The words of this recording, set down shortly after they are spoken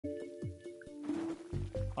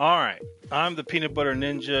All right, I'm the Peanut Butter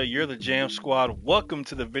Ninja. You're the Jam Squad. Welcome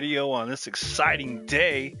to the video on this exciting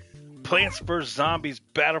day. Plants vs. Zombies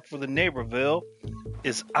Battle for the Neighborville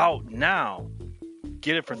is out now.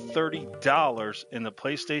 Get it for $30 in the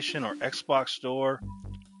PlayStation or Xbox store,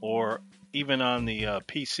 or even on the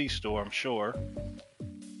PC store, I'm sure.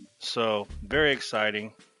 So, very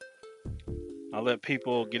exciting. I'll let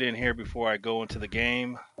people get in here before I go into the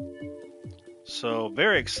game. So,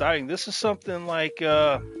 very exciting. This is something like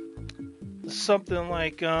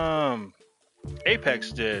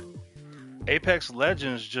Apex did. Apex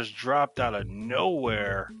Legends just dropped out of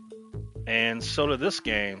nowhere, and so did this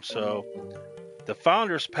game. So, the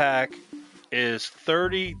Founders Pack is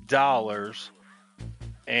 $30,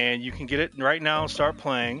 and you can get it right now and start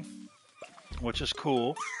playing, which is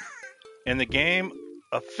cool. And the game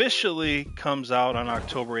officially comes out on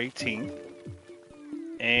October 18th,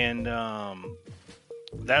 and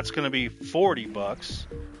that's going to be $40.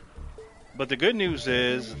 But the good news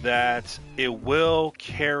is that it will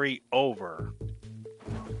carry over.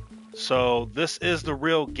 So this is the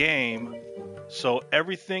real game. So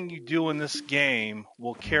everything you do in this game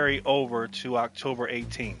will carry over to October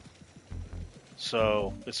 18th.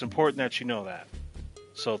 So it's important that you know that.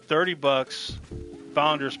 So $30,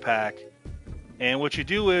 Founders Pack. And what you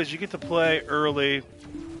do is you get to play early.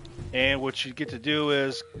 And what you get to do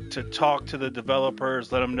is to talk to the developers,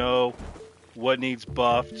 let them know what needs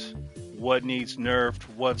buffed, what needs nerfed,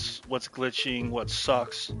 what's glitching, what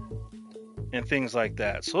sucks, and things like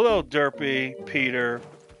that. So little Derpy, Peter,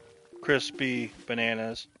 Crispy,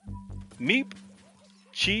 Bananas, Meep,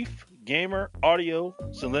 Chief, Gamer, Audio,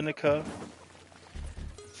 Zelenica.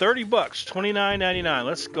 $30, $29.99.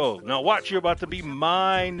 Let's go. Now watch, you're about to be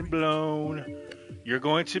mind blown. You're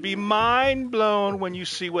going to be mind blown when you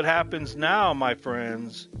see what happens now, my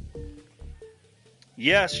friends.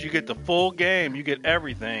 Yes, you get the full game. You get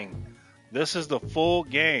everything. This is the full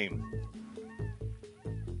game.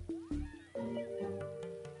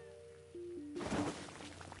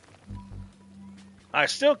 I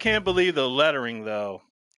still can't believe the lettering, though.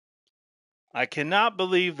 I cannot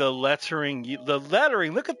believe the lettering. The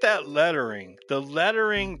lettering, look at that lettering. The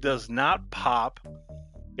lettering does not pop.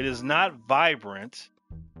 It is not vibrant.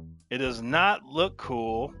 It does not look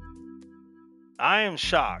cool. I am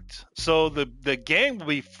shocked. So the game will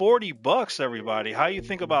be $40, everybody. How you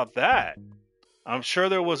think about that? I'm sure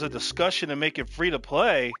there was a discussion to make it free to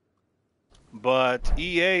play, but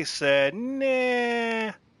EA said,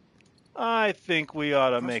 nah, I think we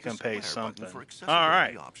ought to make them pay something. All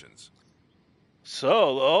right.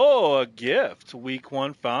 So, a gift. Week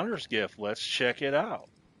 1 Founders gift. Let's check it out.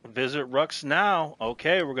 Visit Rux now.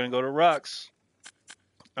 Okay, we're going to go to Rux.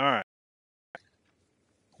 All right.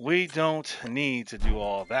 We don't need to do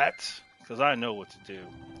all that because I know what to do.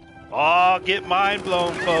 Oh, get mind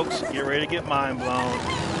blown, folks. Get ready to get mind blown.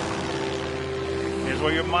 Here's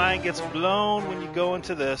where your mind gets blown when you go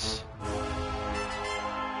into this.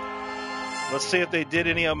 Let's see if they did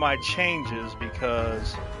any of my changes,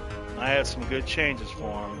 because I had some good changes for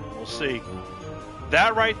them. We'll see.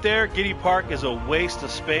 That right there, Giddy Park, is a waste of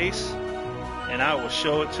space, and I will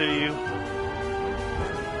show it to you.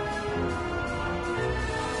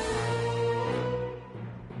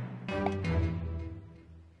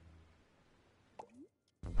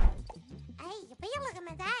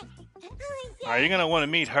 All right, you're going to want to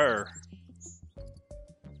meet her.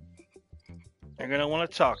 You're going to want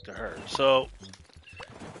to talk to her. So,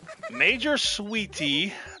 Major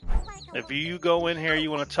Sweetie, if you go in here, you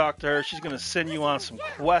want to talk to her, she's going to send you on some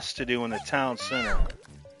quests to do in the town center.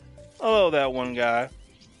 Hello, that one guy.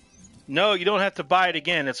 No, you don't have to buy it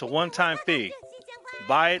again. It's a one-time fee.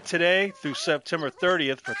 Buy it today through September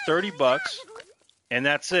 30th for $30, and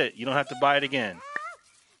that's it. You don't have to buy it again.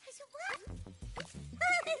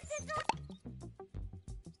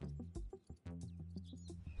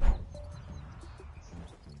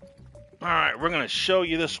 Alright, we're going to show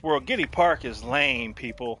you this world. Giddy Park is lame,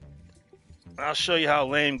 people. I'll show you how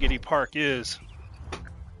lame Giddy Park is.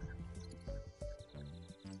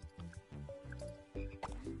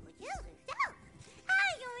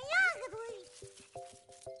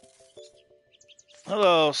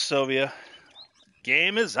 Hello, Sylvia.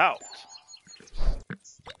 Game is out.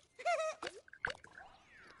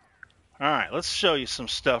 Alright, let's show you some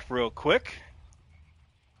stuff real quick.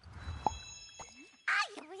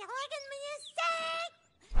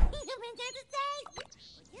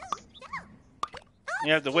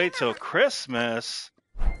 You have to wait till Christmas.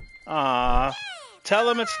 Tell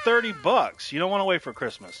them it's $30. You don't want to wait for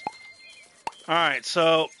Christmas. All right,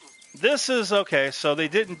 so this is okay. So they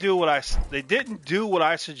didn't do what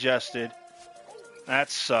I suggested. That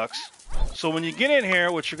sucks. So when you get in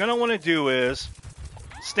here, what you're going to want to do is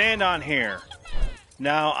stand on here.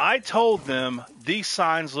 Now, I told them these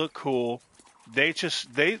signs look cool.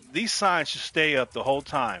 These signs should stay up the whole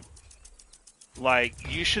time.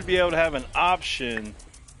 Like, you should be able to have an option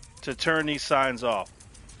to turn these signs off.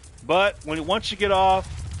 But once you get off,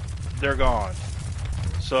 they're gone.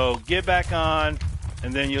 So get back on,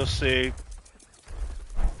 and then you'll see.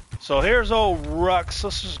 So here's old Rux.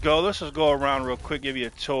 Let's just go around real quick, give you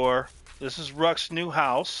a tour. This is Rux's new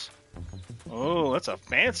house. Oh, that's a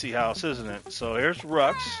fancy house, isn't it? So here's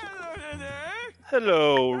Rux.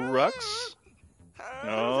 Hello, Rux.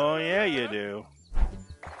 Oh, yeah, you do.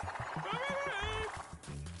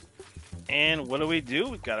 And what do?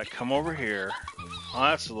 We gotta come over here. Oh,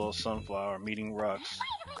 that's a little sunflower meeting Rux.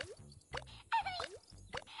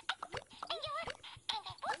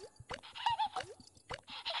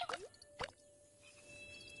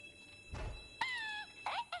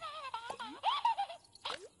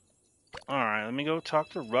 Alright, let me go talk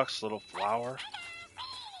to Rux, little flower.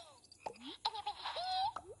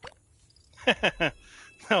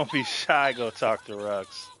 Don't be shy, go talk to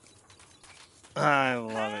Rux. I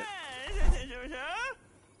love it.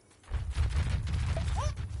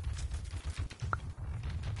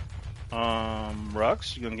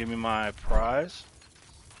 Rux, you gonna give me my prize?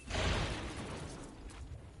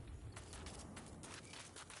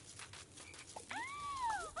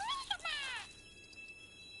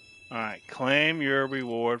 Alright, claim your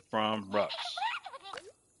reward from Rux.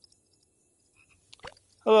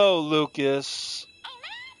 Hello, Lucas.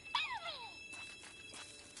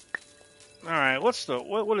 Alright,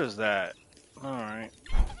 what is that? Alright.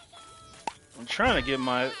 I'm trying to get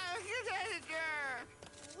my...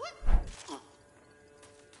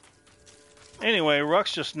 Anyway,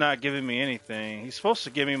 Rux just not giving me anything. He's supposed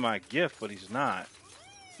to give me my gift, but he's not.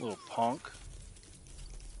 Little punk.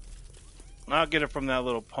 I'll get it from that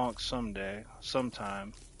little punk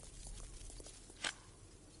sometime.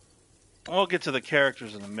 We'll get to the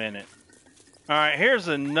characters in a minute. Alright, here's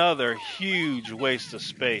another huge waste of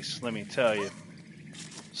space, let me tell you.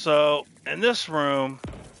 So, in this room...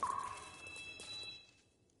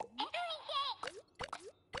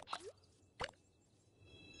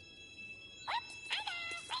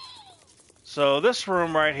 So, this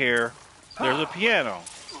room right here, there's a piano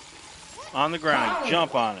on the ground. You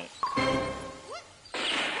jump on it.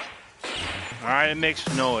 Alright, it makes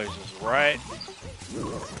noises, right?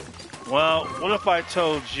 Well, what if I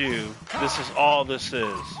told you this is all this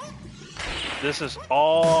is? This is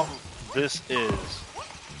all this is.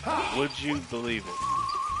 Would you believe it?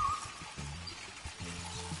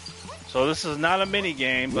 So this is not a mini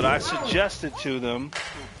game, but I suggested to them.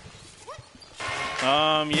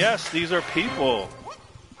 Yes, these are people.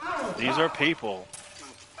 These are people.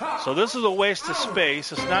 So this is a waste of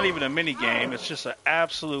space. It's not even a mini game. It's just an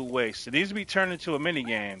absolute waste. It needs to be turned into a mini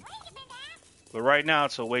game. But right now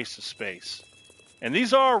it's a waste of space. And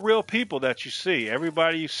these are real people that you see.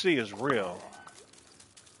 Everybody you see is real.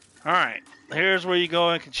 Alright. Here's where you go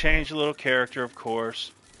and can change your little character, of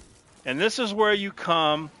course. And this is where you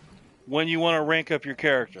come when you want to rank up your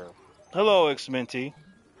character. Hello, Xminty.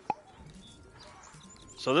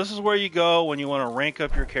 So this is where you go when you want to rank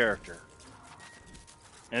up your character.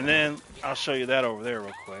 And then I'll show you that over there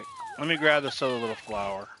real quick. Let me grab this other little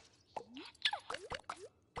flower.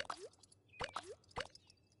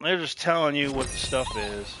 They're just telling you what the stuff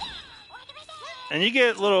is. And you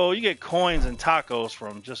get coins and tacos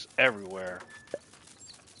from just everywhere.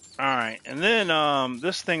 Alright, and then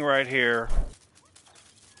this thing right here,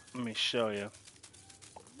 let me show you.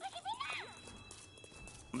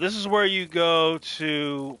 This is where you go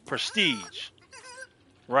to prestige.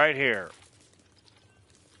 Right here.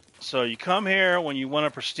 So you come here when you want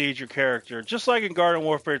to prestige your character. Just like in Garden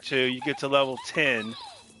Warfare 2, you get to level 10.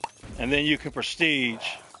 And then you can prestige.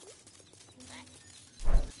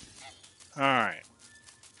 Alright.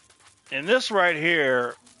 And this right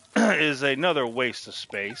here is another waste of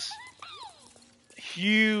space.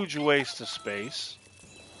 Huge waste of space.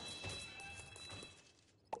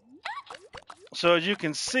 So as you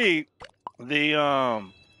can see, there's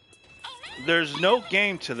no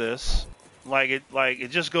game to this. Like it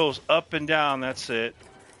just goes up and down, that's it.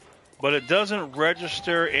 But it doesn't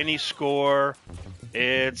register any score.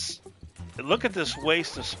 Look at this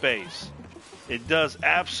waste of space. It does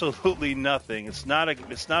absolutely nothing. It's not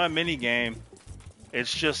a mini game.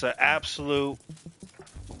 It's just an absolute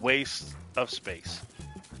waste of space.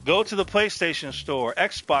 Go to the PlayStation Store,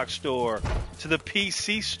 Xbox Store, to the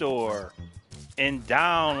PC Store, and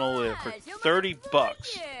download it for $30.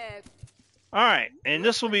 Alright, and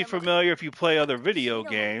this will be familiar if you play other video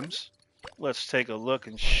games. Let's take a look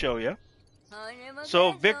and show you.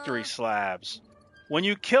 So victory slabs. When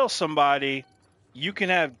you kill somebody, you can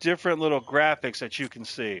have different little graphics that you can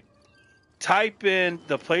see. Type in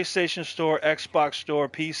the PlayStation Store, Xbox Store,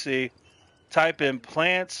 PC. Type in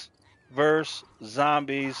Plants vs.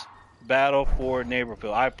 Zombies Battle for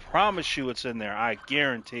Neighborville. I promise you it's in there. I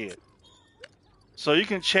guarantee it. So you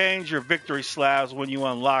can change your victory slabs when you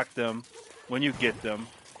unlock them, when you get them.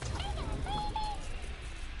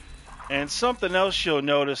 And something else you'll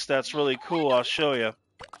notice that's really cool, I'll show you.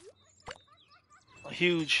 A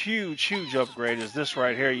huge upgrade is this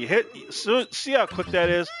right here. You hit, see how quick that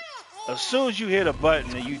is? As soon as you hit a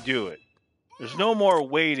button, you do it. There's no more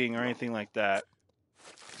waiting or anything like that.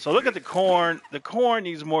 So look at the corn. The corn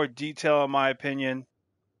needs more detail, in my opinion.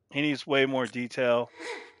 He needs way more detail.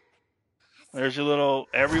 There's your little,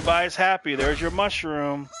 everybody's happy. There's your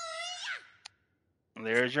mushroom.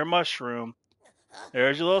 There's your mushroom.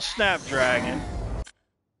 There's your little snapdragon.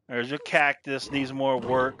 There's your cactus, needs more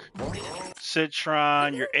work.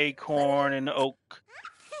 Citron, your acorn, and the oak.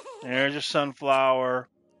 There's your sunflower.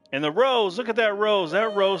 And the rose, look at that rose.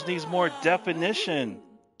 That rose needs more definition.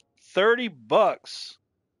 $30.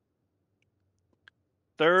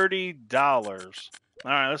 $30.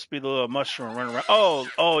 All right, let's be the little mushroom running around.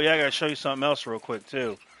 Oh, yeah, I got to show you something else real quick,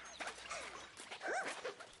 too.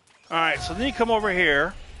 All right, so then you come over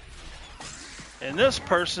here, and this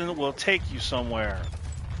person will take you somewhere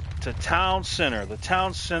to Town Center. The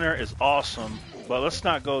Town Center is awesome, but let's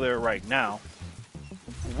not go there right now.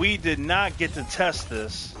 We did not get to test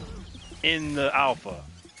this in the alpha,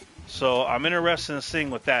 so I'm interested in seeing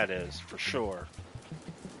what that is for sure.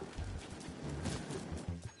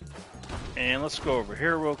 And let's go over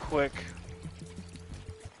here real quick.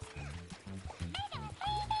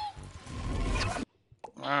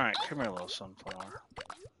 All right, come here, little sunflower.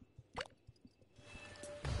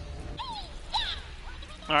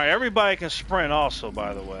 All right, everybody can sprint also,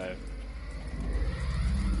 by the way.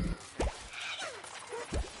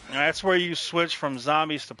 That's where you switch from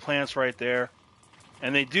zombies to plants right there.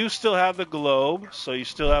 And they do still have the globe, so you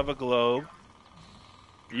still have a globe.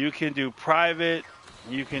 You can do private,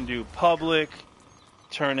 you can do public,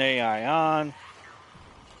 turn AI on.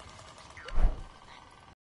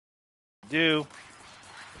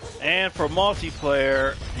 And for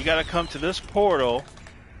multiplayer, you got to come to this portal.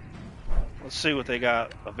 Let's see what they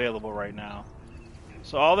got available right now.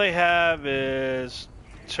 So all they have is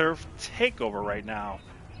Turf Takeover right now.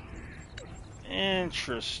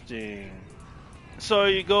 Interesting. So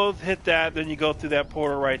you go hit that, then you go through that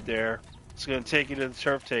portal right there. It's going to take you to the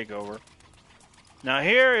Turf Takeover. Now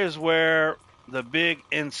here is where the big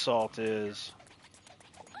insult is.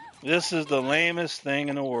 This is the lamest thing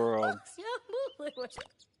in the world.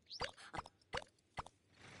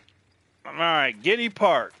 Alright, Giddy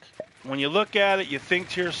Park. When you look at it, you think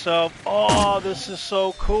to yourself, oh, this is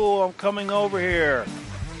so cool, I'm coming over here.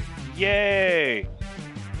 Yay!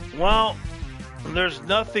 Well, there's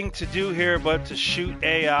nothing to do here but to shoot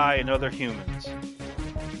AI and other humans.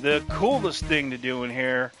 The coolest thing to do in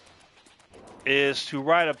here is to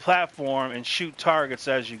ride a platform and shoot targets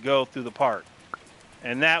as you go through the park.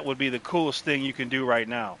 And that would be the coolest thing you can do right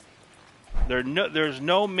now. There's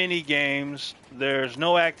no mini games, there's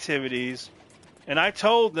no activities, and I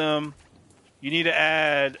told them you need to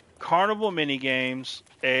add carnival mini games,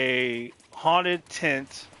 a haunted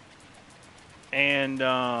tent, and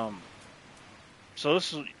so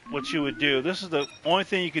this is what you would do. This is the only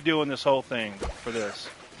thing you could do in this whole thing for this.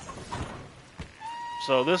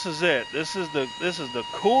 So this is it. This is the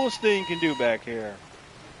coolest thing you can do back here.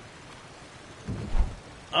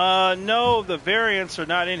 No, the variants are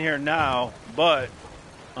not in here now, but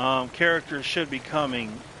characters should be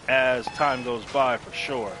coming as time goes by for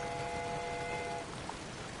sure.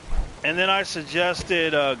 And then I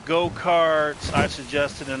suggested go-karts, I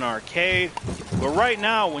suggested an arcade. But right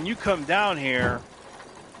now, when you come down here,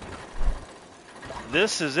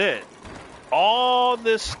 this is it. All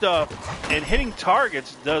this stuff, and hitting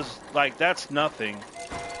targets does, like, that's nothing.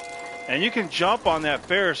 And you can jump on that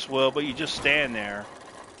Ferris wheel, but you just stand there.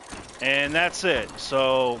 And that's it.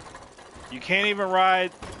 So you can't even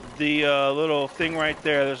ride the little thing right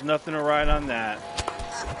there. There's nothing to ride on that.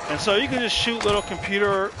 And so you can just shoot little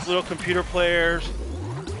computer players.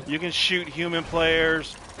 You can shoot human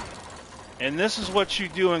players. And this is what you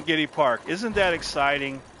do in Giddy Park. Isn't that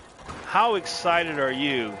exciting? How excited are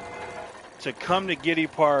you to come to Giddy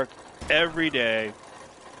Park every day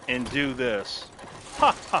and do this?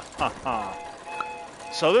 Ha ha ha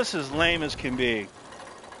ha. So this is lame as can be.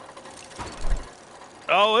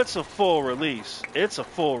 Oh, it's a full release. It's a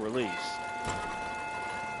full release.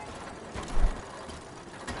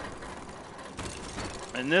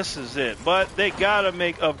 And this is it. But they gotta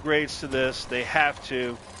make upgrades to this. They have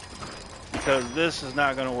to. Because this is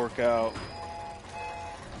not gonna work out.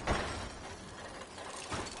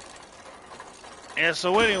 And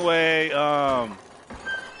so anyway,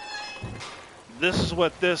 this is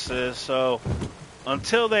what this is. So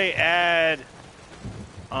until they add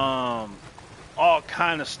all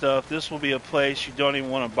kind of stuff, this will be a place you don't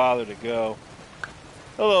even want to bother to go.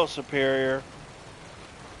 Hello, Superior.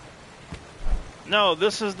 No,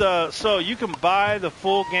 this is the, so you can buy the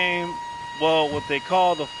full game, well, what they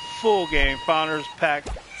call the full game Founders Pack,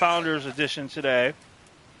 Founders Edition today.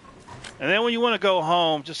 And then when you want to go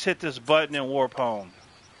home, just hit this button and warp home.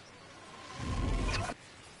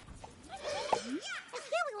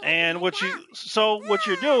 And what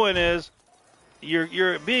you're doing is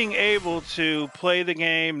you're being able to play the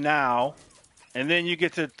game now, and then you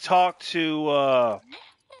get to talk to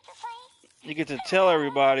you get to tell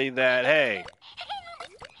everybody that, hey,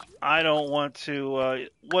 I don't want to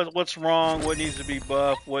what's wrong, what needs to be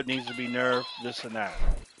buffed, what needs to be nerfed, this and that.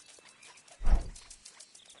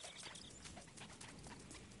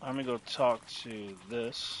 I'm gonna go talk to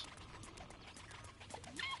this.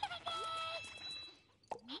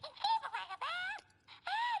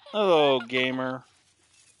 Hello, gamer.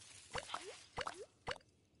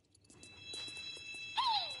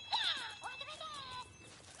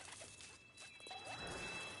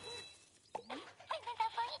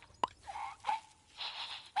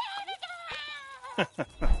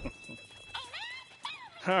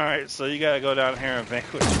 Alright, so you gotta go down here and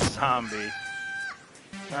vanquish the zombie.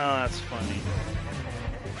 Oh, that's funny.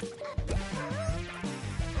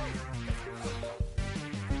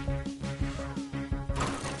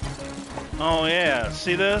 Oh yeah,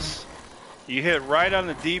 see this? You hit right on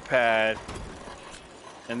the D-pad,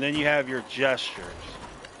 and then you have your gestures.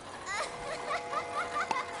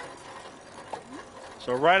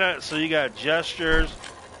 So so you got gestures,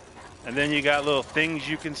 and then you got little things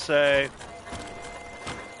you can say,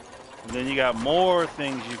 and then you got more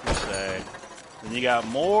things you can say, then you got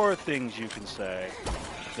more things you can say,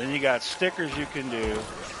 then you got stickers you can do.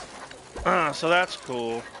 So that's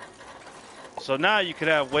cool. So now you could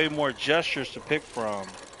have way more gestures to pick from.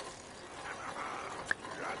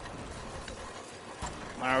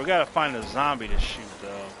 Alright, we gotta find a zombie to shoot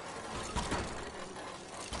though.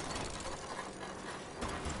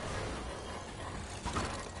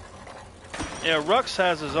 Yeah, Rux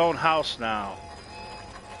has his own house now.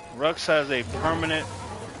 Rux has a permanent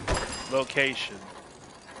location.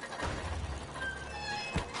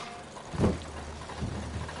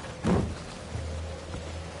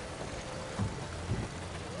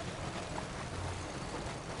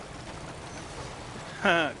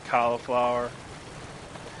 Cauliflower.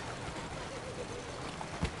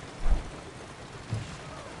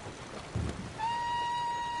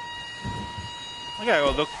 I gotta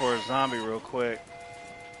go look for a zombie real quick.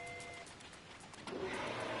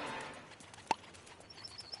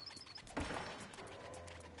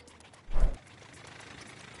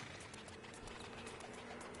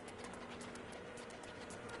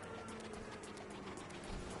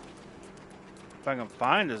 If I can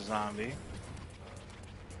find a zombie.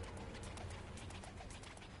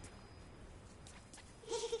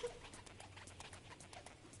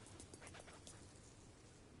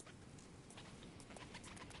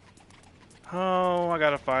 Oh, I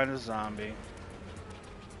gotta find a zombie.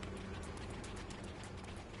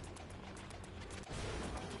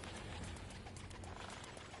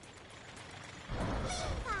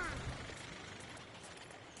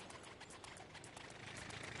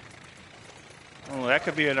 Oh, that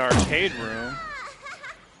could be an arcade room.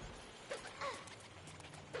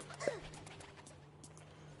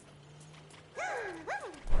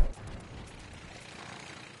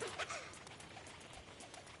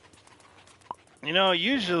 You know,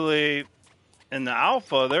 usually in the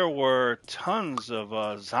alpha there were tons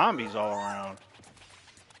of zombies all around.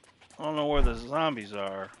 I don't know where the zombies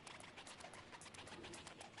are.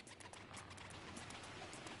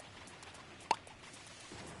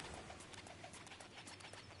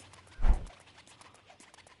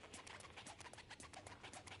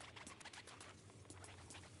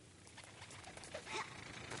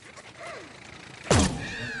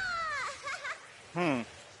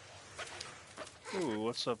 Ooh,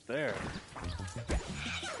 what's up there?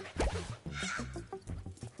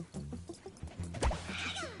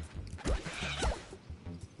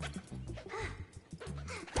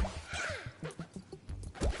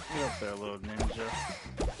 Get up there, little ninja.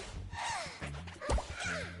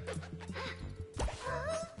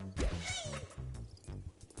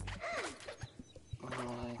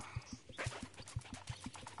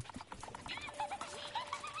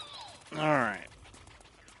 Alright.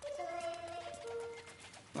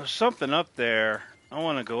 There's something up there. I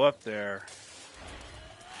want to go up there.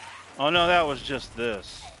 Oh no, that was just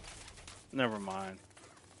this. Never mind.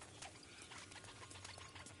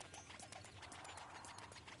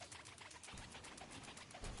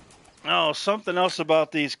 Oh, something else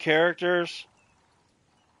about these characters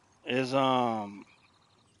is let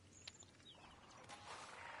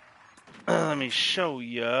me show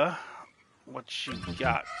ya what you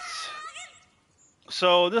got.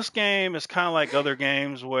 So this game is kind of like other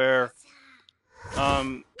games where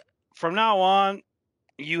from now on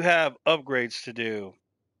you have upgrades to do.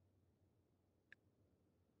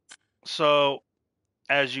 So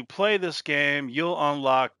as you play this game, you'll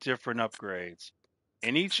unlock different upgrades.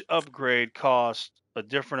 And each upgrade costs a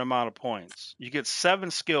different amount of points. You get 7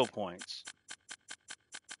 skill points.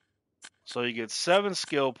 So you get 7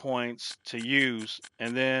 skill points to use.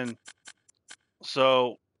 And then,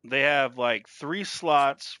 so they have like 3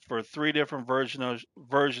 slots for 3 different versions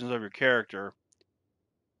of your character.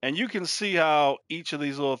 And you can see how each of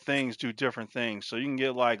these little things do different things. So you can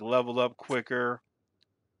get like leveled up quicker,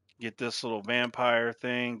 get this little vampire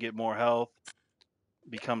thing, get more health,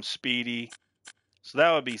 become speedy. So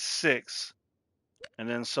that would be 6. And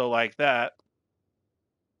then so like that.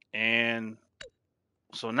 And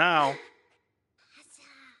so now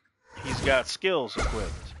he's got skills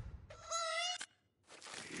equipped.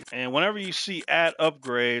 And whenever you see add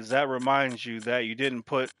upgrades, that reminds you that you didn't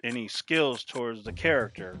put any skills towards the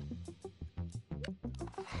character.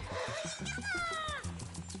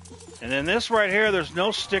 And then this right here, there's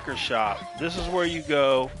no sticker shop. This is where you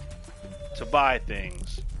go to buy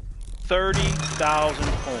things. 30,000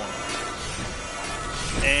 points.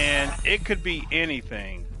 And it could be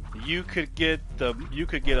anything. You could get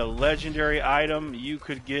a legendary item, you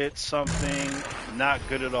could get something not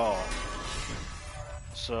good at all.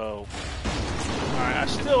 So, alright,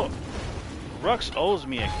 Rux owes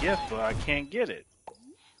me a gift, but I can't get it.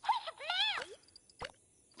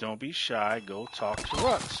 Don't be shy, go talk to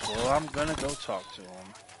Rux. Well, I'm gonna go talk to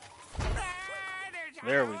him.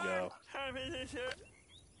 There we go.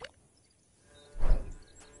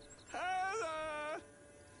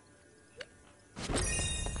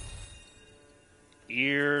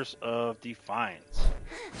 Ears of Defiance.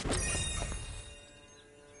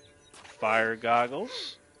 Fire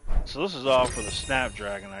goggles. So this is all for the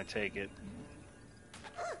Snapdragon, I take it.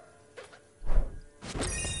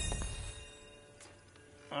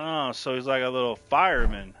 Oh, so he's like a little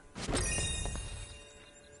fireman.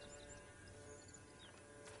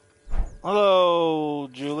 Hello,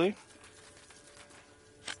 Julie.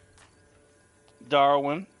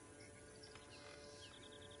 Darwin.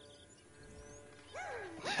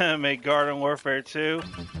 Make Garden Warfare 2.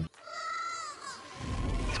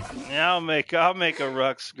 Yeah, I'll make a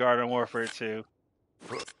Rux Garden Warfare 2.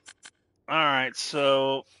 Alright,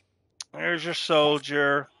 so there's your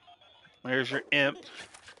soldier. There's your imp.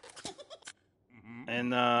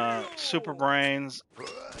 And Super Brains.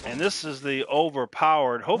 And this is the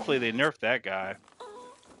overpowered. Hopefully they nerf that guy.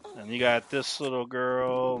 And you got this little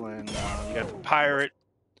girl, and you got the pirate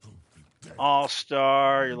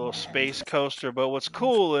all-star, your little space coaster. But what's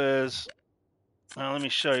cool is, let me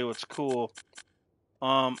show you what's cool.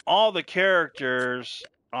 All the characters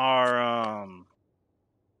are,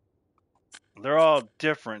 they're all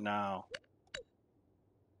different now.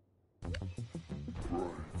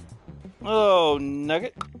 Hello,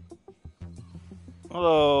 Nugget.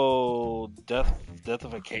 Hello,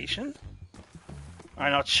 Deathification. All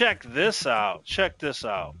right, now check this out. Check this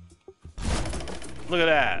out. Look at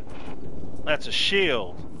that. That's a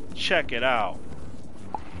shield. Check it out.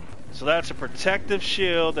 So that's a protective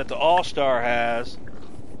shield that the All-Star has.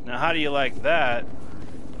 Now, how do you like that?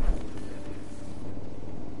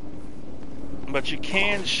 But you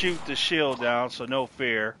can shoot the shield down, so no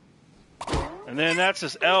fear. And then that's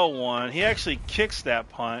his L1. He actually kicks that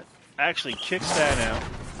punt. Actually kicks that out.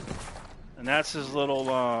 And that's his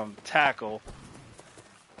little tackle.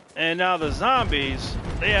 And now the zombies,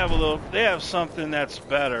 they have something that's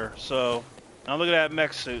better. So now look at that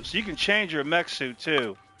mech suit. So you can change your mech suit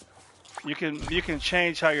too. You can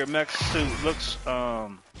change how your mech suit looks.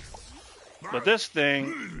 But this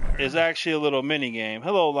thing is actually a little mini game.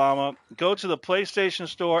 Hello, Llama. Go to the PlayStation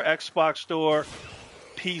Store, Xbox Store,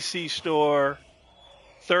 PC Store.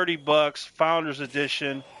 $30, Founders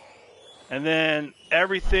Edition, and then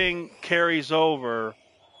everything carries over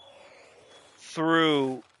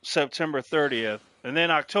through September 30th, and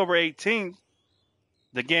then October 18th,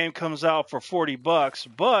 the game comes out for $40.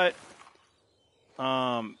 But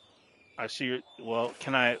I see. Well,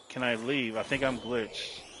 can I leave? I think I'm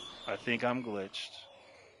glitched.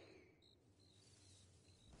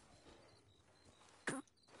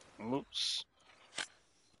 Oops.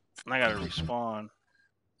 I gotta respawn.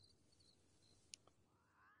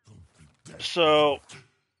 So,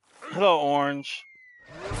 hello, Orange.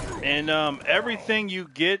 And everything you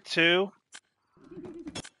get to,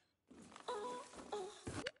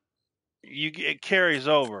 it carries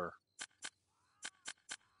over.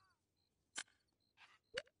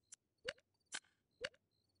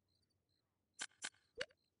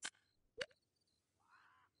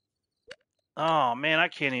 Oh man, I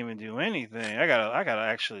can't even do anything. I gotta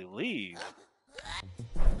actually leave.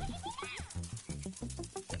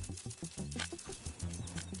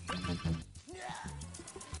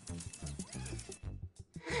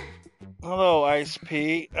 Hello, Ice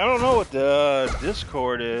P. I don't know what the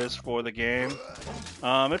Discord is for the game.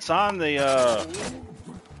 It's on the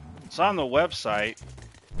website.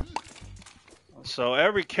 So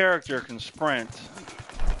every character can sprint.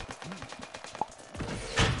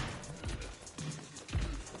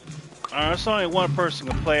 It's only one person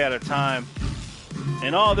can play at a time.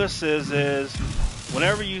 And all this is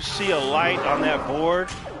whenever you see a light on that board,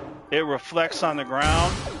 it reflects on the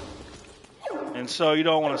ground. And so you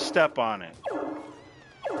don't want to step on it.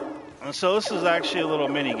 And so this is actually a little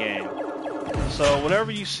mini game. So whatever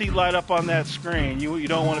you see light up on that screen, you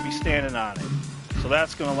don't want to be standing on it. So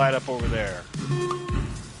that's going to light up over there.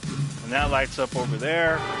 And that lights up over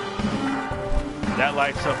there. That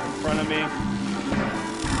lights up in front of me.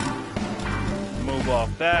 Move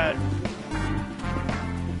off that.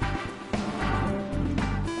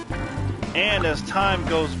 And as time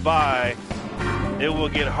goes by, it will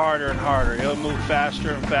get harder and harder. It'll move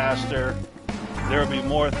faster and faster. There will be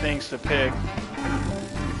more things to pick.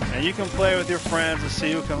 And you can play with your friends to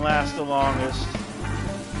see who can last the longest.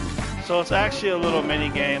 So it's actually a little mini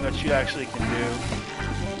game that you actually can do.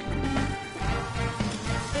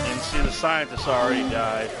 And see, the scientist already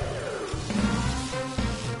died.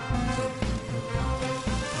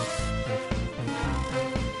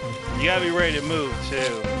 You gotta be ready to move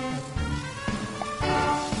too.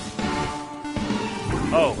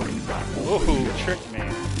 Oh, ooh, tricked me.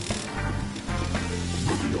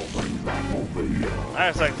 I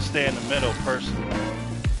just like to stay in the middle personally.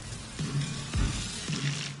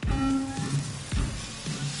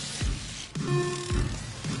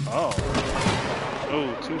 Oh.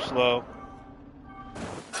 Ooh, too slow.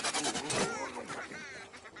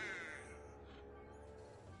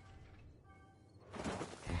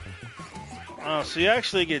 Oh, so you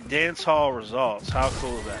actually get dance hall results. How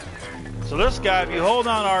cool is that? So this guy, if you hold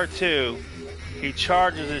on R2, he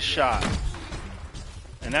charges his shot.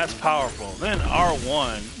 And that's powerful. Then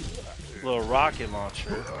R1, little rocket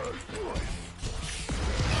launcher.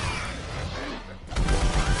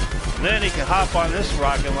 And then he can hop on this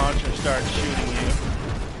rocket launcher and start shooting you.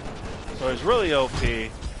 So it's really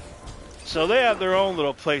OP. So they have their own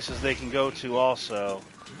little places they can go to also.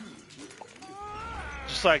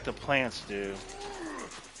 Just like the plants do.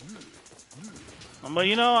 But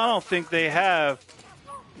you know, I don't think they have,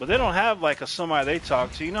 but they don't have like somebody they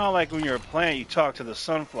talk to. You know, like when you're a plant, you talk to the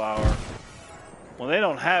sunflower. Well, they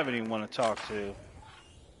don't have anyone to talk to.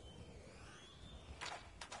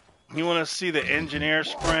 You want to see the engineer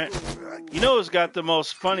sprint? You know who's got the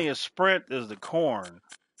most funniest sprint is the corn.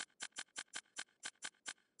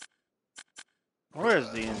 Where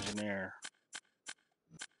is the engineer?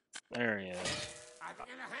 There he is.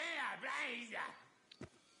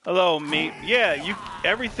 Hello, Meat. Yeah,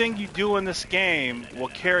 everything you do in this game will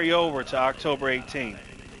carry over to October 18th.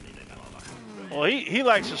 Well, he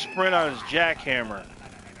likes to sprint on his jackhammer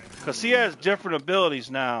because he has different abilities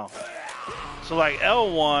now. So like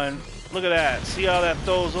L1, look at that. See how that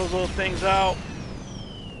throws those little things out?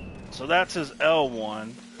 So that's his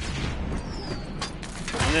L1.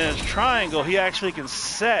 And then his triangle, he actually can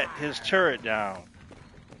set his turret down.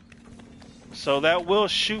 So that will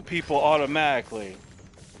shoot people automatically.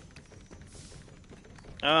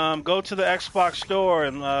 Go to the Xbox store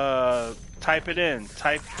and type it in.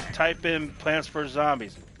 Type in Plants vs.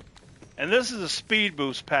 Zombies. And this is a speed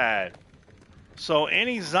boost pad. So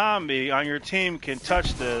any zombie on your team can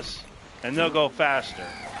touch this and they'll go faster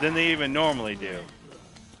than they even normally do.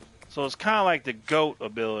 So it's kind of like the GOAT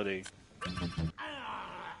ability.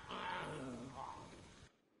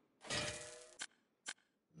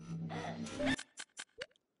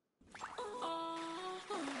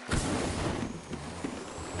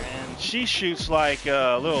 She shoots like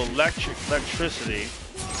a little electricity.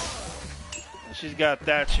 And she's got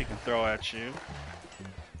that she can throw at you.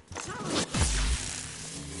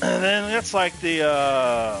 And then that's like the,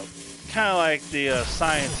 kind of like the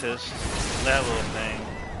scientist, that little thing.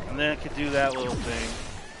 And then it could do that little thing.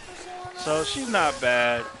 So she's not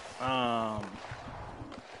bad.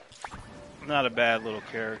 Not a bad little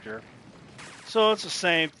character. So it's the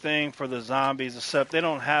same thing for the zombies, except they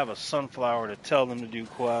don't have a sunflower to tell them to do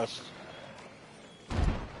quests.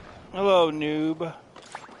 Hello, noob.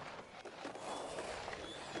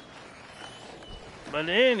 But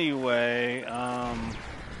anyway,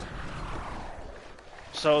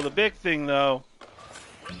 so the big thing though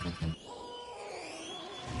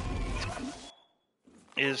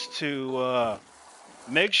is to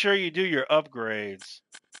make sure you do your upgrades,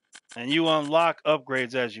 and you unlock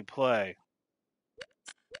upgrades as you play.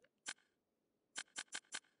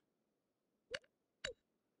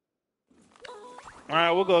 All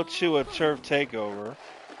right, we'll go to a turf takeover.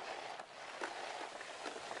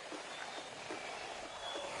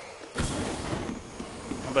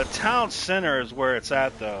 But town center is where it's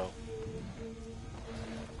at, though.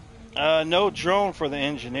 No drone for the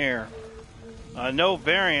engineer. No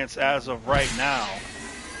variants as of right now.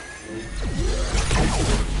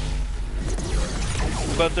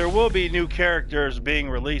 But there will be new characters being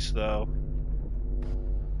released, though.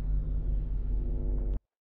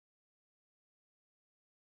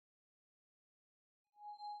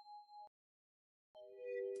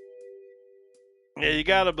 Yeah, you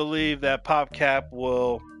gotta believe that PopCap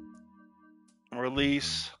will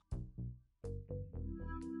release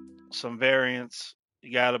some variants.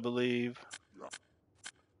 You gotta believe.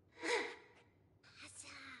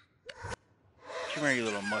 Come here, you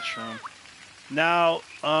little mushroom. Now,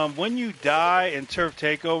 when you die in Turf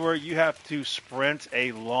Takeover, you have to sprint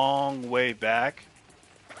a long way back.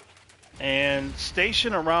 And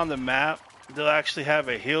station around the map, they'll actually have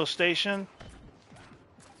a heal station.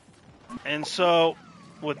 And so,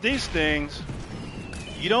 with these things,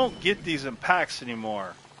 you don't get these in packs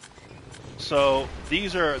anymore. So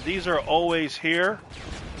these are always here,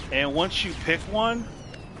 and once you pick one,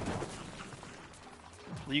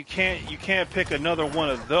 you can't pick another one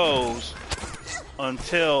of those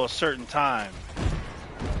until a certain time.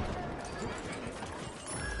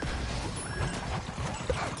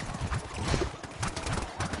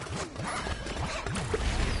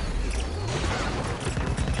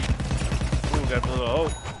 Ooh, got the little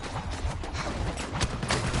oak.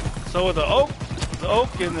 So with the oak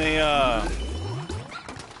in the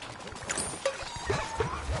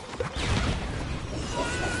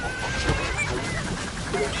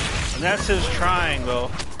and that's his triangle.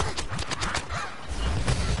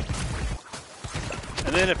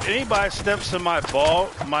 And then if anybody steps in my ball,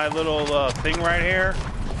 my little thing right here,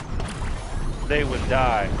 they would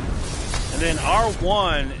die. And then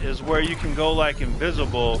R1 is where you can go like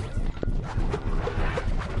invisible.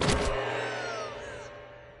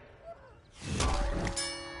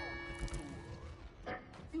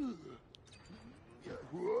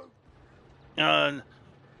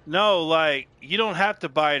 No, like you don't have to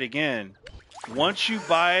buy it again. Once you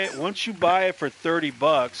buy it for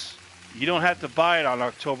 $30, you don't have to buy it on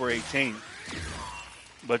October 18th.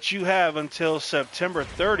 But you have until September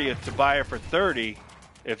 30th to buy it for $30.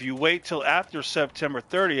 If you wait till after September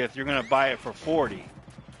 30th, you're going to buy it for $40.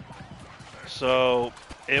 So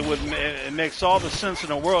it makes all the sense in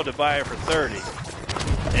the world to buy it for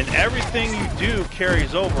 $30. And everything you do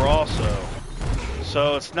carries over also.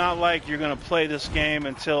 So it's not like you're going to play this game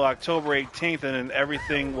until October 18th and then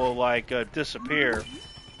everything will like disappear.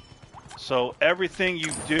 So everything you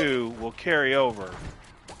do will carry over.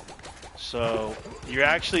 So you're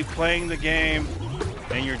actually playing the game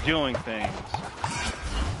and you're doing things.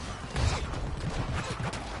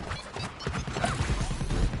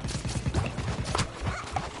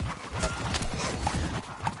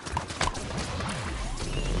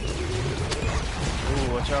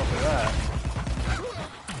 Ooh, watch out for that.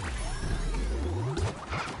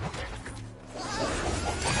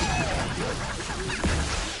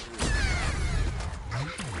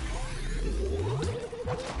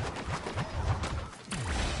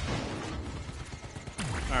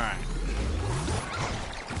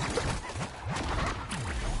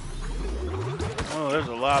 There's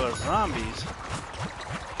a lot of zombies.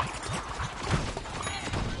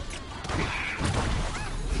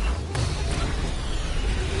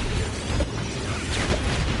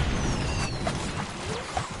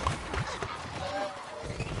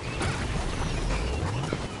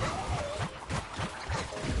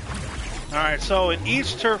 Alright, so in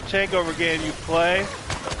each turf takeover game you play,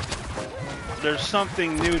 there's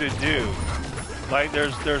something new to do. Like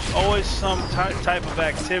there's always some type of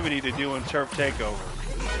activity to do in Turf Takeover.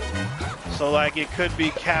 So like it could be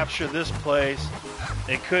capture this place,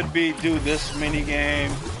 it could be do this mini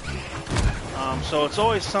game. So it's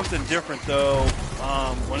always something different though.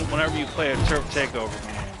 Whenever you play a Turf Takeover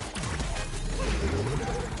game.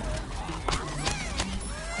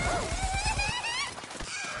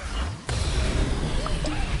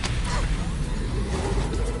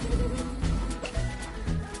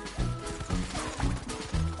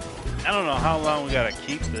 I don't know how long we gotta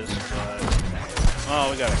keep this, but oh,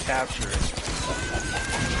 we gotta capture it.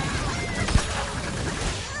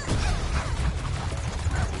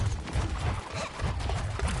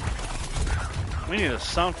 We need a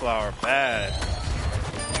sunflower bad.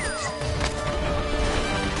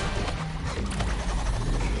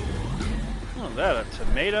 Oh, is that a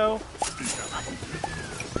tomato?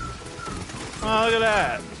 Oh, look at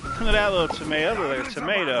that. Look at that little tomato. That looks like a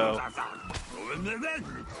tomato.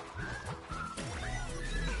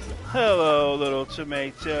 Hello, little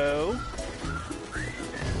tomato.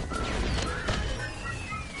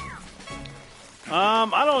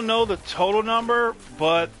 I don't know the total number,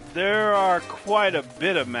 but there are quite a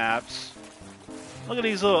bit of maps. Look at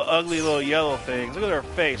these little ugly little yellow things. Look at her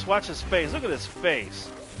face. Watch his face. Look at his face.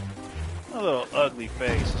 A little ugly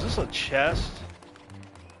face. Is this a chest?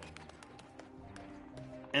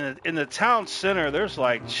 In the town center, there's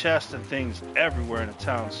like chests and things everywhere in the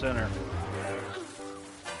town center.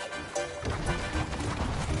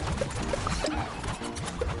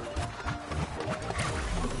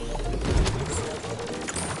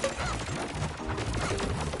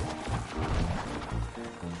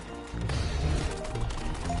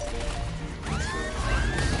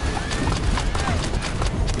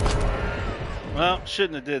 Well,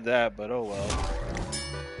 shouldn't have did that, but oh well.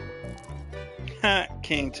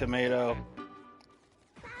 King Tomato.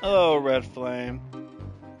 Hello, Red Flame.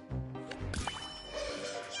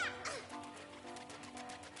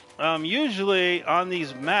 Usually on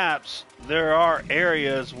these maps, there are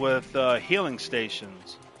areas with healing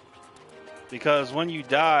stations. Because when you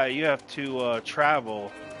die, you have to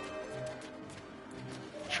travel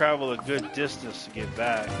a good distance to get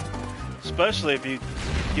back. Especially if you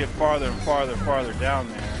get farther and farther down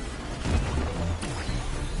there.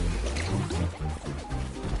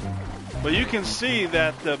 But you can see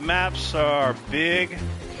that the maps are big.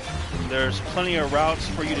 There's plenty of routes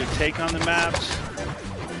for you to take on the maps.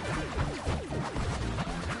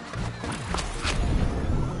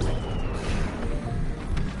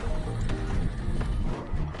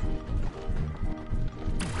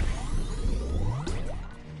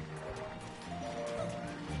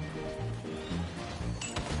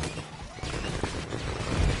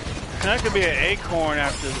 That could be an acorn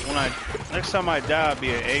after next time I die, it'll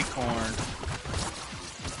be an acorn.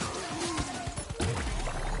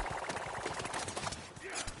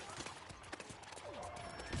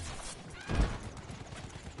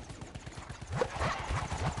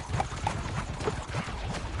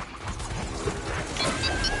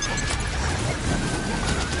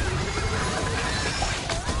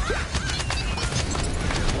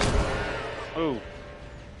 Ooh.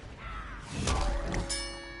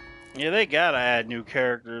 Yeah, they gotta add new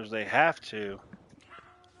characters. They have to.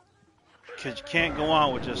 Because you can't go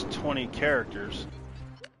on with just 20 characters.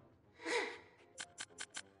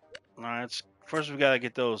 Alright, first we gotta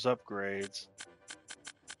get those upgrades.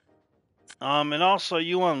 And also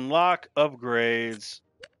you unlock upgrades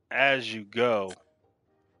as you go.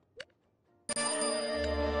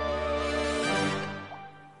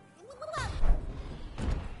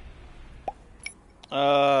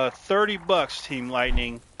 $30 Team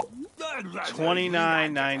Lightning.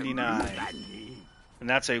 $29.99, and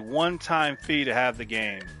that's a one-time fee to have the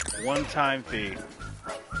game. One-time fee.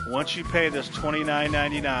 Once you pay this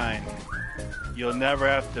 $29.99, you'll never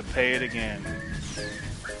have to pay it again.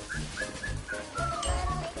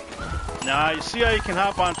 Now, you see how you can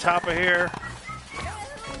hop on top of here?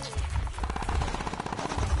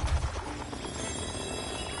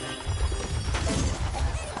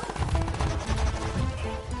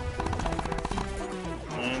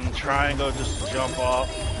 Triangle just to jump off.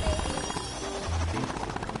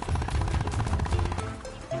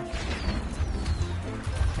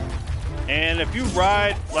 And if you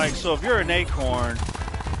ride, like, so if you're an acorn,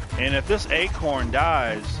 and if this acorn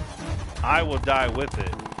dies, I will die with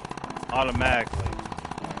it automatically.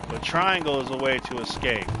 But triangle is a way to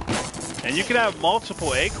escape. And you can have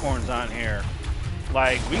multiple acorns on here.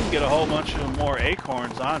 Like, we can get a whole bunch of more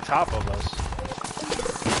acorns on top of us.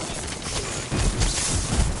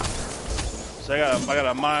 So I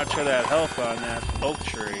gotta monitor that health on that oak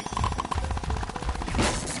tree.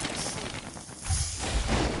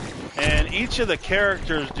 And each of the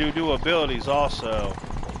characters do new abilities also.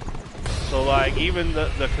 So like even the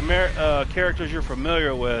characters you're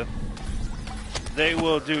familiar with, they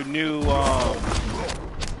will do new abilities.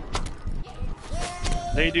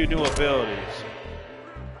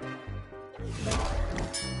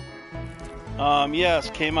 Yes,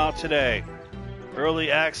 came out today.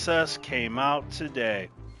 Early access came out today.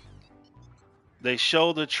 They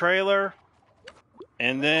showed the trailer,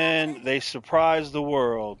 and then they surprised the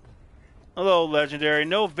world. Hello, legendary.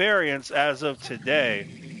 No variants as of today.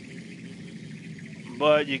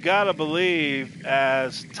 But you gotta believe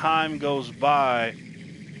as time goes by,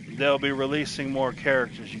 they'll be releasing more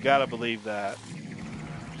characters. You gotta believe that.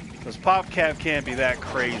 Because PopCap can't be that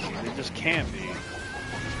crazy. They just can't be.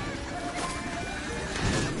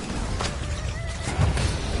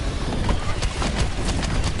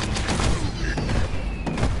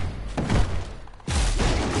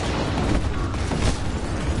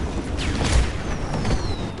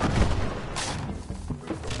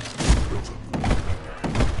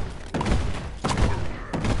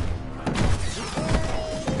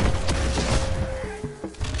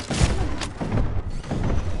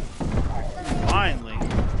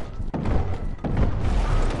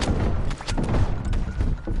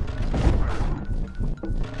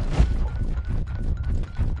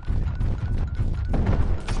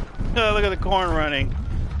 Look at the corn running.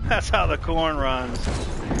 That's how the corn runs.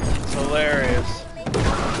 It's hilarious.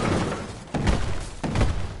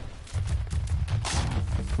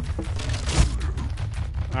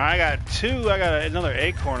 I got two. I got another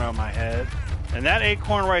acorn on my head. And that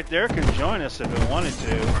acorn right there can join us if it wanted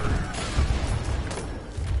to.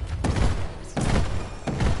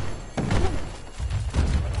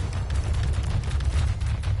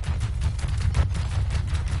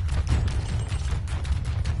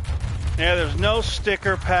 Yeah, there's no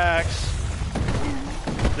sticker packs.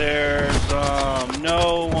 There's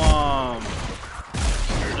no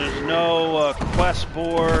quest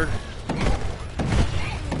board.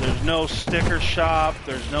 There's no sticker shop.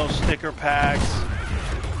 There's no sticker packs.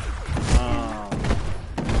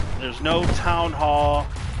 There's no town hall.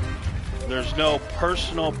 There's no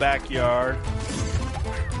personal backyard.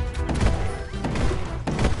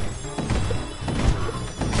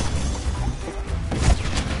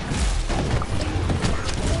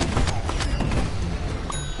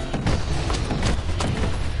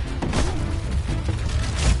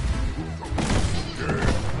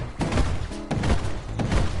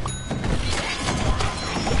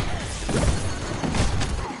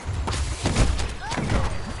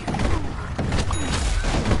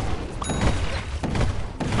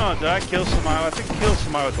 Did I kill somebody? I think I killed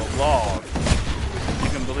somebody with a log. You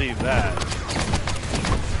can believe that.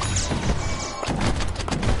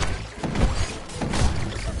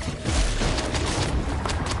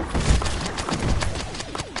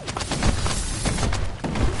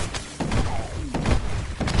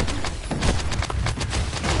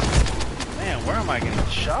 Man, where am I getting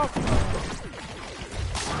shot from?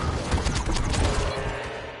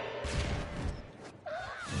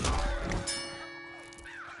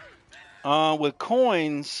 With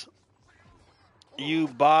coins, you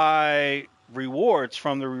buy rewards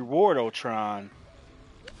from the Rewardotron,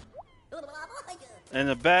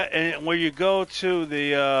 and when you go to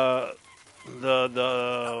the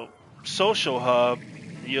social hub,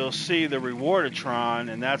 you'll see the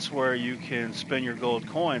Rewardotron, and that's where you can spend your gold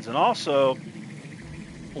coins. And also,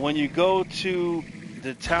 when you go to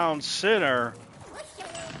the town center.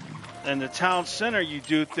 In the town center, you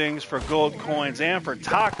do things for gold coins and for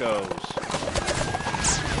tacos.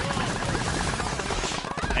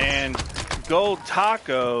 And gold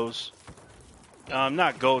tacos,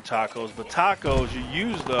 not gold tacos, but tacos, you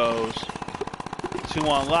use those to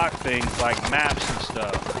unlock things like maps and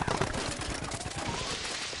stuff.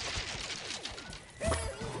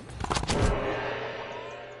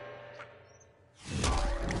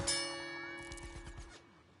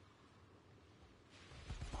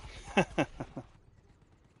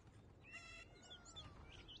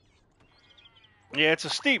 Yeah, it's a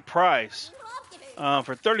steep price.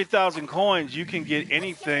 For 30,000 coins, you can get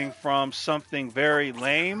anything from something very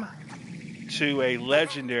lame to a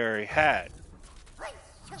legendary hat.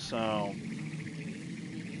 So,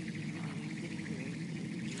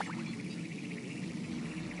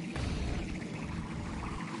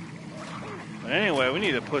 but anyway, we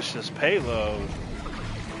need to push this payload.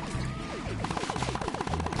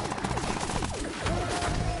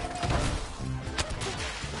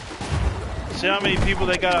 See how many people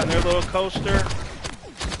they got on their little coaster?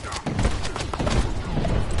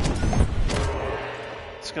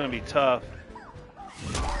 It's gonna be tough.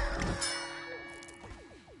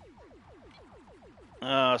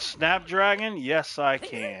 Snapdragon? Yes, I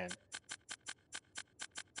can.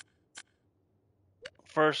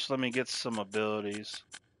 First, let me get some abilities.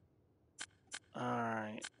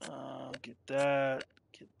 Alright, get that,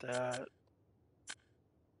 get that.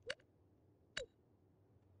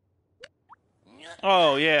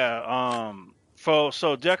 Oh, yeah,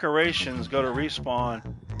 so decorations go to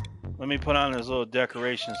respawn. Let me put on his little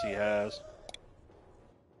decorations he has.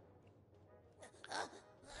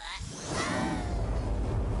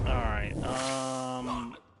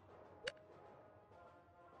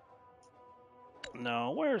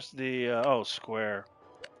 No, where's the oh, square.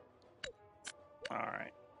 All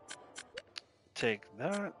right. Take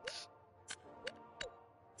that.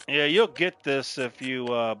 Yeah, you'll get this if you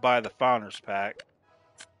buy the Founders Pack.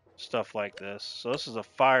 Stuff like this. So this is a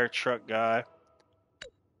fire truck guy.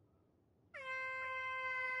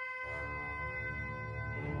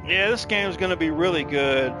 Yeah, this game is going to be really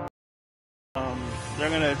good. They're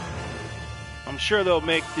going to... I'm sure they'll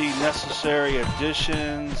make the necessary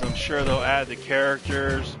additions. I'm sure they'll add the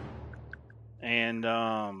characters. And...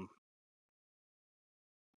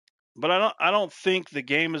 But I don't think the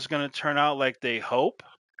game is going to turn out like they hope.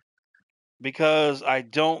 Because I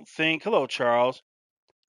don't think... Hello, Charles.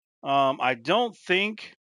 I don't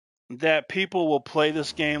think that people will play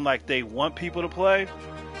this game like they want people to play.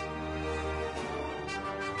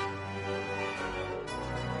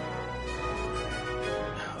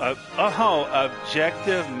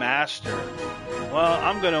 Objective Master. Well,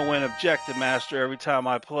 I'm going to win Objective Master every time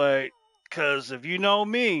I play. Because if you know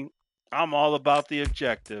me, I'm all about the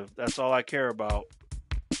objective. That's all I care about.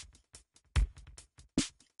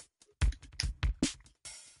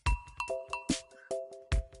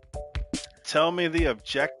 Tell me the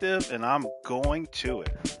objective and I'm going to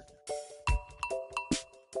it.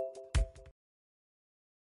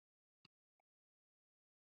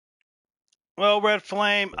 Well, Red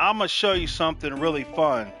Flame, I'm going to show you something really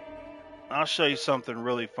fun. I'll show you something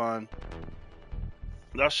really fun.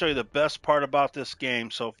 I'll show you the best part about this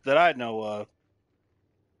game that I know of.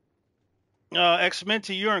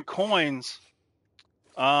 X-Minty, you earn coins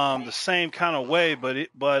the same kind of way,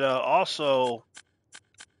 but also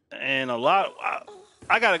in a lot...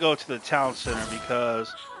 I got to go to the town center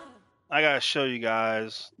because I got to show you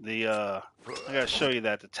guys I got to show you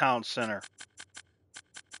the town center.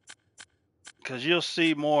 Because you'll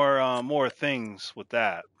see more things with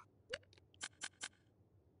that.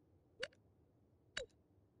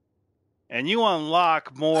 And you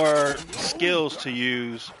unlock more skills to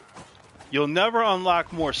use. You'll never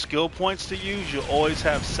unlock more skill points to use. You'll always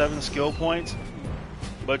have 7 skill points.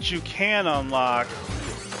 But you can unlock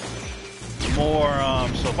more.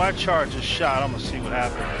 So if I charge a shot, I'm going to see what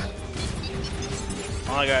happens.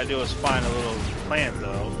 All I got to do is find a little plant,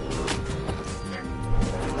 though.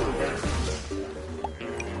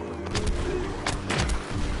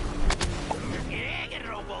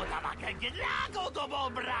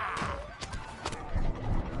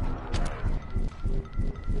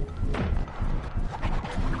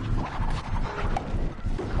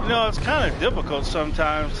 You know, it's kind of difficult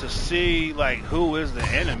sometimes to see like who is the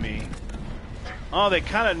enemy. Oh, they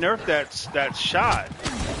kind of nerfed that shot.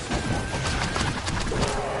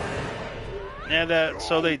 Yeah,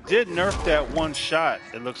 so they did nerf that one shot.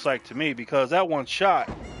 It looks like to me because that one shot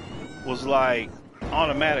was like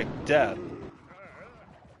automatic death.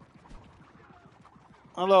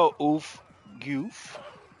 Hello, oof, goof.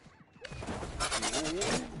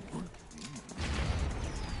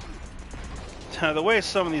 The way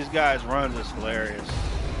some of these guys run is hilarious.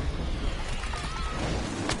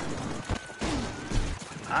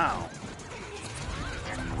 Ow.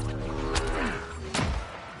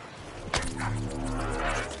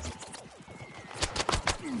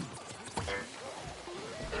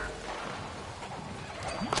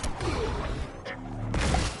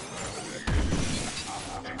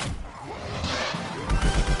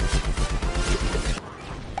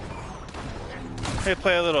 They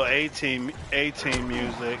play a little A-team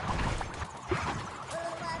music.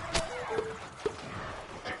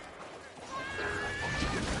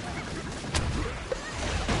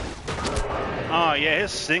 Oh yeah,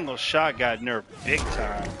 his single shot got nerfed big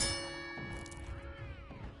time.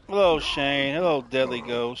 Hello Shane, hello Deadly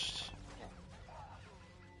Ghost.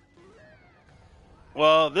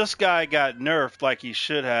 Well, this guy got nerfed like he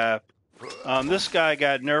should have. This guy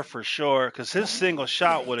got nerfed for sure because his single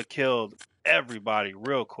shot would have killed everybody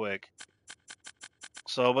real quick.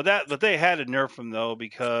 So, but they had to nerf him though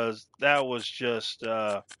because that was just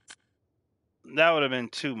that would have been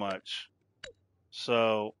too much.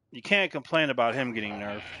 So you can't complain about him getting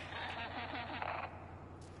nerfed.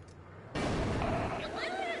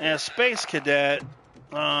 And Space Cadet,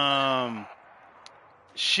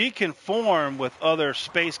 she can form with other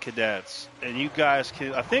Space Cadets, and you guys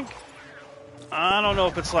can. I don't know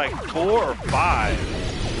if it's like 4 or 5.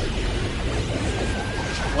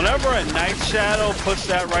 Whenever a Night Shadow puts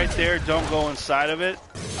that right there, don't go inside of it.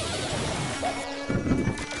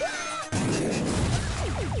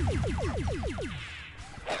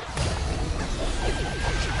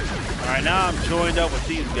 Alright, now I'm joined up with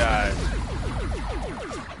these guys.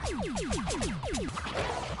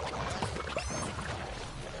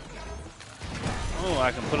 Oh,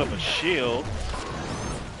 I can put up a shield.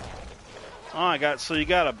 Oh, so you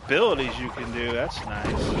got abilities you can do. That's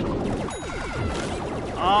nice.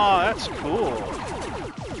 Oh, that's cool.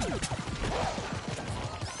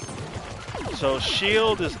 So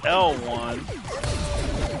shield is L1.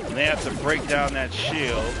 And they have to break down that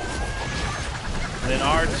shield. And then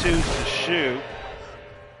R2 is to shoot.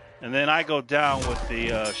 And then I go down with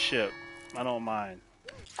the ship. I don't mind.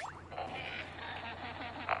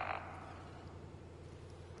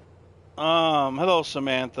 Hello,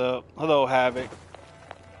 Samantha. Hello, Havoc.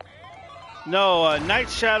 No, Night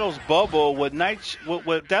Shadow's bubble, what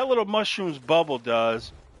that little mushroom's bubble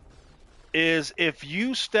does is if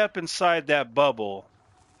you step inside that bubble,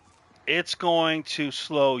 it's going to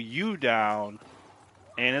slow you down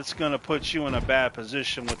and it's going to put you in a bad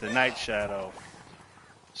position with the Night Shadow.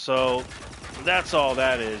 So that's all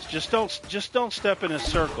that is. Just don't step in a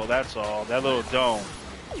circle, that's all. That little dome.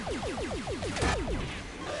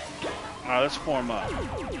 Alright, let's form up.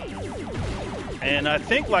 And I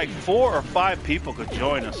think like 4 or 5 people could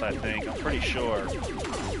join us, I think. I'm pretty sure.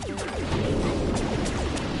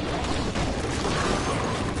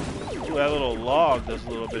 Ooh, that little log does a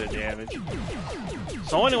little bit of damage.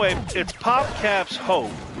 So anyway, it's PopCap's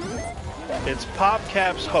hope. It's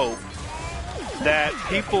PopCap's hope that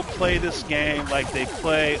people play this game like they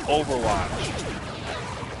play Overwatch.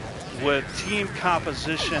 With team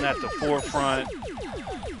composition at the forefront.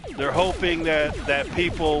 They're hoping that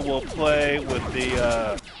people will play with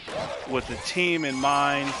the team in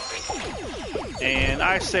mind, and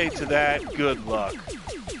I say to that, good luck.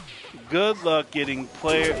 Good luck getting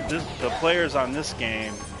the players on this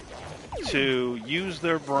game to use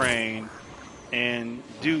their brain and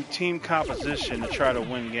do team composition to try to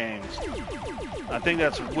win games. I think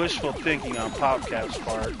that's wishful thinking on PopCap's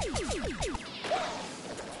part.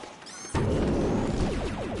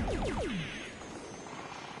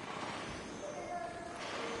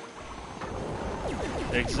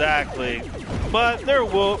 Exactly, but there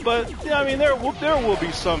will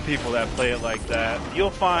be some people that play it like that. You'll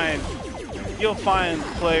find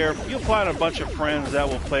a bunch of friends that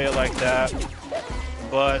will play it like that.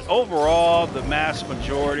 But overall, the mass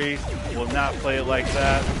majority will not play it like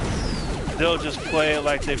that. They'll just play it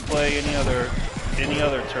like they play any other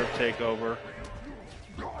turf takeover.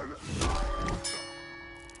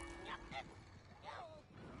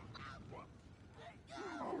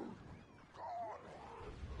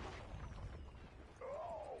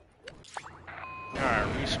 Alright,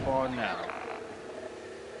 respawn now.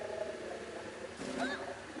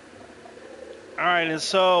 Alright, and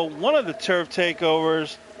so one of the turf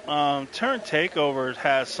takeovers, turn takeovers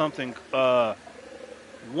has something, one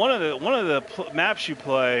of the maps you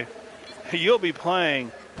play, you'll be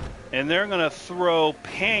playing, and they're going to throw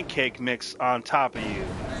pancake mix on top of you.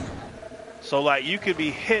 So like you could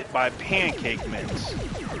be hit by pancake mix.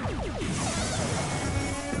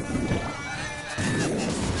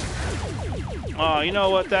 Oh, you know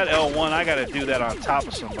what? That L1, I gotta do that on top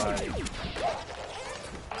of somebody.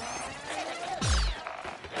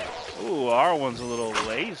 Ooh, R1's a little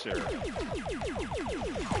laser.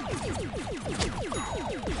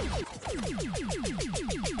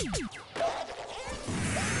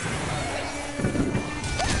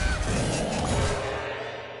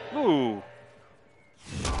 Ooh.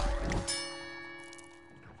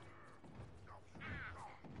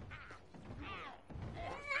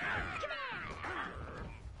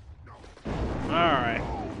 Alright.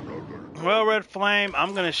 Well, Red Flame,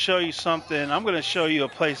 I'm going to show you something. I'm going to show you a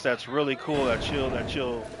place that's really cool that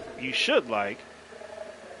you should like.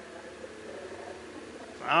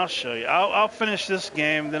 I'll show you. I'll finish this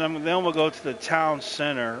game, then we'll go to the town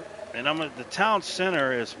center. And the town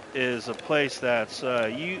center is a place that's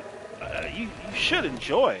you should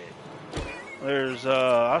enjoy it. There's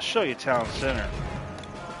I'll show you town center.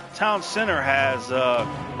 Town center has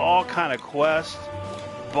all kind of quests,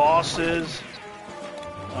 bosses.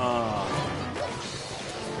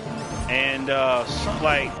 And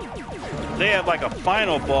like they have like a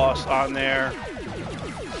final boss on there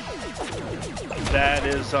that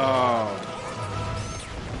is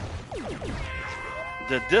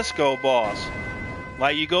the disco boss.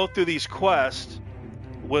 Like you go through these quests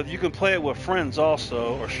you can play it with friends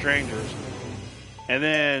also or strangers, and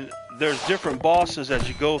then there's different bosses as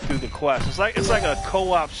you go through the quest. It's like a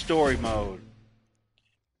co-op story mode.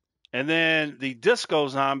 And then the disco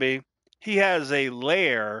zombie, he has a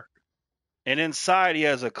lair, and inside he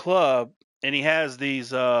has a club, and he has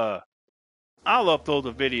these, I'll upload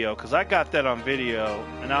the video, because I got that on video,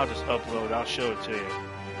 and I'll just upload it. I'll show it to you.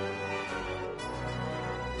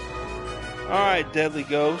 Alright, Deadly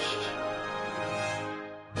Ghost.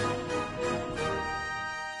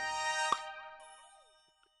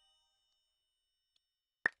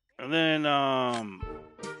 And then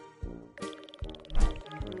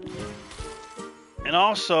and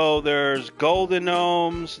also there's golden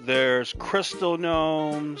gnomes, there's crystal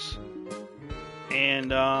gnomes,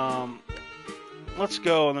 and let's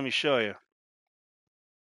go and let me show you.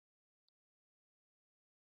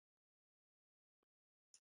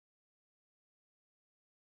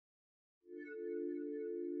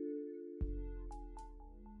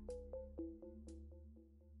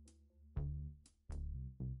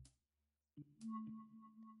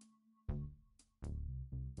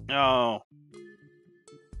 Oh,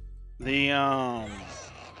 the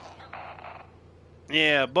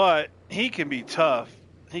yeah, but he can be tough.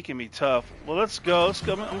 He can be tough. Well, let's go. Let's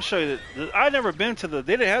go. I'm gonna show you that. I've never been to the.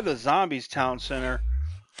 They didn't have the Zombies Town Center,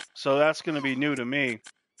 so that's gonna be new to me.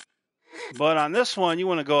 But on this one, you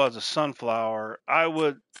want to go as a sunflower. I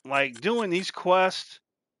would like doing these quests.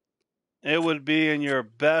 It would be in your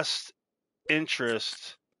best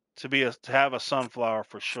interest to have a sunflower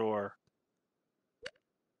for sure.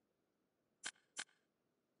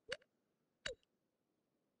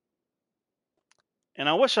 And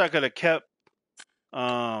I wish I could have kept.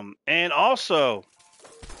 And also,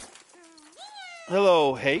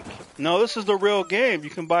 hello, Hake. No, this is the real game. You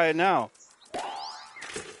can buy it now. All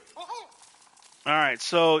right,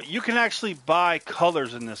 so you can actually buy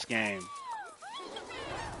colors in this game.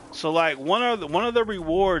 So like one of the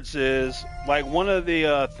rewards is like one of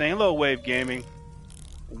the hello Wave Gaming.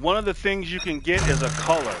 One of the things you can get is a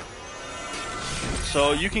color.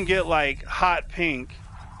 So you can get like hot pink,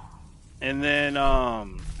 and then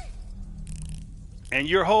and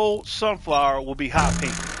your whole sunflower will be hot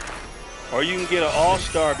pink. Or you can get an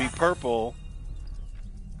all-star be purple,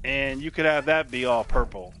 and you could have that be all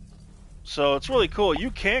purple. So it's really cool.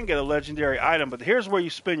 You can get a legendary item, but here's where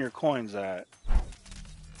you spend your coins at.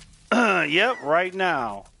 Yep, right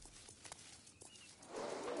now.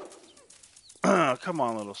 Come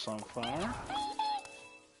on, little sunflower.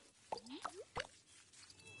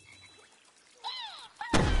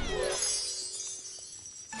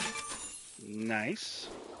 Nice.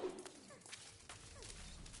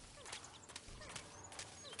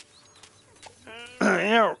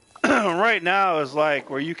 Yeah, right now is like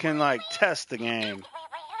where you can like test the game.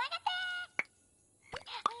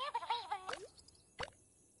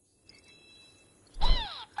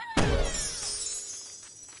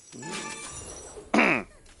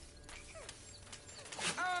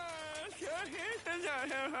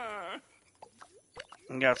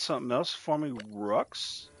 Got something else for me,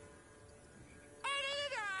 Rux?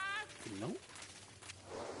 Nope.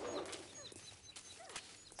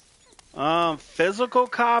 Physical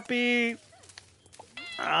copy.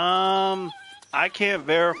 I can't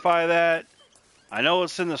verify that. I know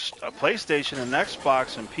it's in the PlayStation and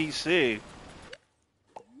Xbox and PC.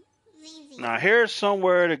 Now here's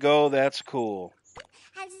somewhere to go that's cool.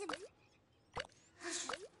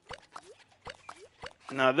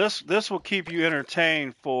 Now this will keep you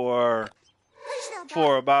entertained for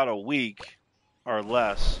about a week or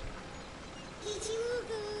less.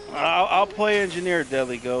 I'll play Engineer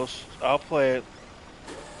Deadly Ghost. I'll play it.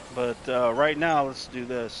 But right now, let's do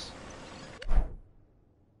this.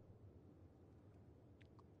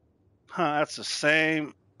 That's the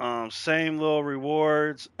same little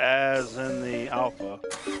rewards as in the alpha.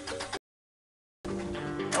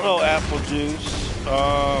 Hello, Apple Juice.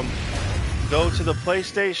 Go to the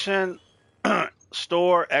PlayStation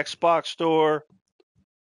store, Xbox store,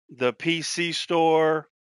 the PC store.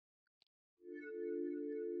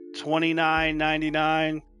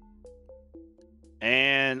 $29.99,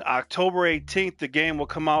 and October 18th the game will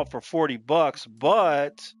come out for $40.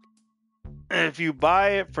 But if you buy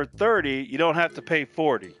it for $30, you don't have to pay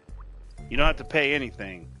 $40. You don't have to pay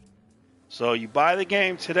anything. So you buy the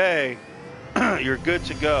game today, you're good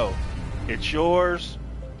to go. It's yours.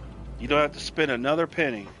 You don't have to spend another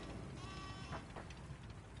penny.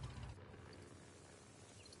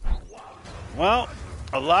 Well,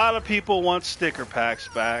 a lot of people want sticker packs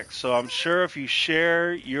back, so I'm sure if you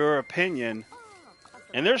share your opinion,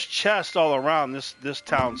 and there's chests all around this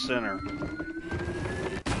town center.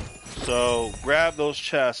 So grab those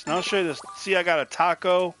chests. And I'll show you this. See, I got a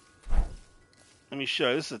taco. Let me show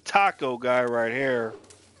you. This is a taco guy right here.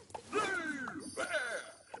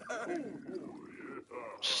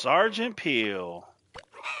 Sergeant Peel.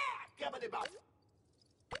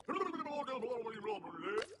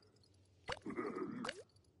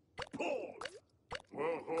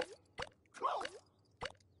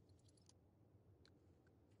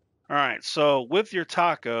 All right, so with your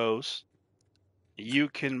tacos, you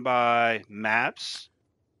can buy maps,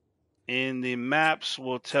 and the maps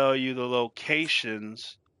will tell you the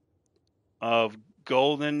locations of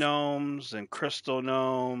golden gnomes and crystal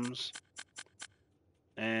gnomes.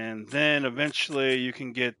 And then eventually you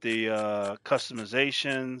can get the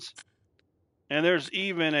customizations. And there's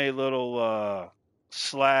even a little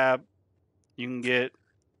slab you can get.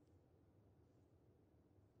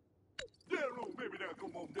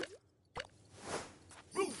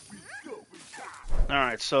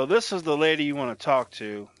 Alright, so this is the lady you want to talk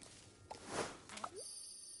to.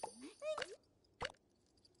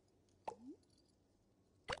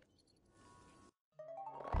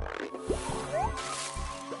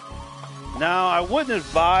 Now, I wouldn't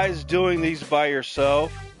advise doing these by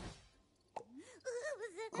yourself.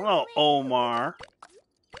 Hello, Omar.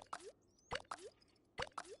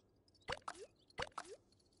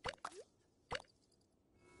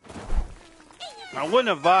 I wouldn't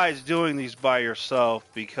advise doing these by yourself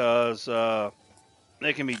because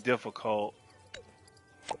they can be difficult.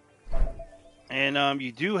 And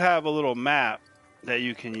you do have a little map that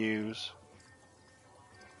you can use.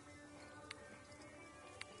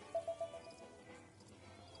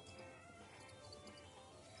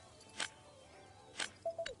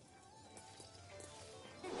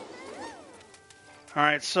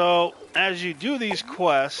 Alright, so as you do these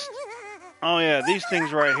quests, oh yeah, these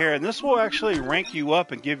things right here, and this will actually rank you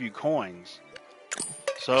up and give you coins.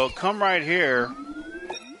 So come right here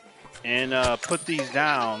and put these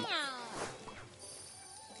down.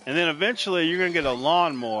 And then eventually you're going to get a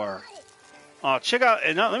lawnmower. Oh, check out,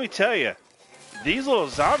 and let me tell you, these little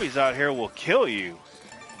zombies out here will kill you.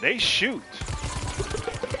 They shoot.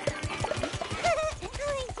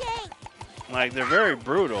 Like, they're very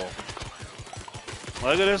brutal.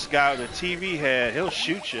 Look at this guy with a TV head. He'll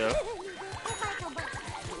shoot you.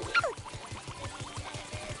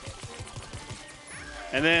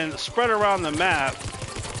 And then spread around the map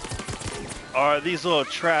are these little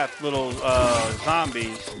trapped little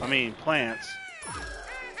plants.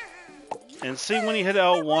 And see, when you hit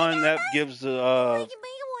L1, that gives the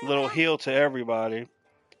little heal to everybody.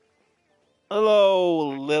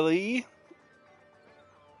 Hello, Lily.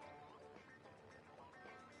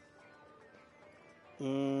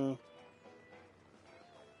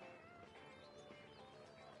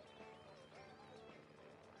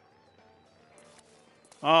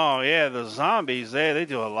 Oh yeah, the zombies, they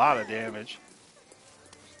do a lot of damage.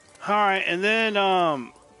 Alright, and then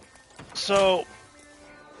so,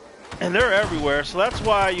 and they're everywhere, so that's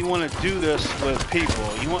why you want to do this with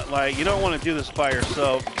people. You don't want to do this by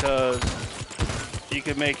yourself because you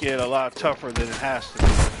can make it a lot tougher than it has to be.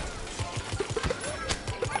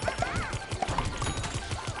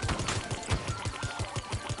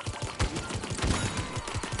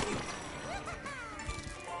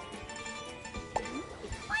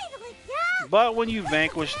 But when you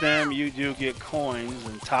vanquish them, you do get coins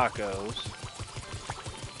and tacos.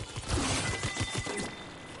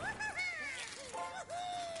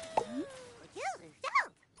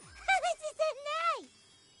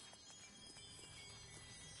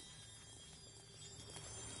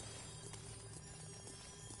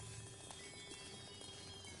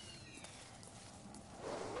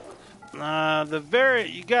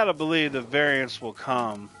 You gotta believe the variants will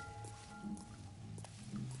come.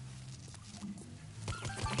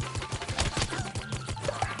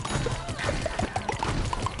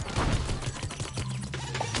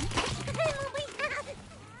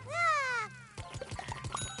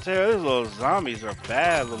 These little zombies are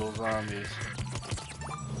bad little zombies.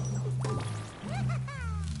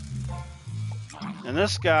 And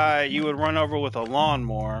this guy you would run over with a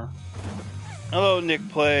lawnmower. Hello, Nick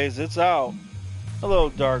Plays. It's out. Hello,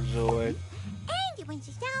 Dark Zoid.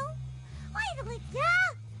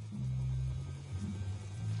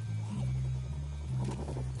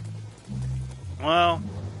 Well,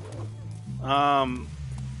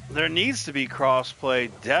 there needs to be crossplay,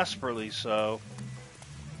 desperately so.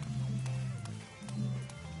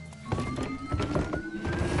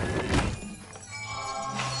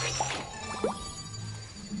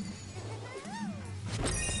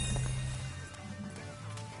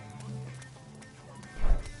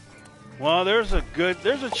 Well, there's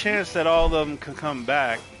a chance that all of them can come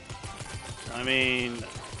back. I mean,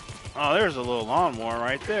 oh, there's a little lawnmower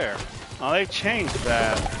right there. Oh, they changed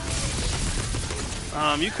that.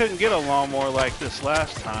 You couldn't get a lawnmower like this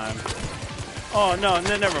last time. Oh, no,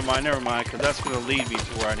 never mind, because that's going to lead me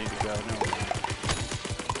to where I need to go. Never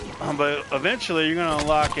mind. But eventually, you're going to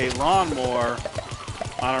unlock a lawnmower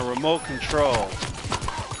on a remote control.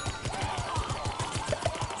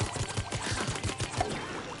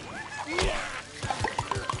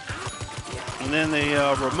 And then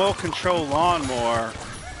the remote control lawnmower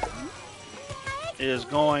is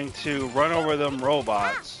going to run over them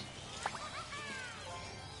robots.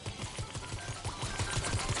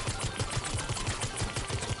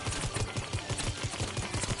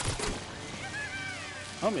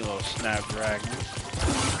 Help me, little snapdragons.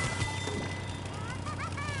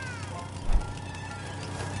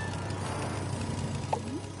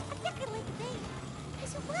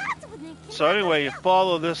 So anyway, you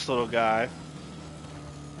follow this little guy.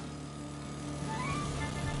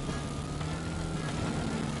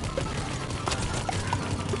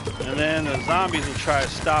 And then the zombies will try to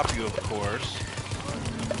stop you, of course.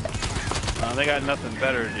 They got nothing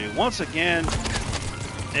better to do. Once again,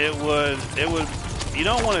 it would. You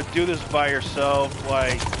don't want to do this by yourself.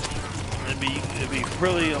 Like, it'd be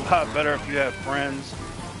really a lot better if you have friends.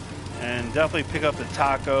 And definitely pick up the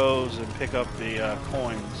tacos and pick up the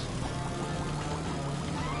coins.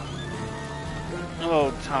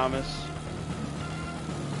 Hello, Thomas.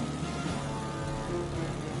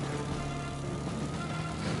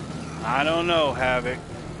 I don't know, Havoc.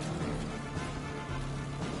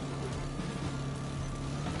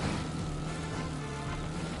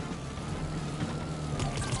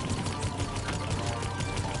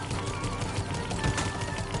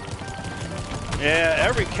 Yeah,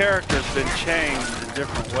 every character's been changed in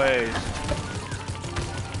different ways.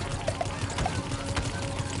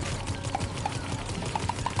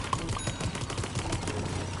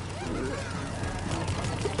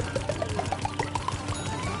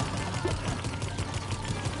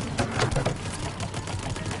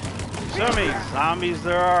 So many zombies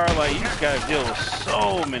there are, like, you just gotta deal with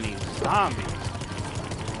so many zombies.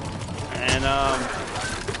 And,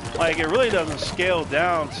 like, it really doesn't scale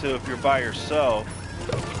down to if you're by yourself,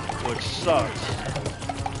 which sucks.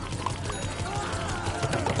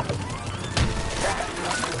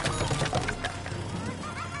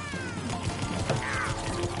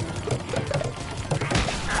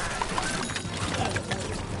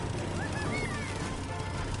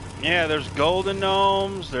 Yeah, there's golden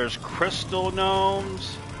gnomes, there's crystal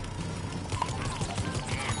gnomes.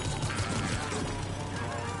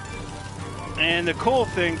 And the cool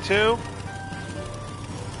thing too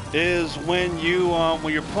is when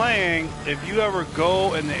you're playing, if you ever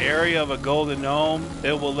go in the area of a golden gnome,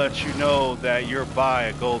 it will let you know that you're by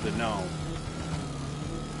a golden gnome.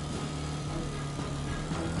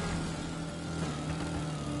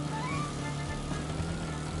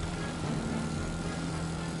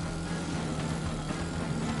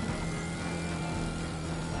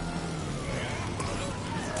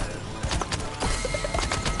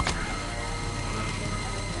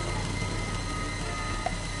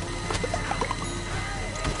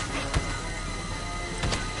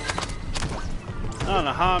 I don't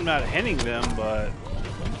know how I'm not hitting them, but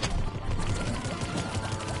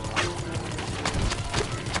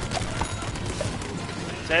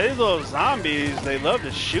say, these little zombies, they love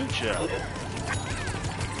to shoot you.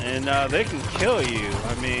 And they can kill you.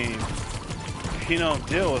 I mean, if you don't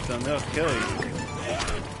deal with them, they'll kill you.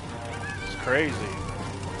 It's crazy.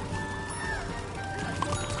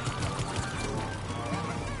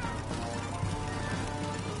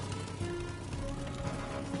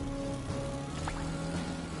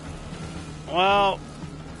 Well,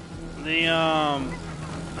 the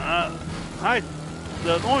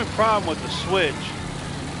only problem with the Switch,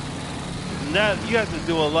 that you have to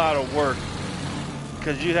do a lot of work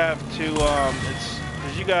because you have to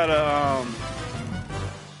because you gotta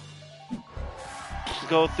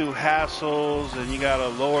go through hassles, and you gotta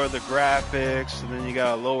lower the graphics, and then you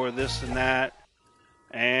gotta lower this and that,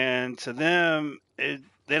 and to them, they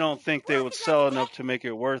don't think they would sell enough to make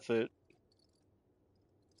it worth it.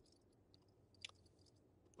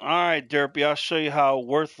 All right, Derpy, I'll show you how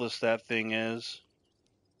worthless that thing is.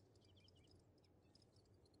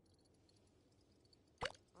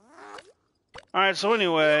 All right, so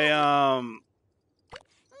anyway,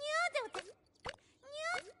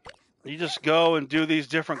 you just go and do these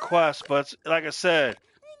different quests, but like I said,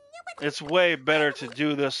 it's way better to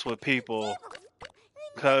do this with people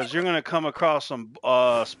because you're going to come across some,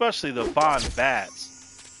 especially the Von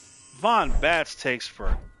Bats. Von Bats takes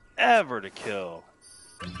forever to kill.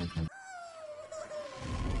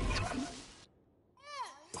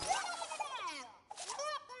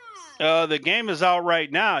 The game is out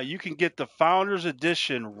right now. You can get the Founders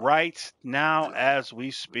Edition right now as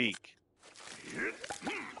we speak.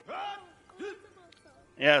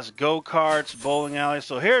 Yes, go-karts, bowling alley.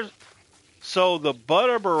 So the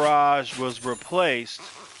Butter Barrage was replaced.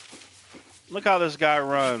 Look how this guy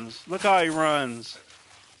runs. Look how he runs.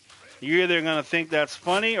 You're either going to think that's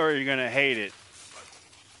funny or you're going to hate it.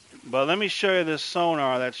 But let me show you this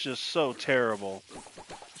sonar that's just so terrible.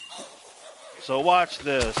 So watch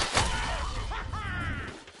this.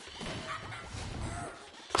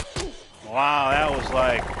 Wow, that was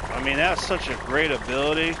like, I mean, that's such a great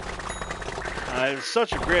ability. It's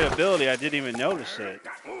such a great ability, I didn't even notice it.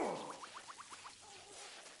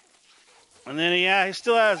 And then, yeah, he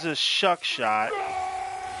still has his shuck shot.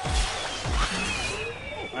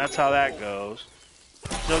 That's how that goes.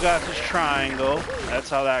 Still got his triangle. That's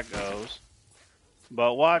how that goes.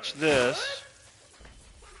 But watch this.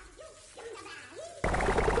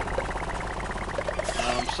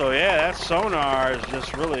 So, yeah, that sonar is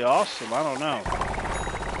just really awesome. I don't know.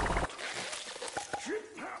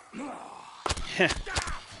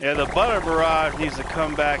 Yeah, the butter barrage needs to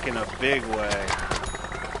come back in a big way.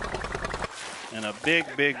 In a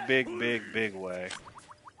big way.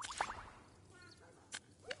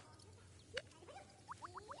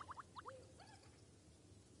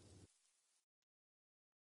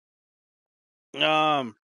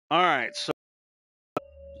 All right, so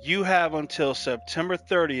you have until September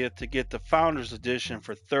 30th to get the Founders Edition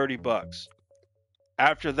for $30.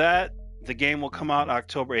 After that, the game will come out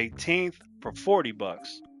October 18th for $40.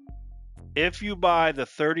 If you buy the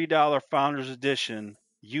 $30 Founders Edition,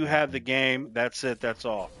 you have the game. That's it. That's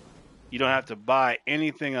all. You don't have to buy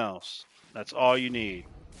anything else. That's all you need.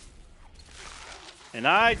 And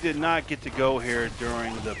I did not get to go here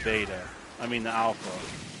during the beta. I mean the alpha.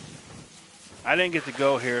 I didn't get to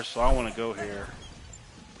go here, so I want to go here.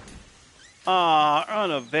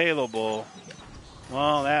 Unavailable.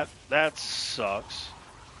 Well, that sucks.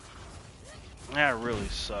 That really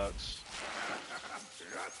sucks.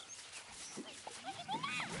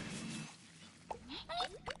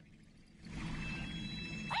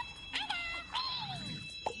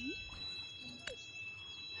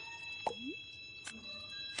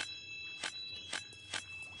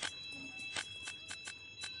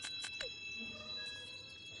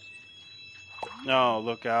 No,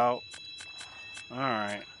 look out.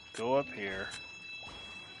 Alright, go up here.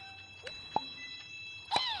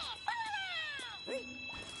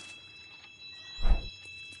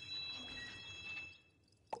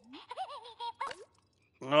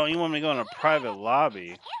 No, you want me to go in a private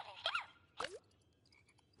lobby?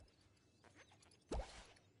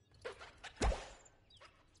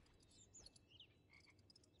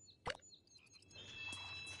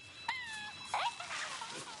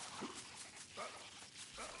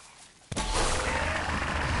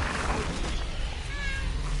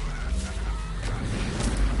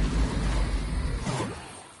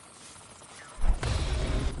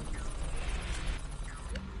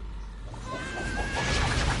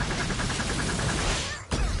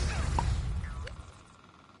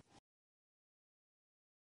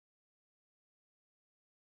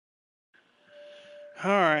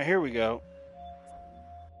 Alright, here we go.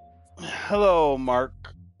 Hello, Mark.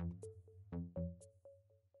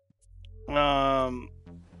 A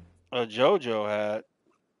JoJo hat.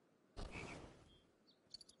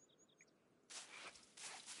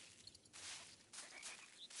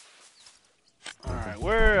 Alright,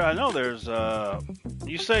 where, I know there's,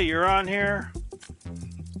 you say you're on here?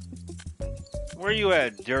 Where you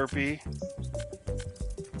at, Derpy?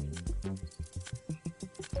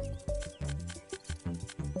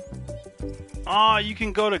 Oh, you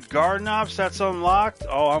can go to Garden Ops, that's unlocked?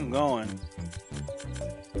 Oh, I'm going.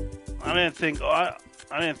 I didn't think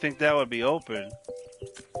that would be open.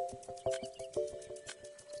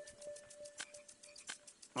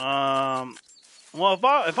 Well,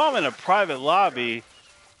 if I'm in a private lobby,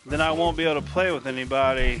 then I won't be able to play with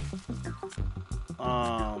anybody.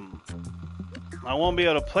 I won't be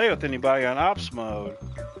able to play with anybody on Ops mode.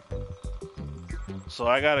 So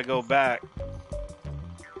I gotta go back.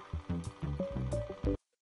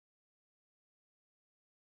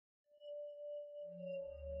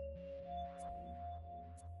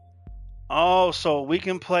 Oh, so we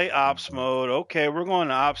can play Ops mode. Okay, we're going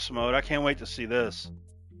to Ops mode. I can't wait to see this.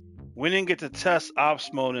 We didn't get to test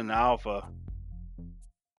Ops mode in the alpha.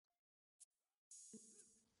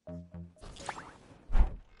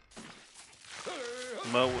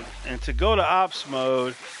 And to go to Ops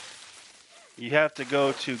mode, you have to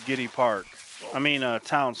go to Giddy Park. I mean,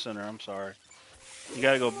 Town Center, I'm sorry. You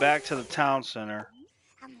gotta go back to the Town Center.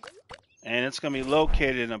 And it's gonna be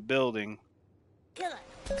located in a building.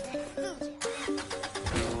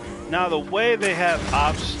 Now, the way they have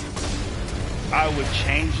Ops, I would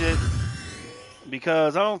change it.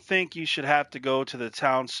 Because I don't think you should have to go to the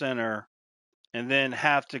Town Center and then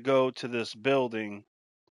have to go to this building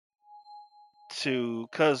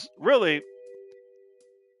because really,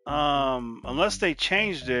 unless they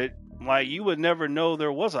changed it, like, you would never know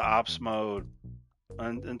there was an Ops mode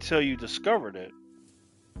until you discovered it.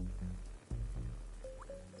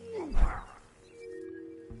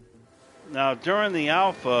 Now, during the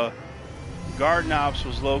alpha, Garden Ops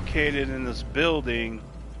was located in this building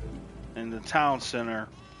in the town center.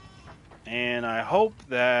 And I hope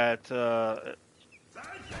that,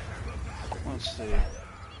 let's see.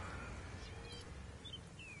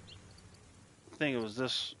 I think it was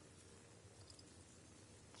this.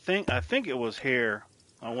 I think it was here.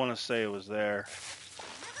 I want to say it was there.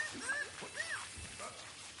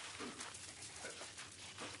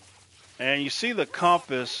 And you see the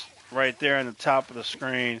compass right there in the top of the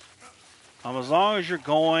screen. As long as you're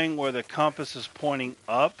going where the compass is pointing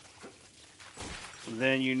up,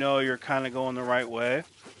 then you know you're kind of going the right way.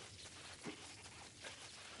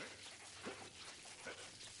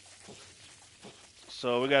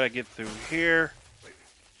 So we got to get through here.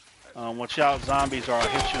 Watch out, zombies, or I'll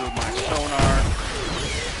hit you with my sonar.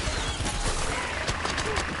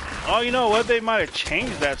 Oh, you know what? They might have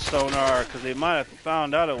changed that sonar because they might have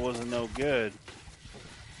found out it wasn't no good.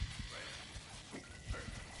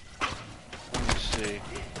 Let me see.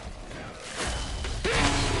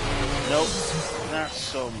 Nope, not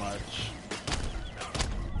so much.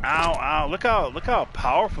 Ow, ow! Look how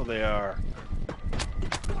powerful they are.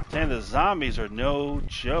 Damn, the zombies are no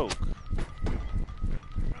joke.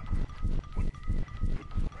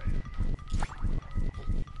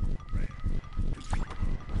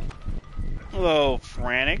 Hello,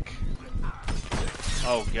 Frantic.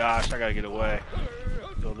 Oh gosh, I gotta get away.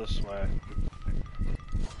 Go this way.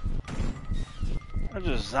 There's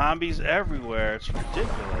just zombies everywhere. It's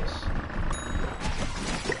ridiculous.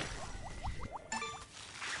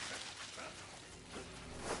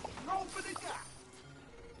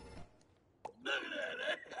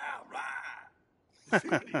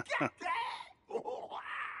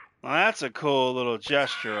 Well, that's a cool little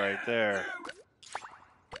gesture right there.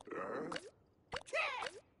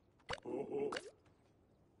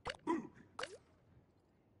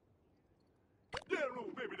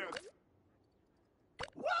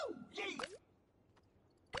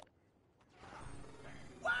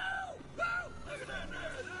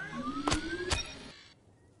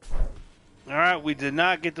 Alright, we did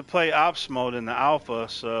not get to play Ops mode in the alpha,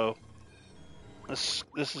 so this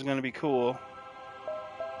is going to be cool.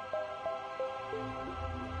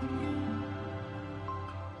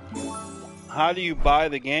 How do you buy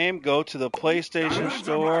the game? Go to the PlayStation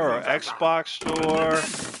Store or Xbox Store.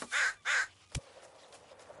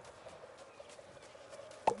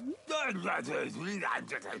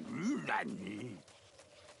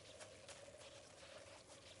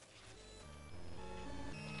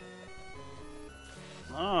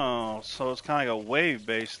 Oh, so it's kind of like a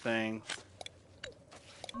wave-based thing.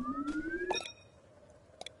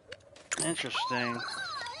 Interesting.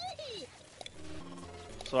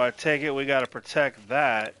 So I take it we got to protect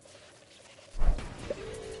that.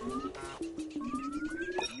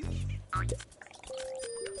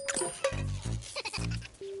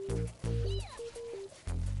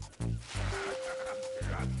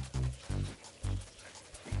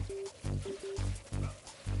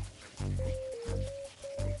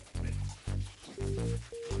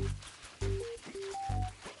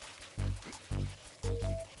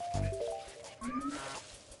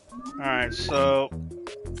 Alright, so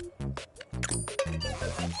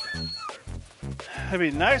it'd be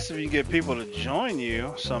nice if you get people to join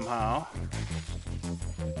you somehow.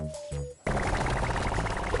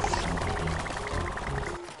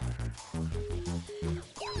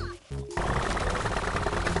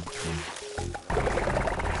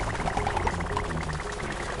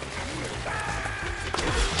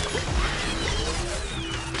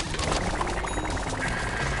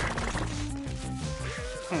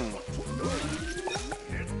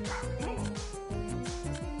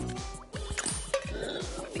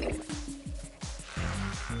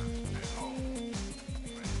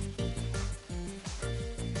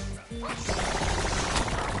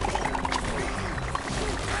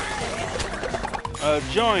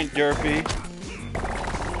 Join, Derpy.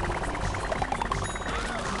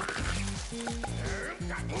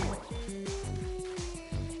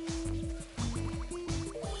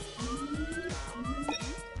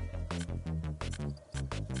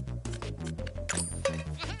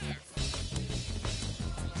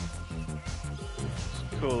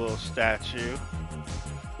 Cool little statue.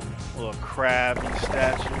 Little crabby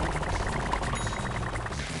statue.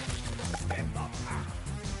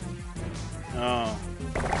 Oh.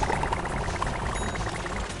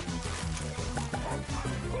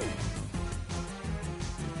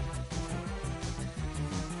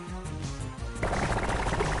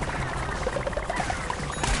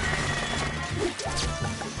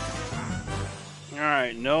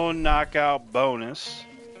 Alright, no knockout bonus.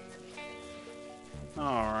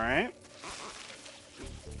 Alright.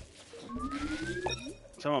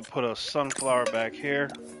 So I'm gonna put a sunflower back here.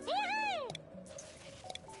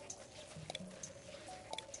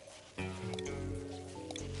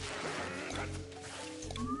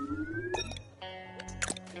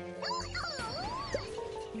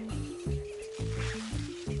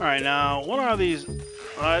 All right, now what are these?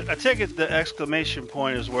 I take it the exclamation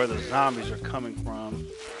point is where the zombies are coming from.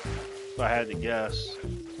 If I had to guess.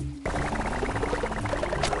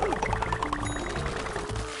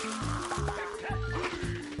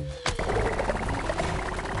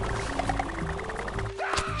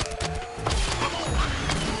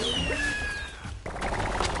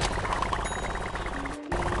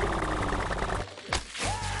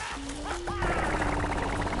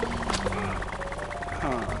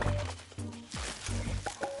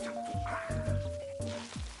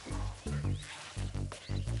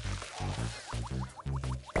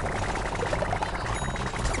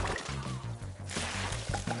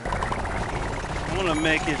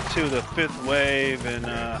 Make it to the 5th wave, and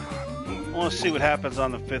I want to see what happens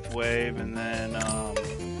on the 5th wave, and then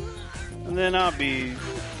I'll be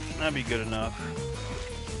good enough.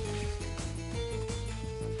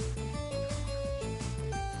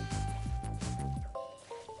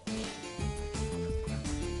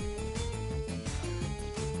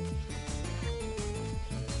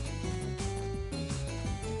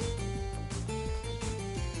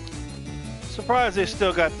 Surprised they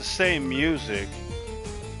still got the same music.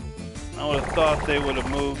 I would have thought they would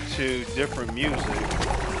have moved to different music.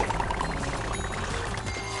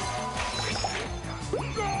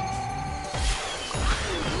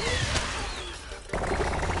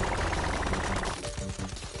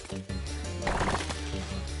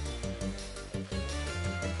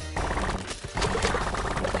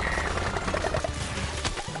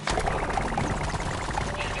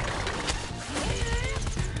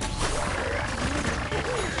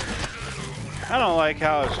 I don't like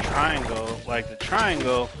how it's triangle. Like the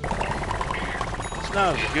triangle, it's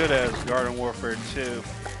not as good as Garden Warfare 2.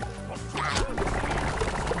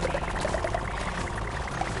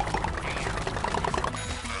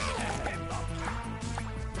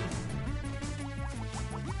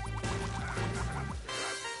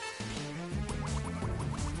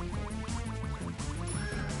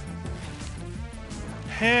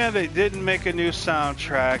 Yeah, they didn't make a new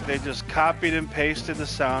soundtrack. They just copied and pasted the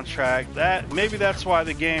soundtrack. Maybe that's why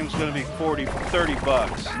the game's going to be 30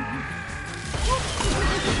 bucks.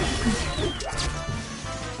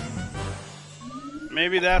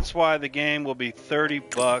 Maybe that's why the game will be 30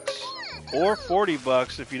 bucks or 40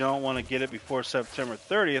 bucks if you don't want to get it before September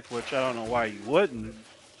 30th, which I don't know why you wouldn't.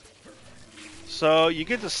 So you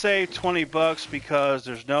get to save 20 bucks because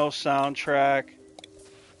there's no soundtrack.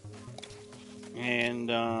 And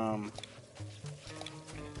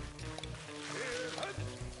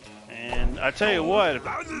I tell you what,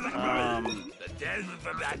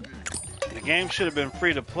 the game should have been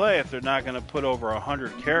free to play if they're not going to put over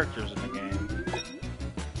 100 characters in the game.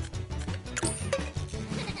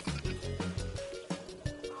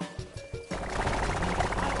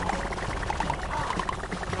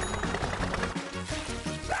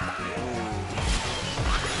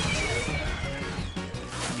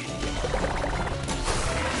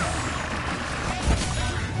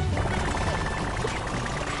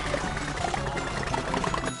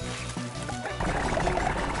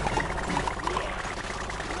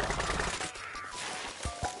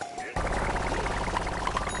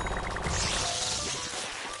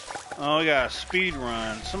 Oh, we got a speed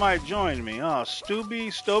run. Somebody joined me. Oh,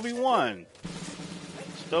 Stoby1.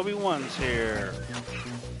 Stoby1's here.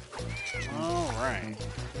 All right.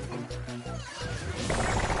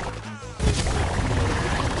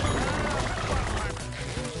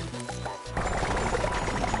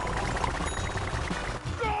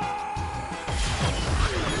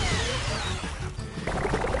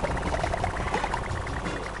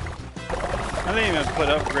 I didn't even put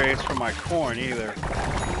upgrades for my corn either.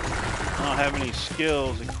 I don't have any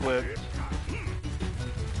skills equipped.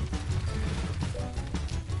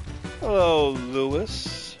 Hello,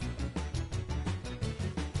 Lewis.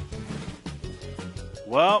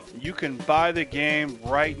 Well, you can buy the game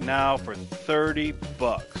right now for 30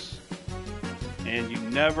 bucks. And you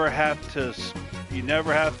never have to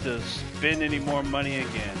spend any more money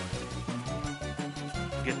again.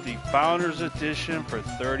 Get the Founders Edition for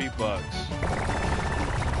 30 bucks.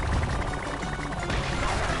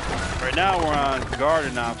 Right now we're on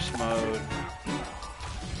Garden Ops mode.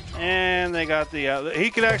 And they got the he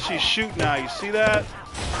can actually shoot now. You see that?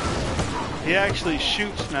 He actually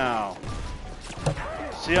shoots now.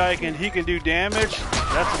 See how he can do damage?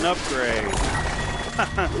 That's an upgrade.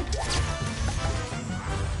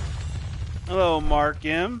 Hello, Mark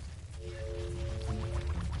M.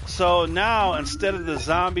 So now instead of the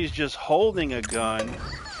zombies just holding a gun,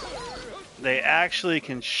 they actually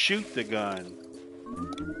can shoot the gun.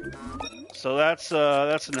 So that's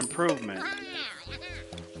an improvement.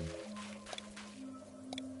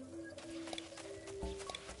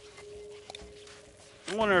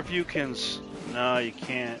 I wonder if you can... No, you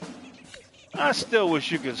can't. I still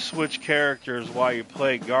wish you could switch characters while you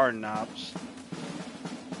play Garden Ops.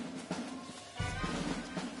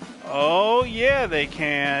 Oh, yeah, they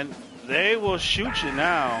can. They will shoot you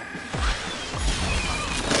now.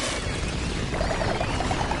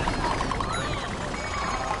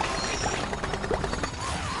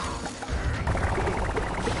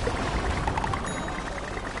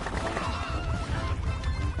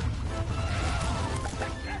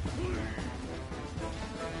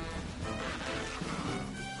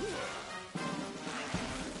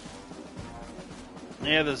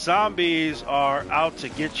 Yeah, the zombies are out to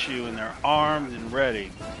get you, and they're armed and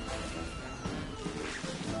ready.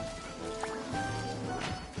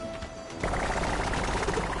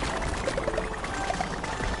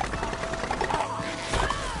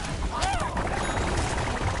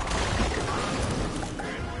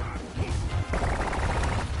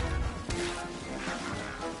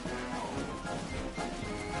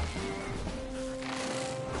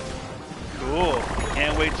 Cool.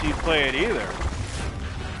 Can't wait till you play it either.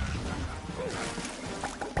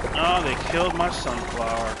 Oh, they killed my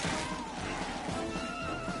sunflower.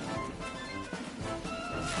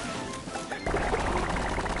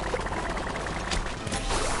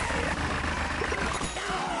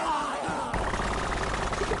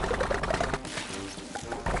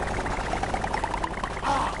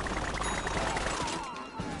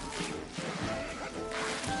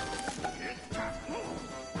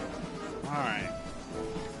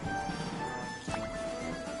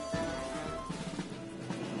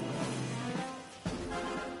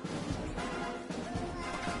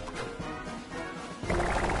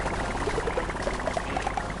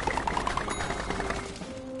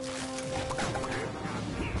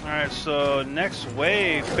 Alright, so next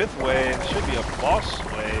wave, 5th wave, should be a boss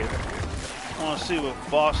wave. I want to see what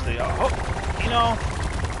boss they are. Oh, you know,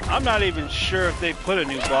 I'm not even sure if they put a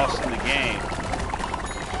new boss in the game.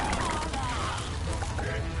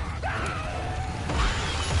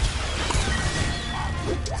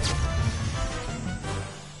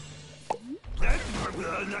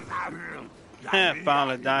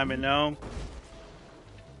 Found a diamond gnome.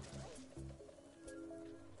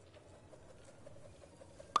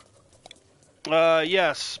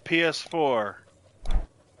 Yes, PS4.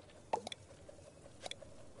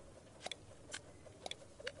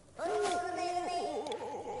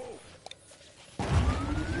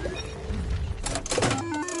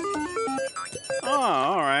 Oh,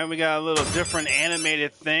 alright, we got a little different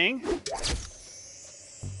animated thing.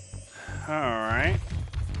 Alright.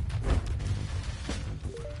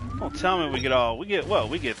 Well, tell me we get what?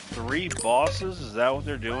 We get 3 bosses? Is that what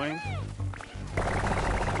they're doing?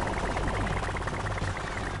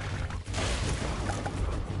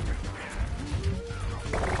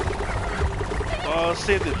 Well, let's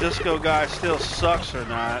see if the disco guy still sucks or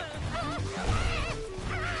not.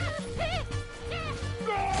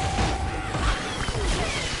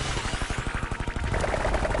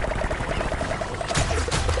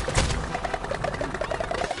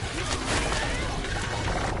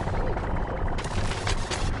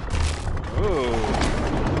 Ooh.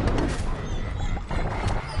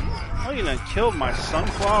 Oh, you done killed my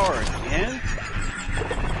sunflower again?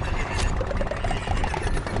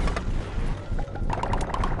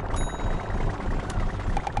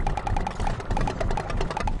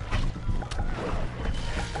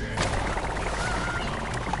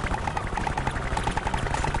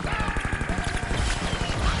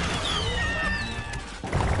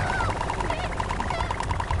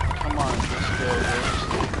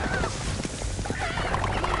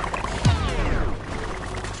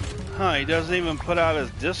 Huh, he doesn't even put out his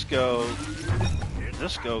disco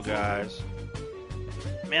guys.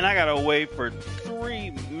 Man, I gotta wait for 3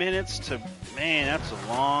 minutes to... Man, that's a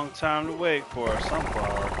long time to wait for a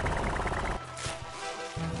sunflower.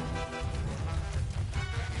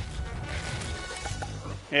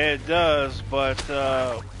 Yeah, it does, but,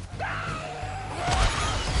 well,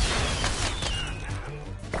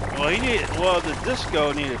 the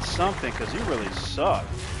disco needed something, because he really sucked.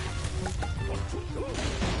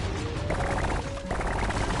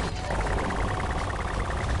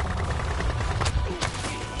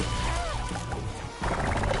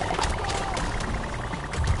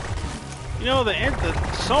 You know, the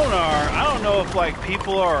sonar, I don't know if, like,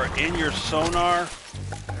 people are in your sonar,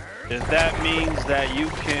 if that means that you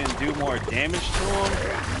can do more damage to them.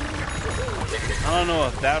 I don't know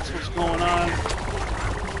if that's what's going on.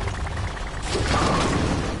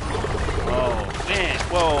 Oh, man.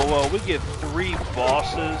 Whoa, we get 3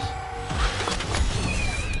 bosses.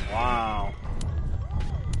 Wow.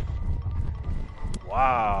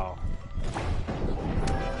 Wow.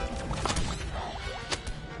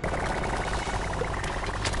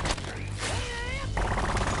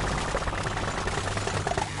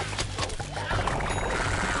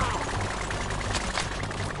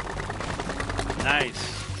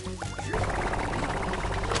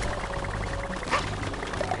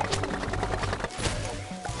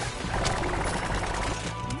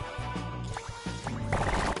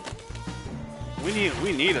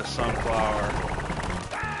 need a sunflower.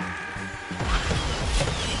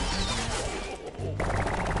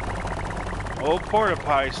 Old Porta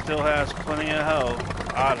Pie still has plenty of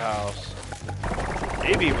health. Odd House.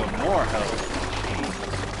 Maybe even more health.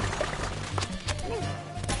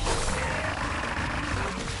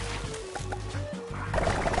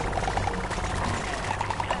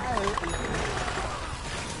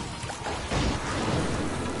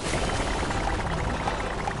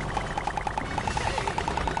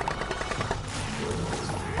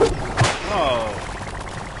 Oh.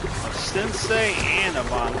 A Sensei and a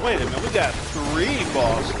Von. Wait a minute, we got 3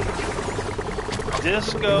 bosses.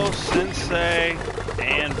 Disco, Sensei,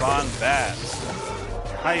 and Von Bats.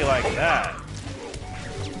 How you like that?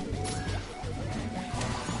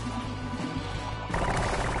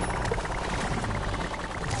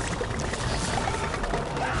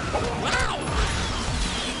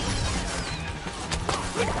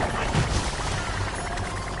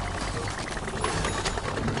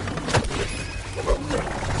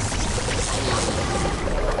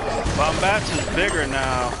 Von Bats is bigger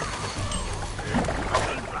now.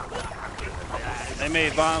 They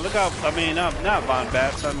made Von, look how, I mean, not Von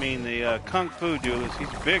Bats, I mean the Kung Fu dude, he's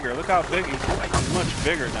bigger. Look how big he's much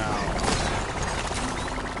bigger now.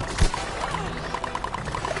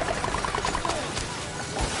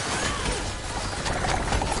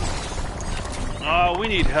 Oh, we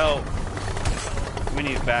need help. We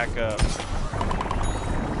need backup.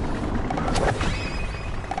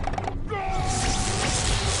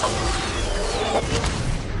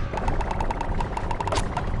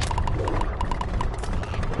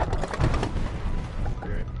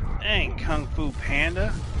 Dang, Kung Fu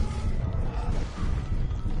Panda.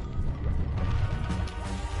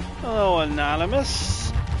 Hello,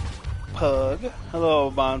 Anonymous Pug. Hello,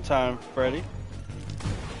 Bon-Time Freddy.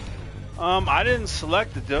 I didn't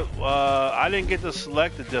select the I didn't get to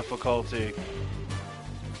select the difficulty.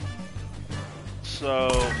 So,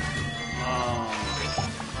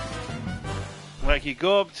 like you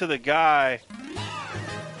go up to the guy,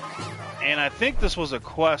 and I think this was a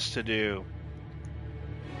quest to do.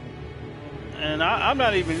 And I'm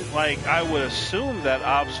not even, like, I would assume that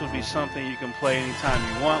ops would be something you can play anytime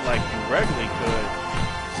you want, like you regularly could.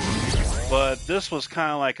 But this was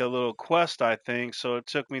kind of like a little quest, I think, so it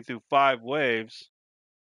took me through 5 waves.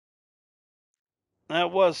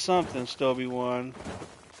 That was something, Stoby One.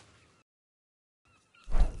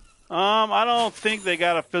 I don't think they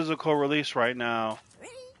got a physical release right now.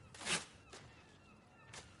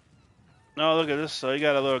 No, look at this. So you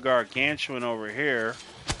got a little gargantuan over here.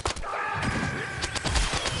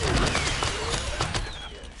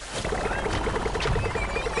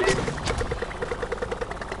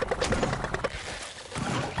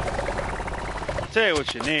 Tell you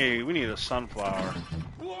what you need. We need a sunflower.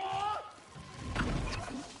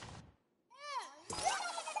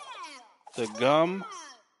 The gum.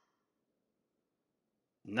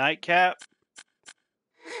 Nightcap.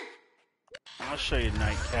 I'll show you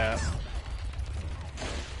nightcap.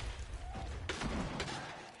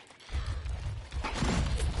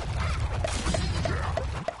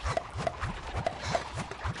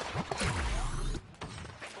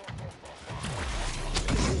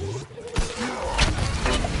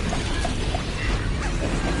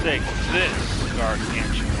 Take this,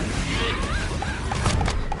 gargantuan.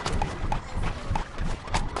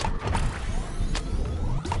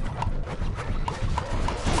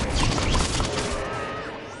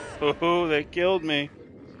 Oh, they killed me.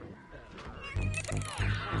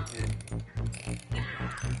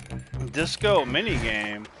 Disco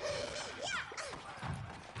minigame.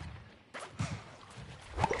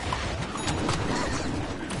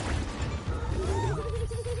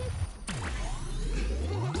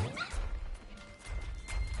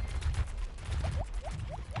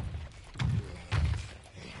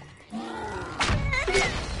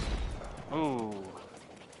 Ooh.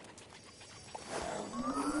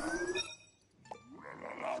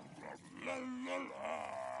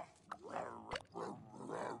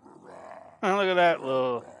 Oh, look at that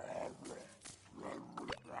little.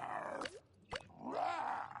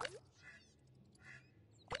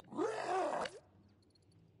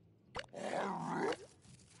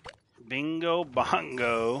 Bingo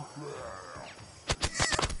bongo.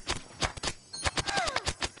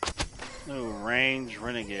 Ooh, range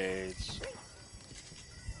renegades.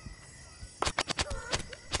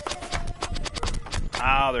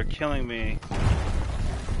 Ow, they're killing me.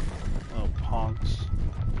 Little punks.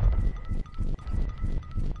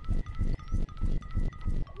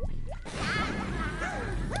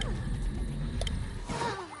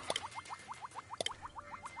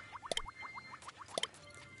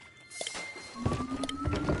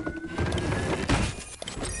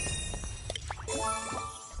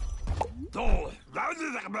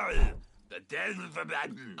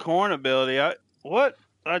 Corn ability. What?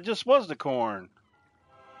 I just was the corn.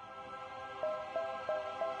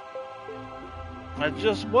 I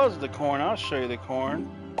just was the corn. I'll show you the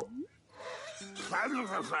corn.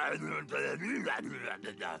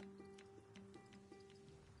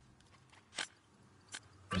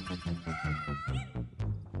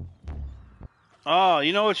 Oh,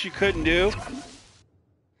 you know what you couldn't do?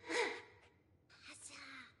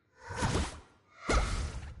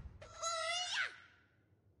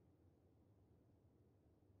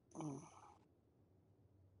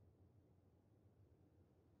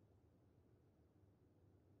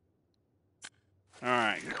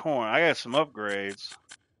 Alright, corn. I got some upgrades.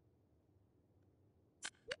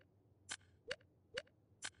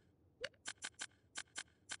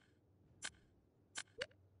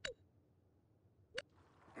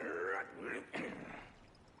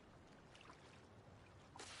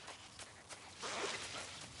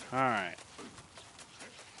 Alright.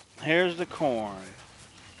 Here's the corn.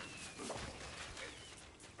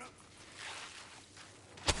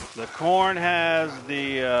 The corn has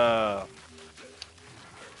the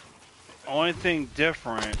only thing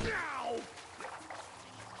different.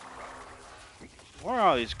 Where are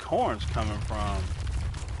all these corns coming from?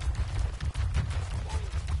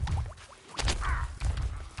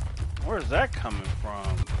 Where's that coming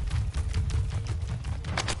from?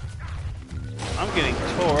 I'm getting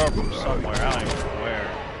tore up from somewhere. I don't even know where.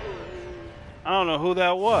 I don't know who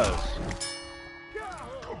that was.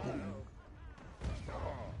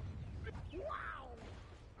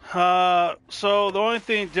 So the only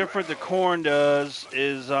thing different the corn does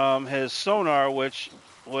is his sonar, which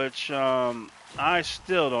I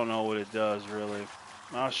still don't know what it does really.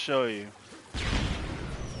 I'll show you.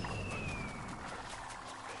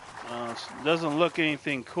 It doesn't look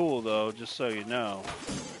anything cool though, just so you know.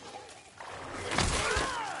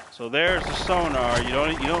 So there's the sonar.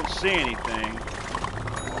 You don't see anything.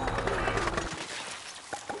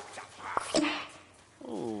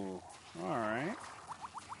 Ooh, all right.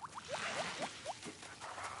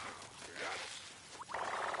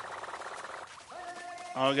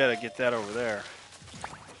 Oh, I gotta get that over there.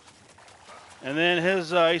 And then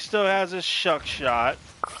his he still has his shuck shot.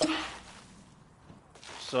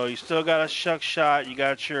 So you still got a shuck shot. You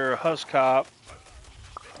got your Huskop.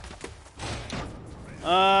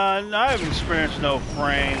 I've experienced no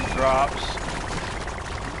frame drops.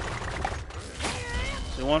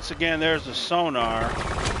 So once again, there's the sonar.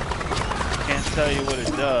 Can't tell you what it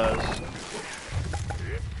does.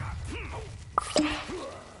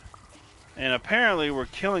 And apparently we're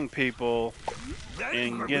killing people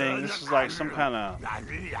and getting, this is like some kind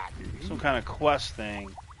of quest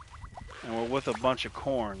thing. And we're with a bunch of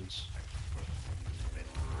corns.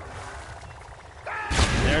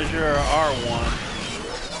 There's your R1.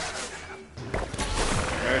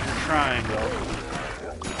 There's your triangle.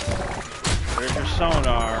 There's your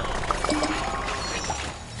sonar.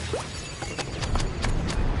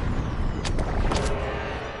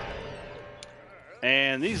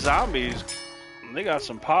 And these zombies, they got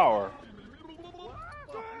some power.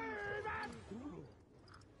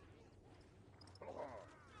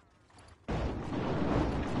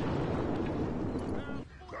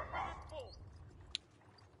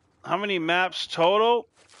 How many maps total?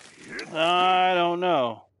 I don't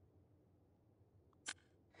know.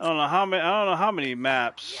 I don't know how many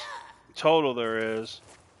maps total there is.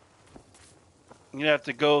 You'd have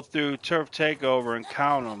to go through Turf Takeover and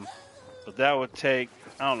count them, but that would take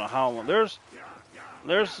I don't know how long. There's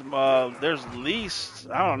least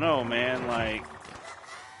I don't know, man. Like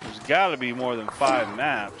there's got to be more than 5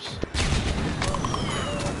 maps.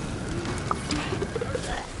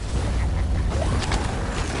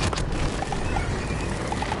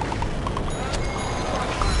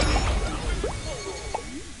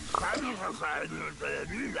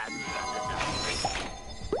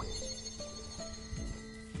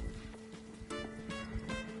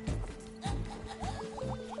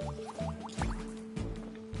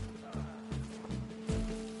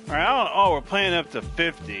 Alright, oh, we're playing up to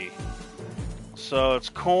 50. So it's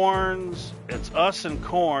corns, it's us and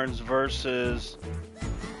corns versus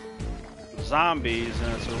zombies,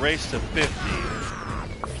 and it's a race to 50.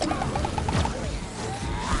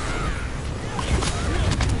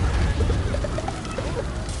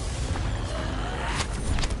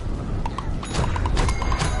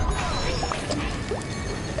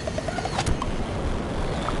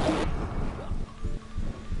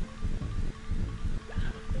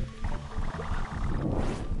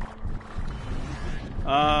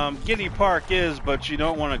 Giddy Park is, but you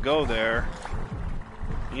don't want to go there.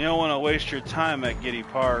 You don't want to waste your time at Giddy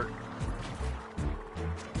Park.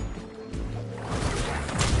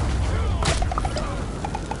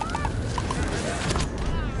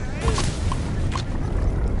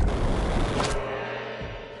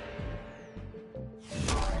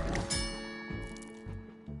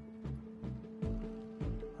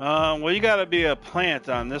 Well, you got to be a plant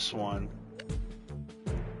on this one.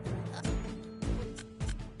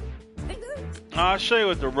 I'll show you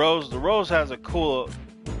what the rose. The rose has a cool.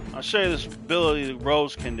 I'll show you this ability the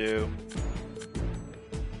rose can do.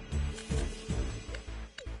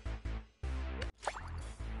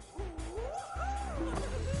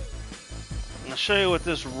 I'll show you what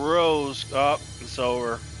this rose. Oh, it's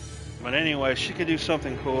over. But anyway, she could do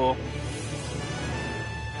something cool.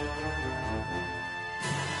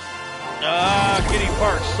 Giddy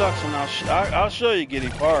Park sucks, and I'll show you Giddy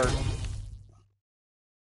Park.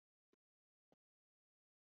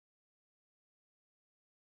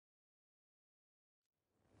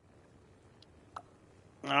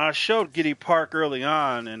 I showed Giddy Park early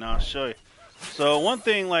on, and I'll show you. So one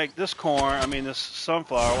thing like this this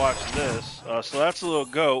sunflower, watch this. So that's a little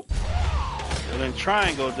goat. And then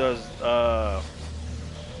Triangle does,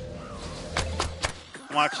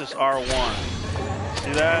 watch this R1.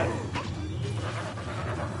 See that?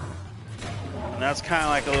 And that's kind of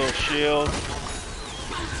like a little shield.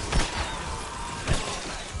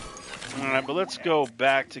 Alright, but let's go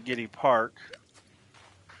back to Giddy Park.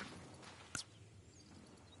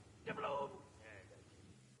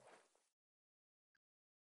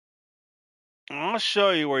 I'll show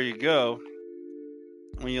you where you go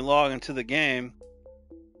when you log into the game.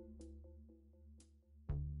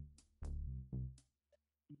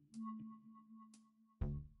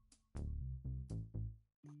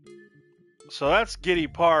 So that's Giddy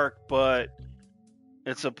Park, but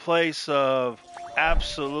it's a place of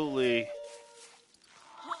absolutely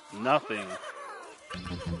nothing.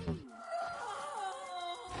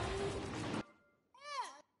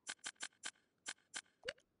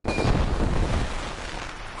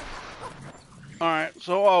 Alright,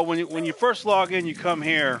 so when you first log in, you come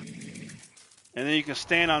here, and then you can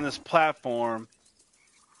stand on this platform,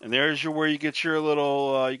 and there's where you get your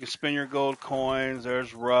little, you can spin your gold coins.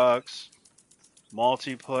 There's Rux,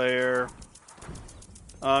 multiplayer.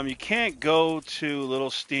 You can't go to Little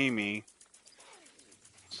Steamy,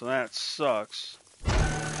 so that sucks. No,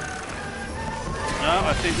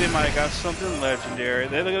 I think they might have got something legendary.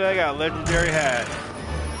 Look at that, they got a legendary hat.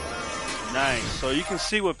 Nice. So you can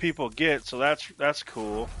see what people get, so that's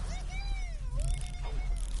cool.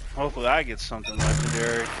 Hopefully I get something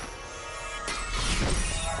legendary.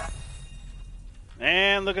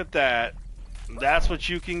 And look at that. That's what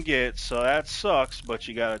you can get, so that sucks, but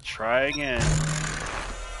you gotta try again.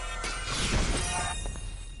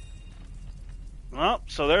 Well,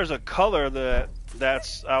 so there's a color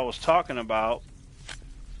that's I was talking about.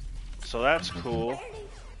 So that's cool.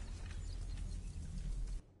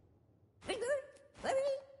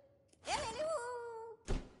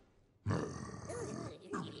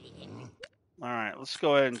 Alright, let's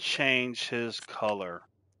go ahead and change his color.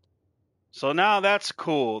 So now that's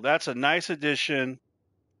cool. That's a nice addition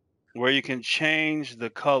where you can change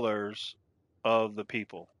the colors of the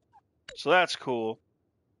people. So that's cool.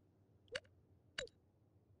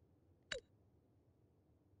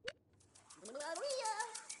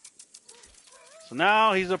 So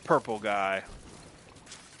now he's a purple guy.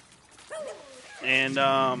 And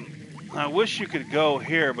I wish you could go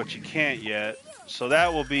here, but you can't yet. So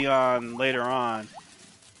that will be on later on,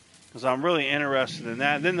 because I'm really interested in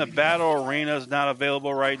that. And then the battle arena is not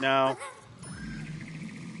available right now.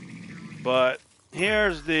 But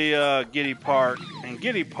here's the Giddy Park. And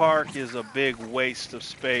Giddy Park is a big waste of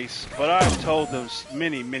space. But I've told them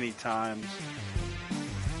many, many times.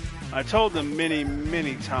 I told them many,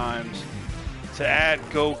 many times to add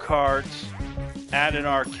go-karts, add an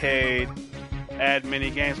arcade, add mini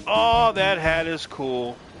games. Oh, that hat is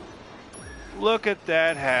cool. Look at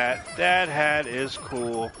that hat. That hat is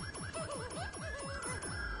cool.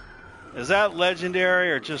 Is that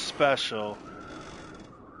legendary or just special?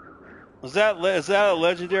 Is that a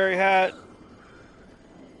legendary hat?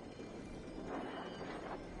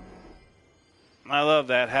 I love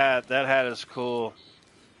that hat. That hat is cool.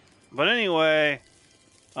 But anyway,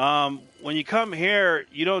 when you come here,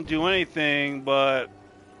 you don't do anything, but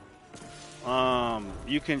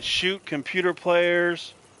you can shoot computer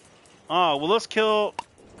players. Oh, well, let's kill.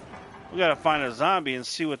 We gotta find a zombie and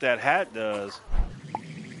see what that hat does.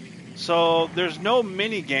 So there's no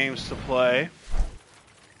mini games to play.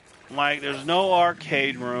 Like, there's no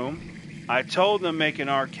arcade room. I told them make an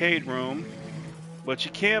arcade room, but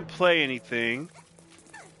you can't play anything.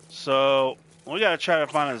 So we gotta try to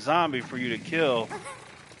find a zombie for you to kill.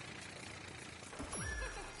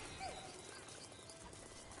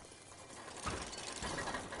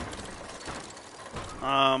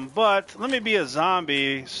 But let me be a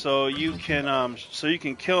zombie so you can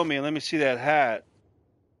kill me, and let me see that hat.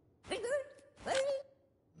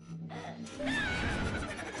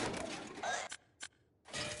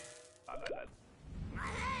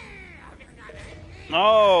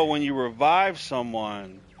 Oh, when you revive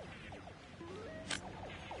someone.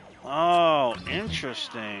 Oh,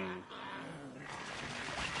 interesting.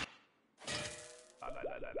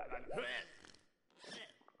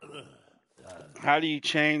 How do you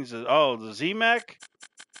change the... Oh, the Z-Mech?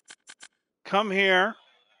 Come here.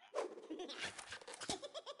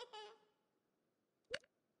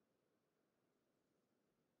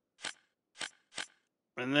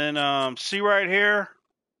 And then, see right here?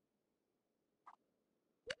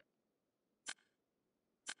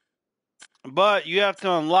 But you have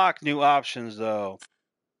to unlock new options, though.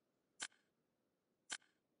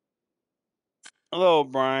 Hello,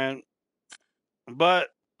 Brian. But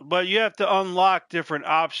you have to unlock different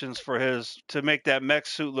options for his to make that mech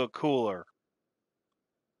suit look cooler.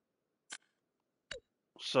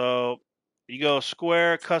 So you go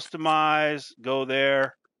square, customize, go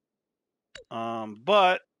there.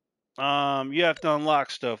 But you have to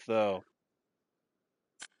unlock stuff though.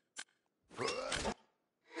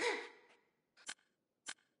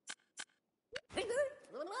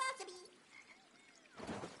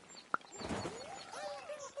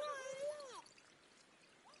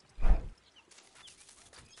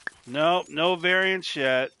 Nope, no variants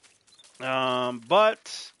yet.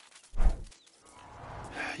 But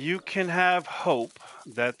you can have hope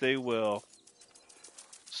that they will.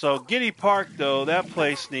 So Giddy Park, though, that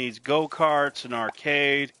place needs go-karts, an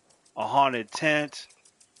arcade, a haunted tent,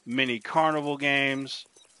 mini carnival games.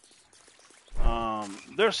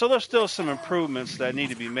 There's still some improvements that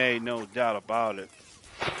need to be made, no doubt about it.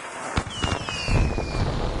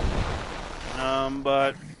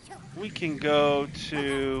 But we can go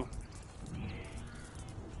to...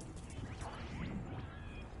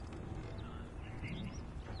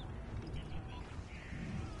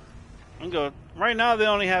 Right now they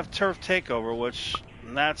only have Turf Takeover, which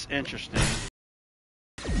that's interesting.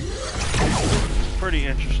 It's pretty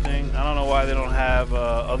interesting. I don't know why they don't have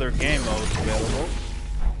other game modes available.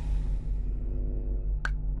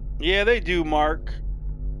 Yeah, they do, Mark.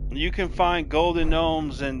 You can find golden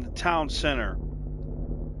gnomes in the town center.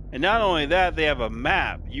 And not only that, they have a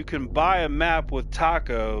map. You can buy a map with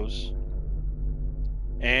tacos.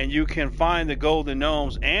 And you can find the golden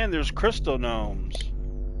gnomes, and there's crystal gnomes.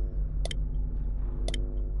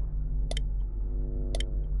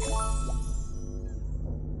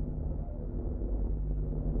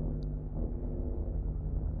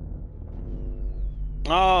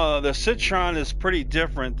 Oh, the Citron is pretty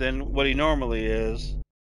different than what he normally is.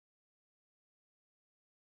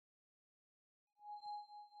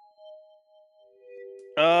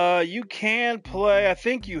 You can play. I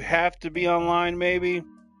think you have to be online, maybe.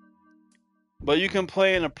 But you can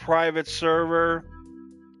play in a private server,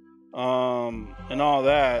 and all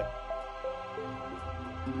that.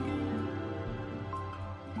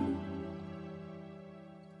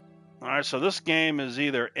 All right, so this game is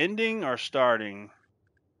either ending or starting.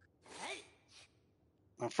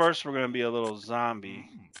 Well, first, we're going to be a little zombie.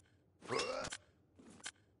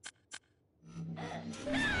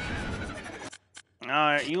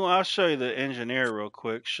 Alright, I'll show you the engineer real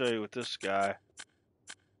quick. Show you with this guy.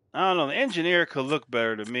 I don't know, the engineer could look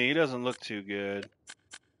better to me. He doesn't look too good.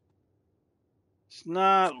 It's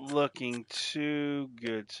not looking too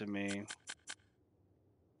good to me.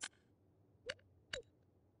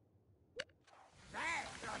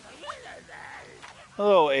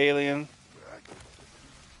 Hello, alien.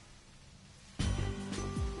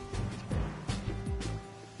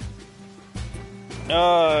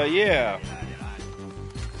 Yeah.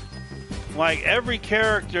 Like, every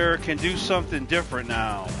character can do something different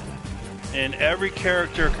now. And every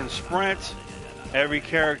character can sprint. Every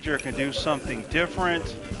character can do something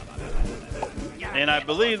different. And I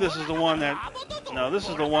believe this is the one that... No, this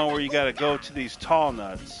is the one where you gotta go to these tall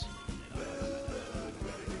nuts.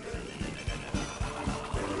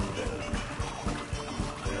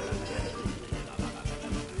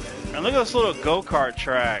 And look at this little go-kart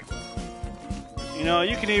track. You know,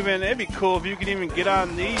 you can even, it'd be cool if you could even get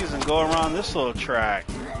on these and go around this little track.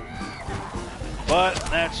 But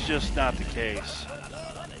that's just not the case.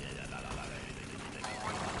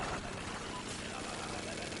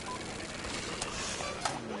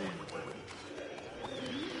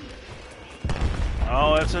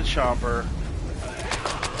 Oh, it's a chomper.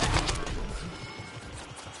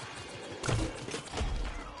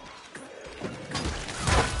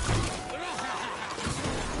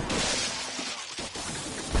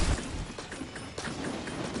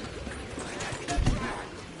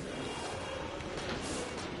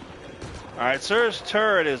 Alright, so this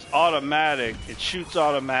turret is automatic. It shoots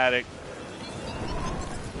automatic.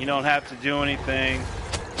 You don't have to do anything.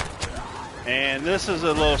 And this is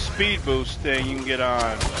a little speed boost thing you can get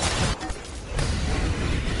on.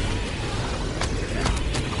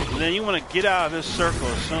 And then you want to get out of this circle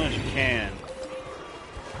as soon as you can.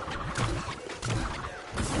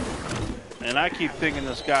 And I keep thinking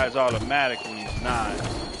this guy's automatic when he's not.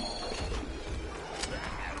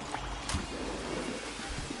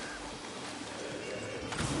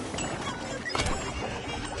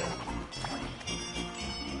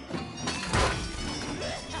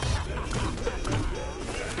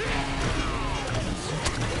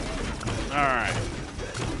 Alright.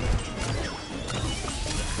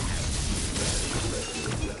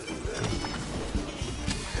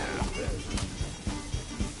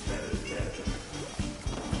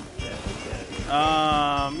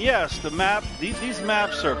 Yes, the map, these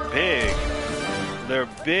maps are big. They're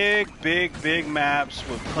big maps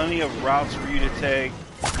with plenty of routes for you to take.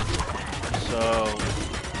 So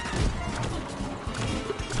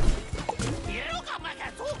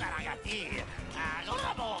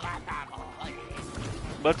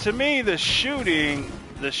but to me, the shooting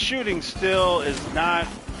still is not.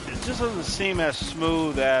 It just doesn't seem as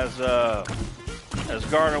smooth as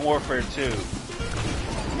Garden Warfare 2.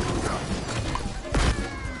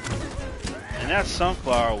 And that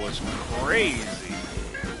sunflower was crazy.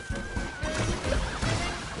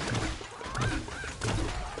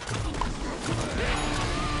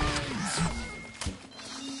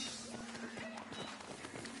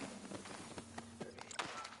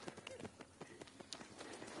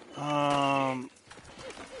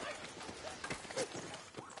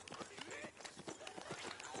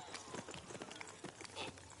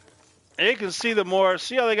 And you can see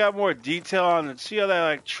see how they got more detail on it. See how that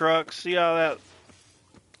like truck. See how that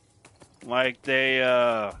like they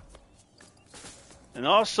and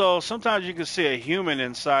also sometimes you can see a human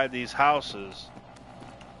inside these houses.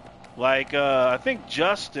 Like I think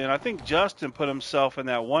Justin put himself in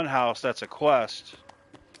that one house that's a quest.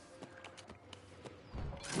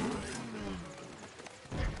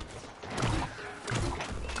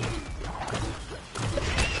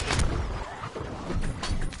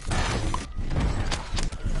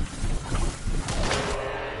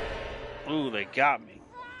 Ooh, they got me.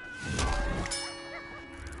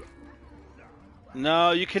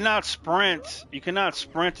 No, you cannot sprint. You cannot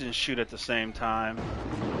sprint and shoot at the same time.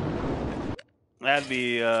 That'd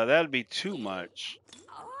be too much.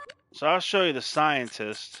 So I'll show you the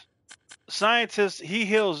scientist. The scientist, he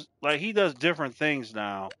heals, like he does different things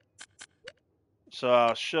now. So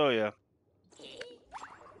I'll show you.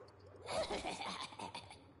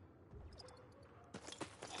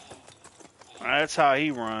 That's how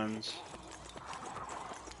he runs.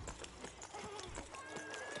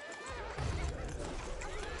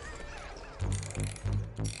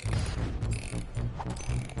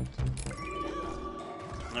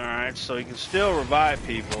 Alright, so you can still revive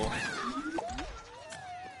people.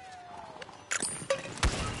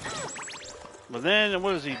 But then,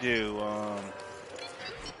 what does he do? I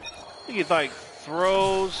think he like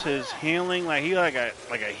throws his healing, like he like a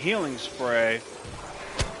healing spray.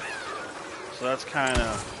 So that's kind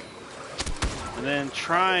of. And then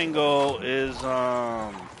triangle is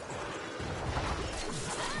I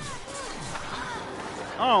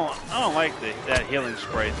don't like that healing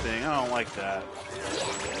spray thing. I don't like that.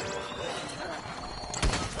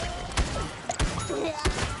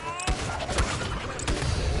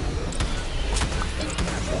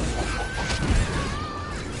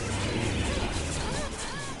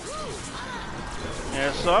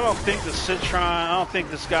 Yeah, so I don't think the Citron, I don't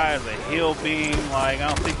think this guy has a heal beam. Like, I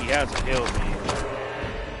don't think he has a heal beam.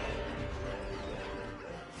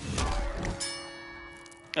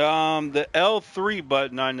 The L3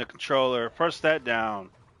 button on the controller, press that down.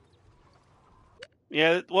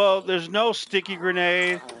 Yeah, well, there's no sticky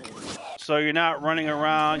grenade, so you're not running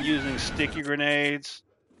around using sticky grenades.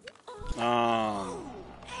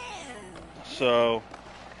 So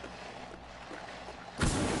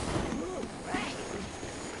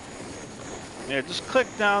yeah, just click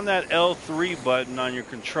down that L3 button on your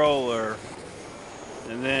controller,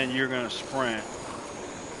 and then you're gonna sprint.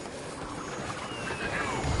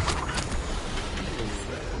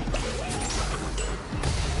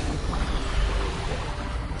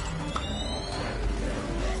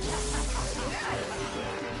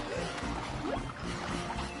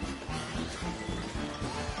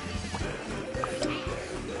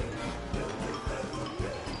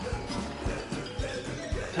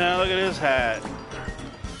 Look at his hat.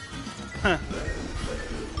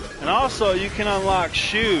 And also, you can unlock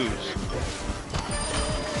shoes.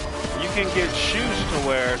 You can get shoes to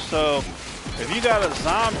wear. So, if you got a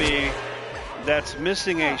zombie that's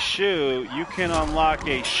missing a shoe, you can unlock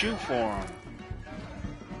a shoe for him.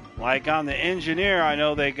 Like on the Engineer, I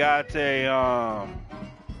know they got a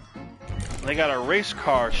race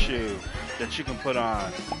car shoe that you can put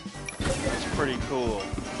on. It's pretty cool.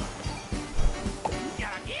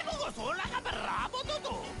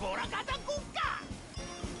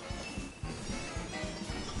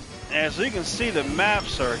 And so you can see the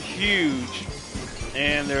maps are huge,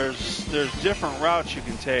 and there's different routes you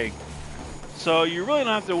can take. So you really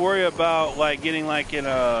don't have to worry about like getting like in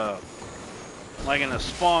a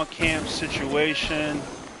spawn camp situation,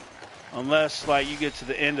 unless like you get to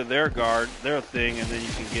the end of their thing, and then you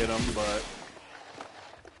can get them. But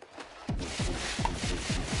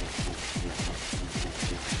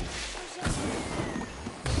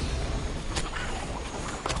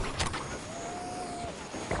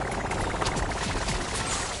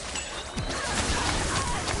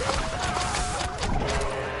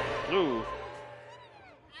ooh.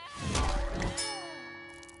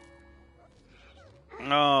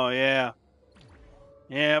 Oh yeah.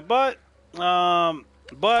 Yeah, but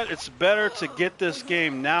it's better to get this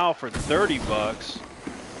game now for 30 bucks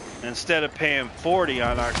instead of paying 40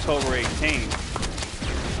 on October 18th.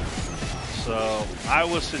 So I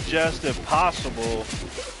would suggest, if possible,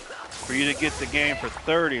 for you to get the game for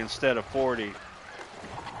 30 instead of 40.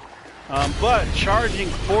 But charging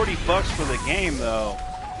 40 bucks for the game, though,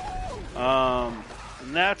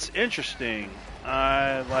 that's interesting.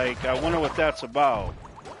 I wonder what that's about.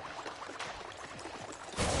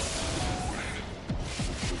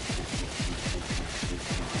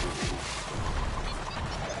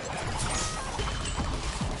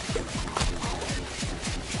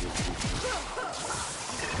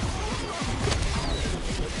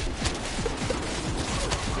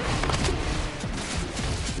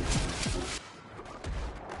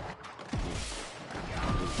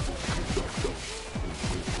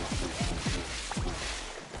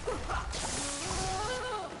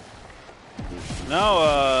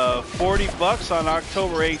 No, 40 bucks on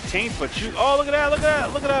October 18th, but oh, look at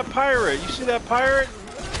that pirate. You see that pirate?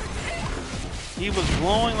 He was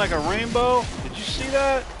glowing like a rainbow. Did you see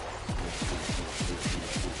that?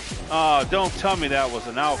 Oh, don't tell me that was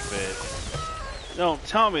an outfit. Don't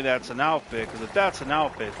tell me that's an outfit, because if that's an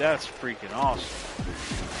outfit, that's freaking awesome.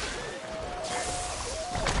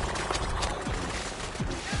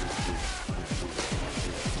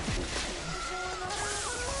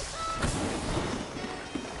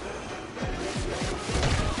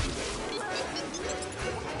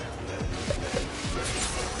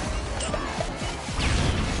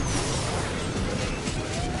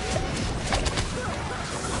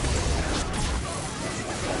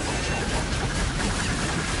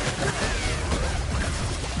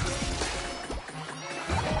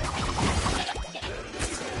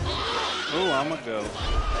 I'ma go.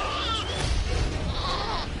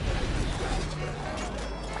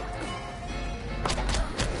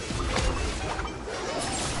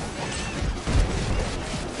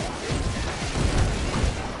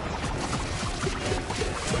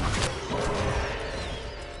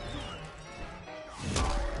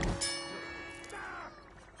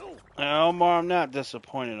 Omar, I'm not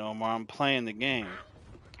disappointed, Omar. I'm playing the game.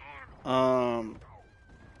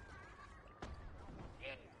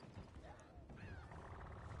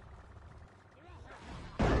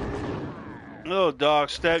 Little dog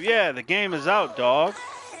step. Yeah, the game is out, dog.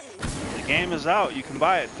 The game is out. You can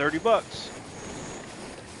buy it, 30 bucks.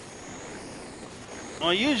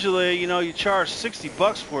 Well, usually, you charge 60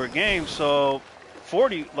 bucks for a game, so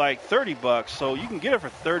 30 bucks. So you can get it for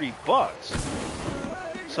 30 bucks.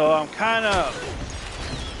 So I'm kind of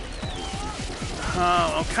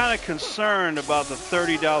concerned about the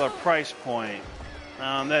 $30 price point.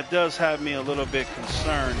 That does have me a little bit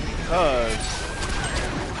concerned, because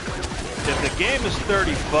if the game is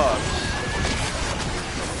 30 bucks,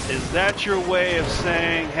 is that your way of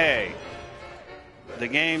saying, hey, the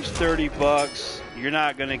game's 30 bucks, you're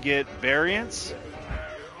not going to get variants?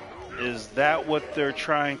 Is that what they're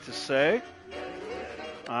trying to say?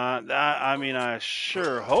 I mean, I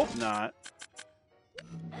sure hope not.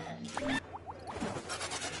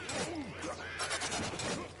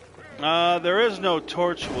 There is no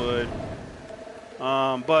Torchwood.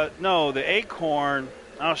 But no, the acorn,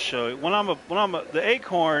 I'll show you. The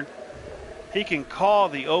acorn, he can call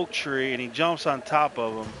the oak tree and he jumps on top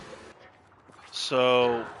of him.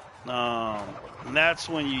 So, that's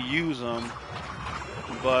when you use them.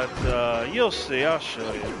 But, you'll see, I'll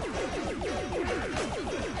show you.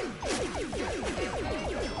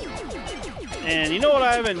 And you know what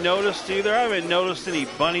I haven't noticed either? I haven't noticed any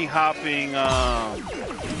bunny hopping,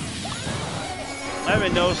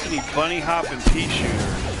 pea shooters.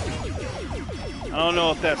 I don't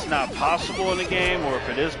know if that's not possible in the game or if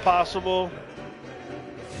it is possible.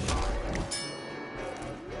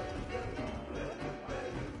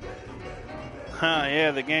 Huh,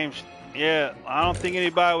 yeah, the game's... Yeah, I don't think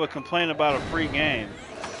anybody would complain about a free game.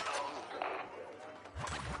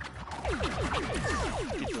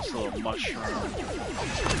 Get this little mushroom.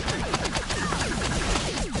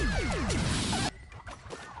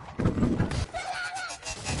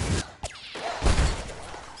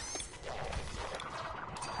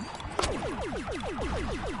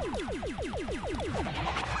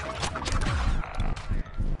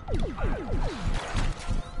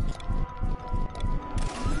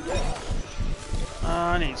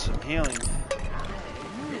 I need some healing.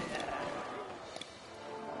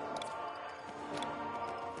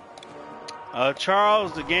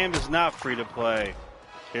 Charles, the game is not free to play.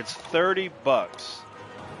 It's $30.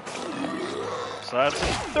 So that's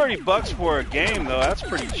 $30 for a game, though. That's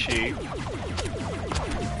pretty cheap.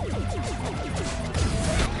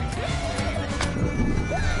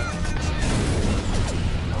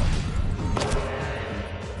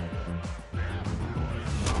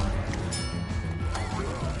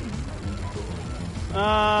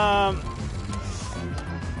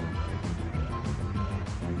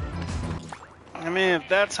 I mean, if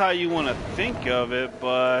that's how you want to think of it,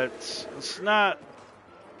 but it's not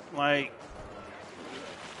like...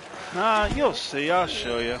 you'll see. I'll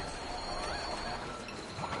show you.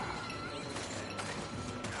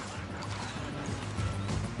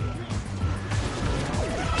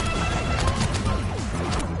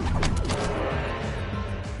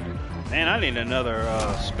 Man, I need another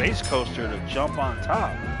space coaster to jump on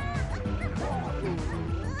top.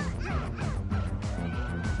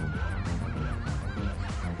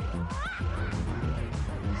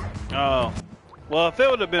 Oh, well, if it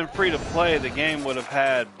would have been free to play, the game would have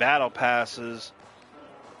had battle passes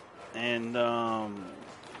and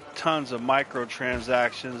tons of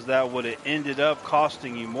microtransactions that would have ended up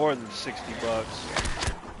costing you more than $60.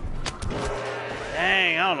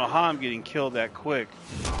 Dang, I don't know how I'm getting killed that quick.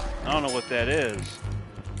 I don't know what that is.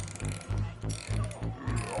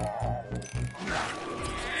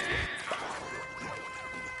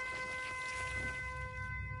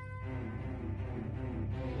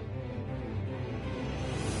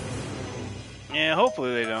 Yeah,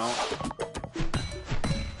 hopefully they don't.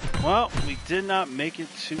 Well, we did not make it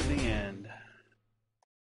to the end.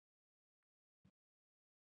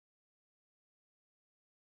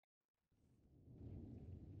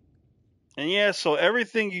 And yeah, so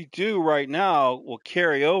everything you do right now will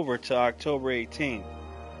carry over to October 18th.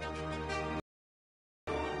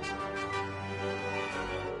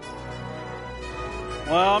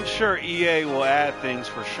 Well, I'm sure EA will add things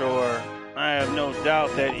for sure. I have no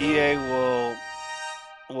doubt that EA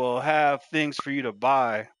will have things for you to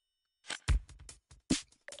buy.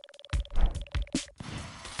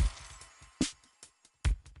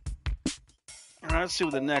 All right, let's see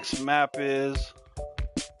what the next map is.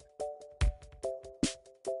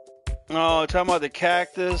 Oh, talking about the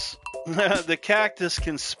cactus. The cactus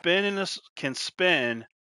can spin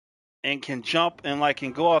and can jump and like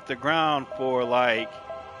can go off the ground for like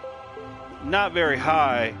not very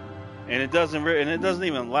high, and it doesn't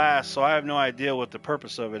even last. So I have no idea what the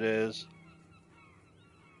purpose of it is.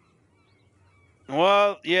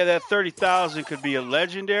 Well, yeah, that 30,000 could be a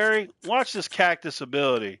legendary. Watch this cactus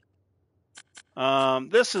ability.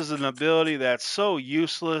 This is an ability that's so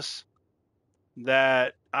useless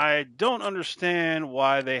that I don't understand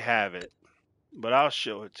why they have it, but I'll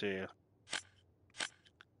show it to you.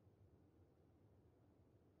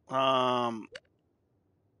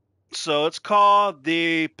 So it's called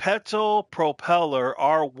the Petal Propeller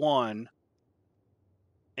R1,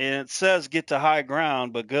 and it says get to high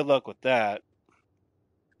ground, but good luck with that.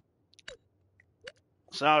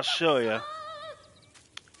 So I'll show you.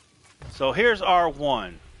 So here's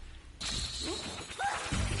R1.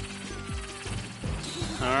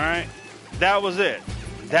 All right, that was it.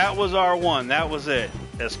 That was R1. That was it.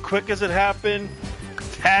 As quick as it happened,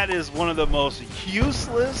 that is one of the most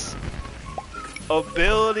useless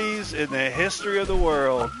abilities in the history of the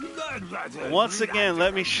world. Once again,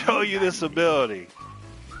 let me show you this ability.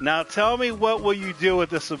 Now tell me, what will you do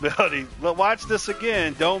with this ability? Watch this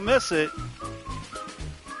again. Don't miss it.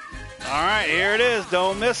 All right, here it is.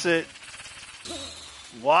 Don't miss it.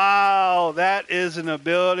 Wow, that is an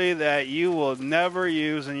ability that you will never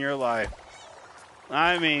use in your life.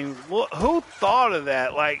 I mean, who thought of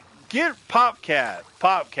that? Like, get PopCap.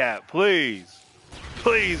 PopCap, please.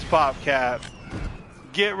 Please, PopCap.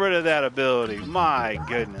 Get rid of that ability. My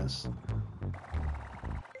goodness.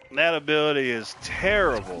 That ability is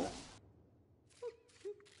terrible.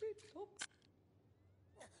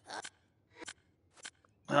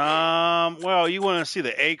 Well, you want to see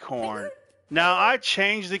the acorn. Now I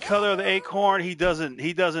changed the color of the acorn. He doesn't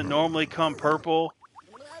normally come purple,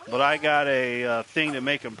 but I got a thing to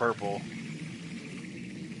make him purple.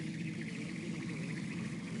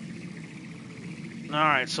 All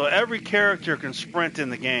right, so every character can sprint in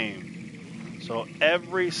the game. So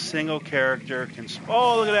every single character can.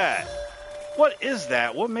 Oh, look at that! What is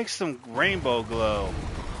that? What makes them rainbow glow?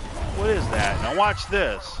 What is that? Now watch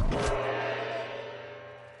this.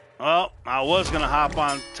 Well, I was gonna hop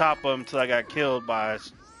on top of him until I got killed by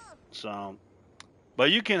some.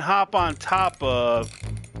 But you can hop on top of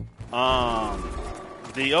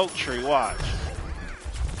the oak tree. Watch.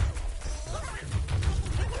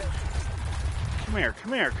 Come here,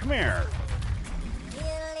 come here, come here.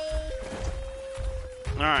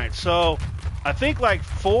 All right, so I think like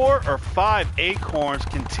 4 or 5 acorns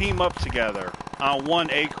can team up together on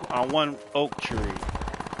one oak tree.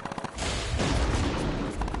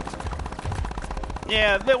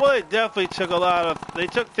 Yeah, they definitely took a lot of. They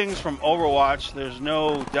took things from Overwatch. There's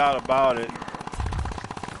no doubt about it.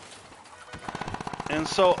 And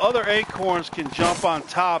so other acorns can jump on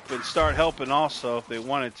top and start helping also if they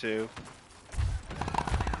wanted to.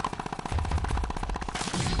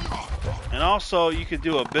 And also, you could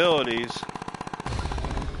do abilities.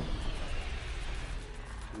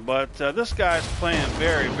 But this guy's playing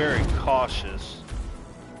very, very cautious.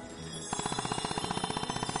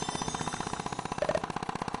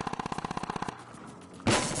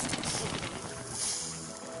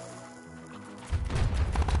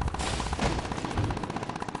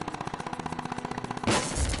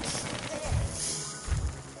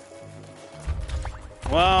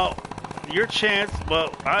 Well, your chance,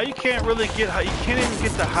 but you can't really get. You can't even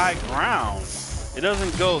get the high ground. It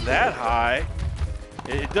doesn't go that high.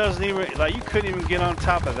 It doesn't even like you couldn't even get on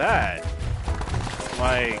top of that.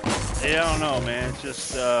 Like, yeah, I don't know, man. It's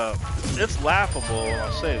just it's laughable.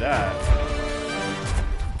 I'll say that.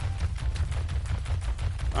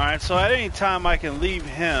 All right, so at any time I can leave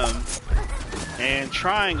him, and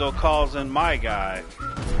Triangle calls in my guy.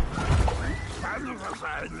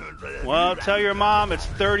 Well, tell your mom it's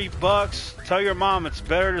 30 bucks. Tell your mom it's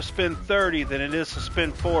better to spend 30 than it is to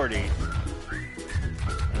spend 40.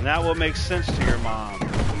 And that will make sense to your mom.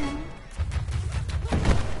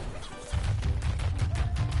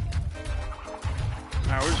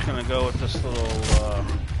 Alright, we're just gonna go with this little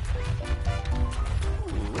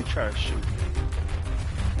ooh, we try to shoot me.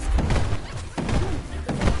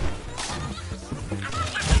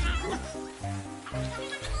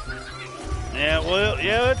 Yeah, well,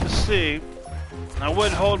 yeah, let's see. I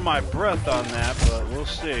wouldn't hold my breath on that, but we'll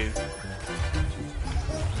see.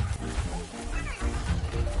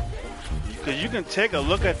 Because you can take a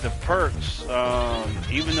look at the perks,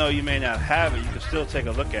 even though you may not have it, you can still take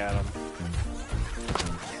a look at them.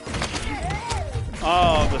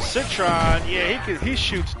 Oh, the Citron, yeah, he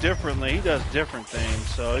shoots differently. He does different things,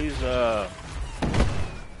 so he's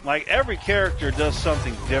like every character does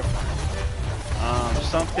something different.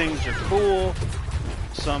 Some things are cool,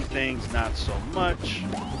 some things not so much.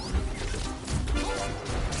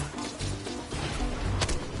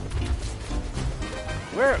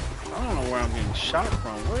 Where? I don't know where I'm getting shot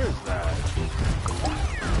from. Where is that?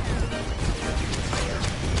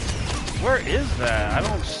 Where is that? I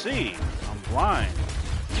don't see. I'm blind.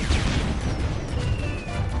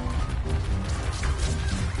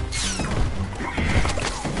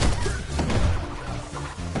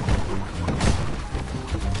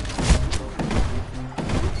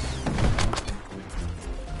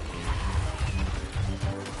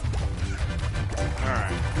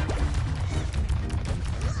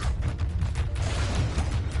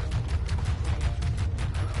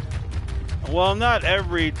 Well, not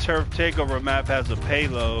every Turf Takeover map has a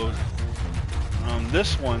payload.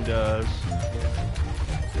 This one does.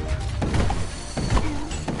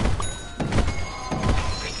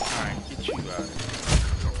 Alright, get you out.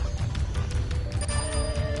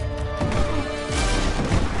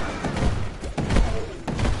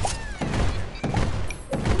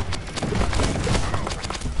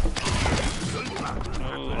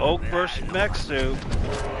 Ooh, Oak versus Mech Soup.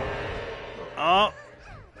 Oh.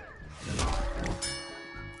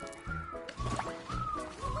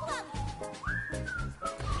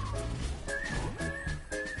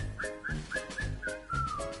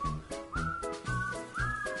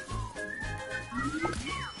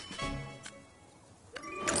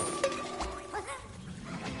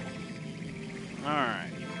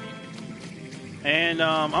 And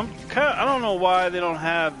I don't know why they don't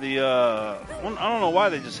have the I don't know why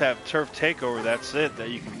they just have Turf Takeover. That's it that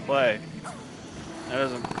you can play. That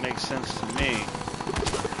doesn't make sense to me.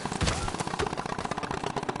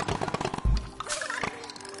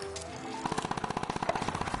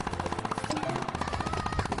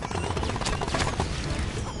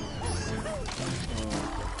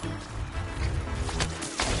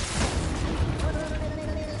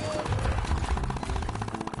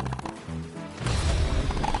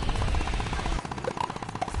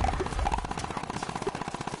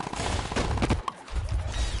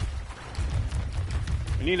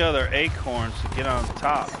 We need other acorns to get on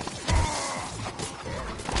top.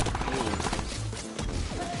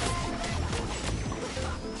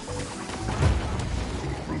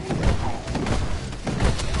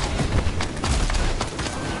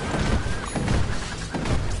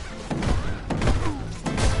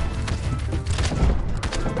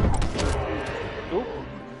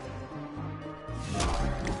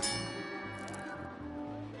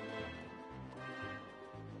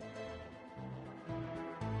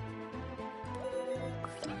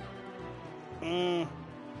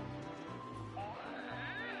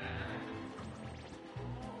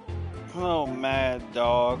 Oh, mad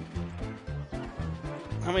dog.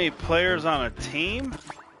 How many players on a team?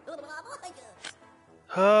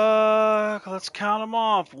 Let's count them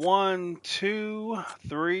off. 1, 2,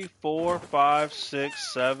 3, 4, 5,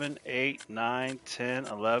 6, 7, 8, 9, 10,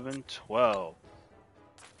 11, 12.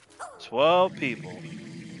 12 people.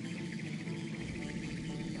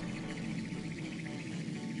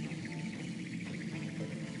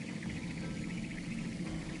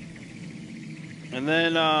 And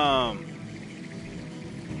then,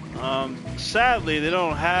 sadly, they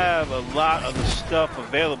don't have a lot of the stuff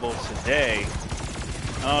available today.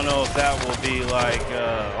 I don't know if that will be like,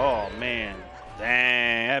 oh man,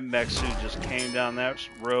 dang, that mech suit just came down that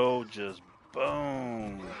road, just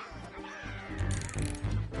boom.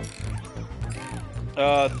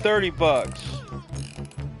 $30.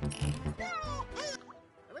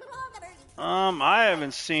 I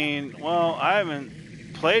haven't seen, well, I haven't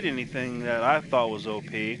played anything that I thought was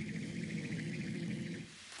OP.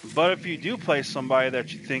 But if you do play somebody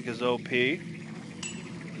that you think is OP,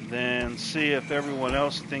 then see if everyone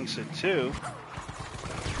else thinks it too.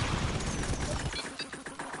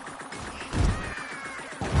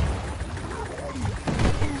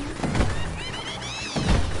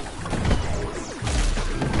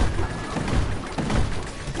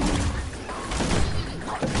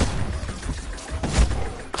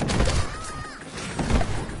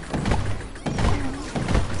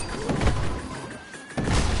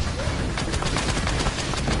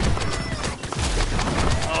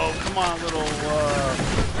 Come on, little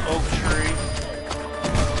oak tree.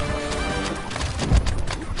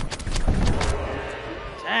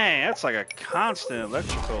 Dang, that's like a constant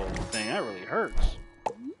electrical thing. That really hurts.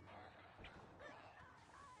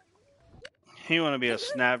 You want to be a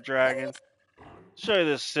snapdragon? Show you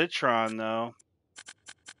this citron though.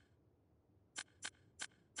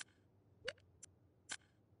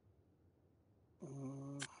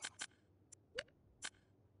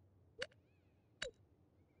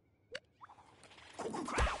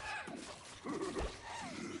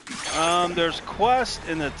 There's quests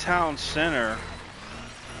in the town center.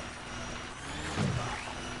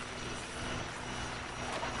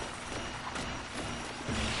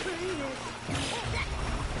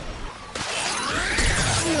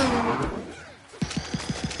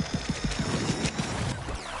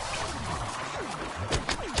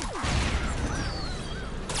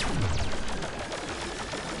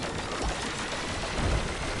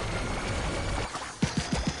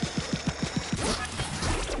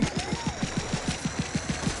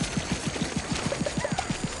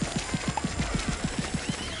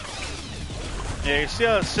 Yeah, you see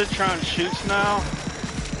how the citron shoots now?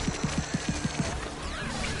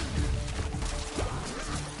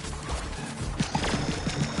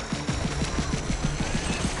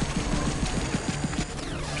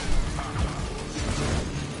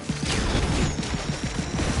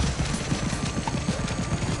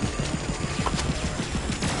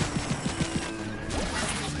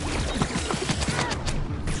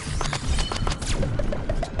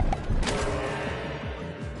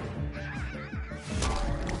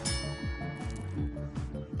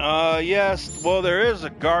 Yes, well, there is a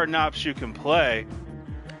garden ops you can play.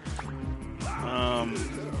 I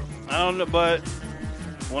don't know, but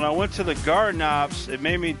when I went to the garden ops, it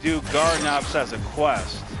made me do garden ops as a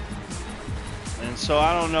quest. And so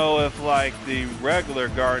I don't know if like the regular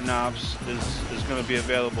garden ops is going to be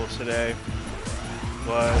available today.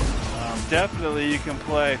 But definitely you can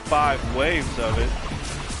play 5 waves of it.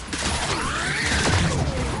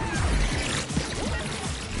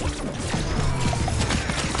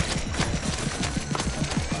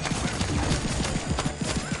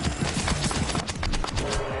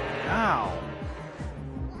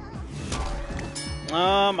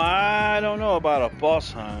 I don't know about a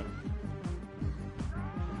boss hunt.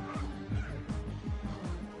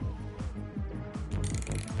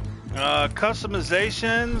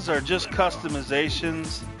 Customizations are just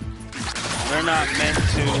customizations. They're not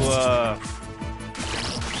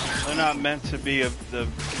meant to be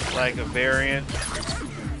like a variant.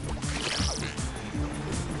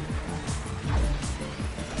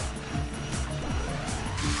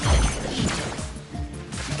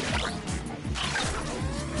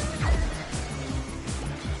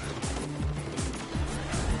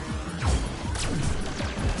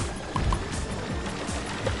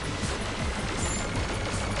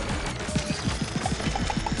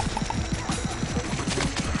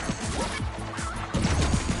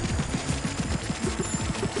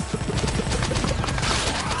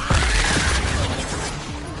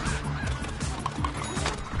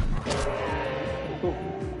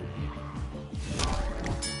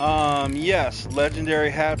 Yes, legendary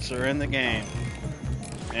hats are in the game.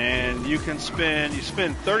 And you spend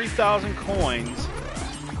 30,000 coins,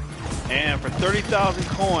 and for 30,000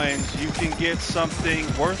 coins you can get something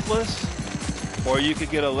worthless, or you could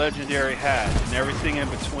get a legendary hat and everything in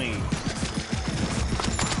between.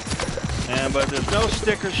 But there's no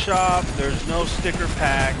sticker shop, there's no sticker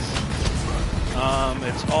packs.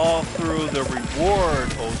 It's all through the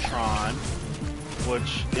reward Ultron,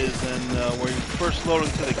 which is in where you first load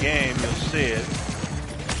into the game. You'll see it.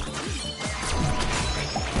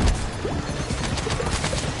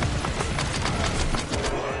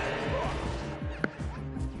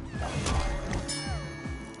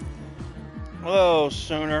 Hello,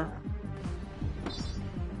 Sooner.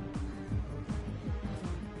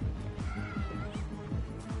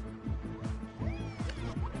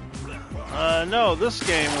 No, this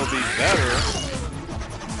game will be better.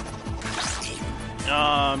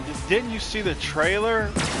 Didn't you see the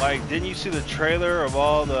trailer? Like, didn't you see the trailer of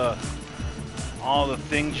all the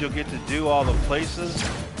things you'll get to do, all the places?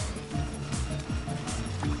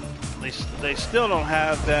 They still don't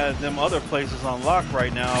have them other places unlocked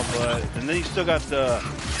right now, and then you still got the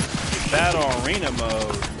battle arena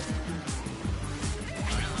mode.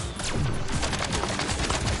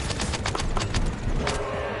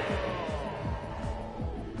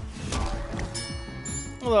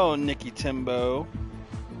 Hello, Nicky Timbo.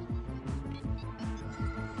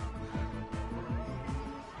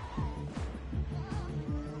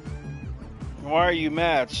 Why are you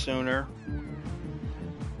mad, Sooner?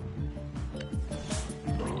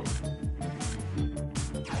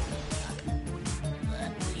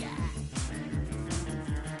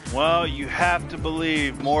 Well, you have to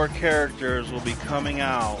believe more characters will be coming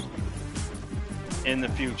out in the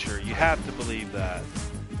future. You have to believe that.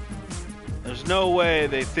 There's no way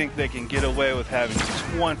they think they can get away with having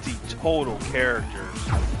 20 total characters.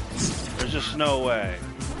 There's just no way.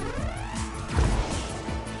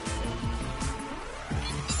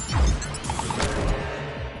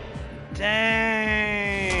 Dang!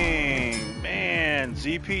 Man,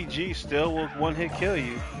 ZPG still will one-hit kill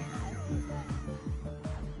you.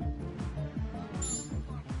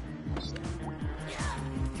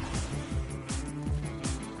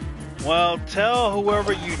 Well, tell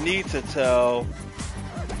whoever you need to tell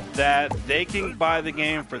that they can buy the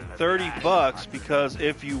game for 30 bucks, because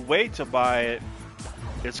if you wait to buy it,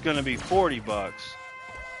 it's going to be 40 bucks.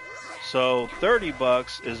 So 30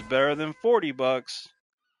 bucks is better than 40 bucks.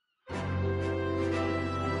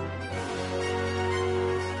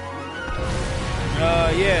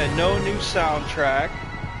 Yeah, no new soundtrack.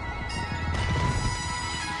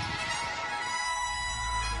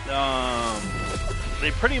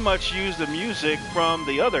 They pretty much use the music from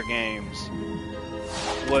the other games,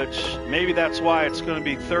 which maybe that's why it's going to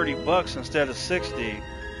be 30 bucks instead of 60.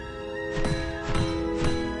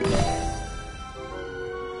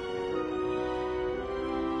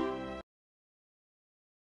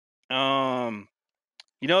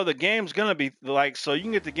 You know, the game's going to be like, so you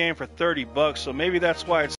can get the game for 30 bucks, so maybe that's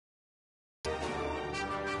why it's,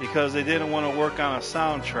 because they didn't want to work on a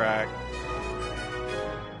soundtrack.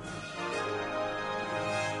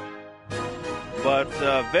 But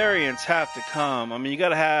variants have to come. I mean, you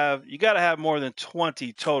gotta have more than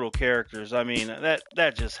 20 total characters. I mean,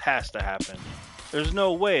 that just has to happen. There's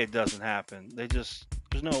no way it doesn't happen. There's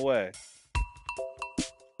no way.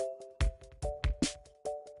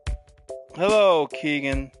 Hello,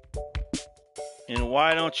 Keegan. And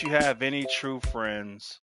why don't you have any true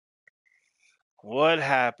friends? What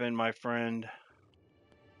happened, my friend?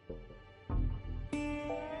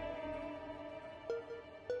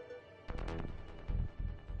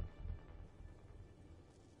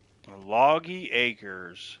 Loggy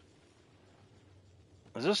Acres.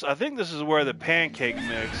 I think this is where the pancake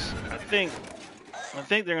mix. I think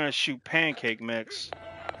they're gonna shoot pancake mix.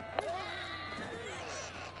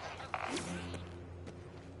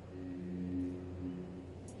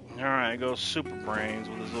 Alright, goes Super Brains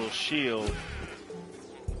with his little shield.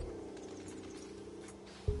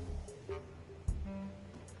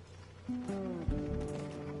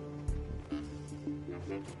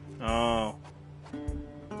 Oh.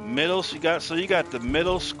 You got the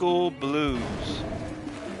middle school blues.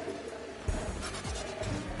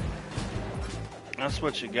 That's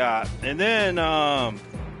what you got. And then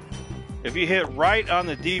if you hit right on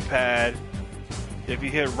the D-pad, if you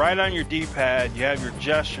hit right on your D-pad, you have your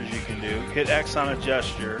gestures you can do. Hit X on a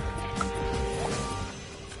gesture.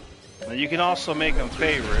 And you can also make them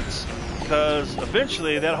favorites, because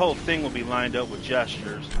eventually that whole thing will be lined up with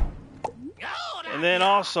gestures. And then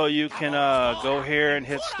also you can go here and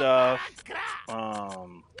hit stuff.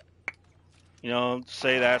 You know,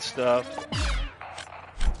 say that stuff.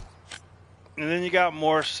 And then you got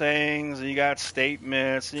more sayings, and you got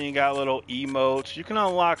statements, and you got little emotes. You can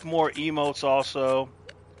unlock more emotes also.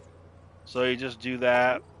 So you just do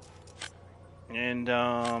that. And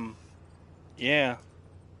yeah.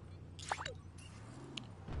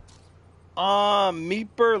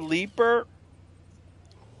 Meeper Leaper.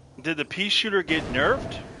 Did the pea shooter get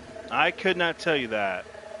nerfed? I could not tell you that.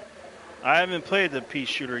 I haven't played the pea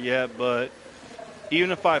shooter yet, but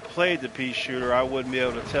even if I played the pea shooter, I wouldn't be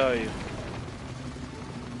able to tell you.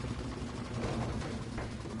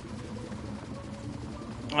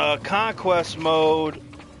 Conquest mode.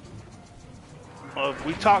 If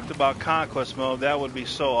we talked about conquest mode, that would be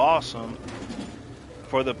so awesome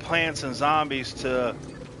for the plants and zombies to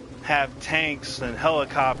have tanks and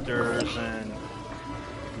helicopters and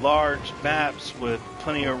large maps with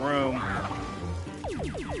plenty of room.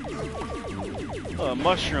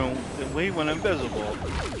 Mushroom, we went invisible.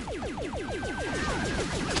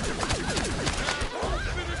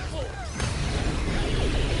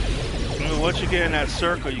 Once you get in that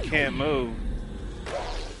circle, you can't move.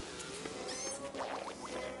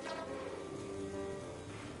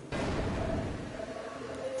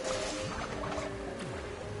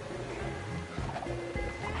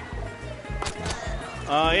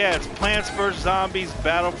 Yeah, it's Plants vs. Zombies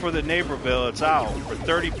Battle for the Neighborville. It's out for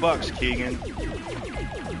 $30, Keegan.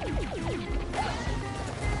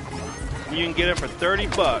 You can get it for $30.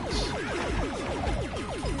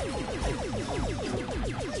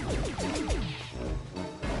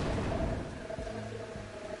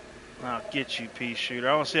 I'll get you, pea shooter.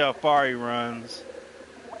 I want to see how far he runs.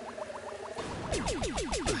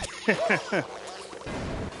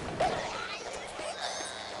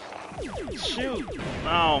 Shoot.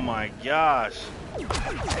 Oh my gosh.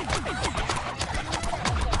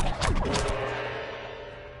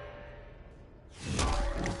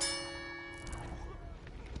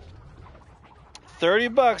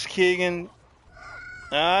 $30, Keegan.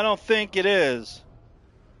 I don't think it is.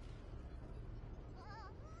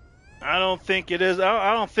 I don't think it is.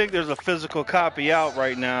 I don't think there's a physical copy out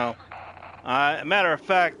right now. Matter of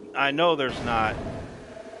fact, I know there's not.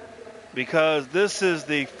 Because this is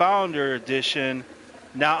the Founder Edition.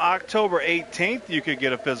 Now, October 18th, you could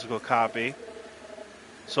get a physical copy.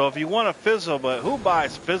 So if you want a physical, but who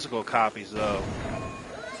buys physical copies, though?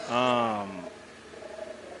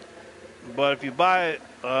 But if you buy it,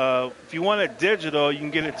 if you want it digital, you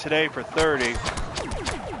can get it today for $30.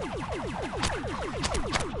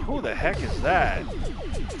 Who the heck is that?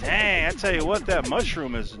 Dang, I tell you what, that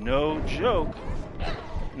mushroom is no joke.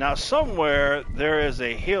 Now, somewhere there is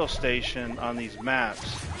a heal station on these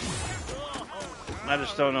maps. I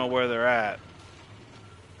just don't know where they're at.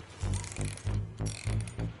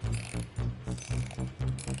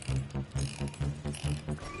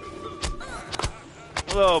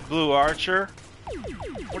 Hello, Blue Archer.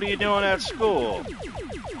 What are you doing at school?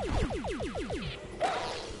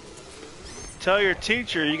 Tell your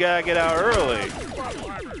teacher you gotta get out early.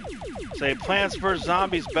 Say Plants vs.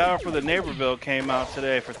 Zombies Battle for the Neighborville came out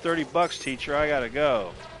today for $30, teacher. I gotta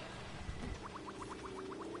go.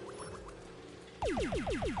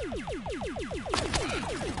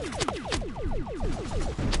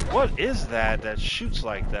 What is that that shoots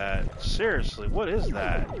like that? Seriously, what is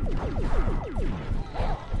that?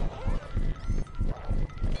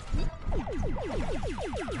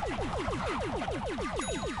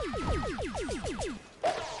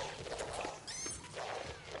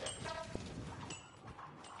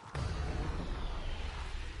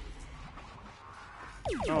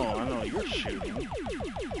 Oh, I know you're shooting.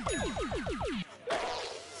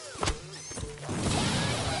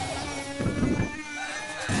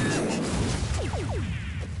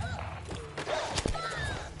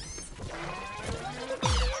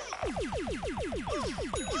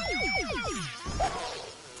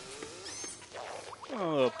 A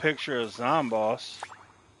little picture of Zomboss.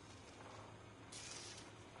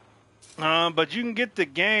 But you can get the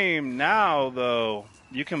game now, though.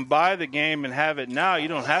 You can buy the game and have it now. You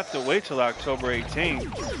don't have to wait till October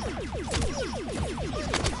 18th.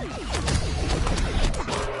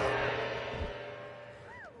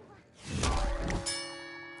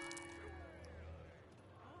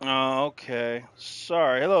 Oh, okay.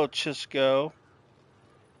 Sorry. Hello, Chisco.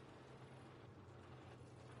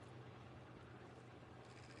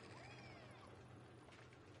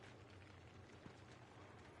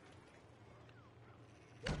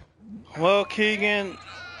 Well, Keegan,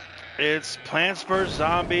 it's Plants vs.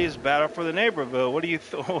 Zombies Battle for the Neighborville. What do you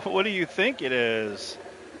what do you think it is?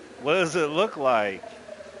 What does it look like?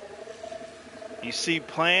 You see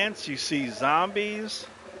plants, you see zombies.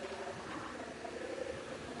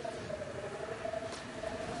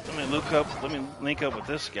 Let me link up with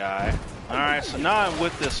this guy. All right, so now I'm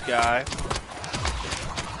with this guy.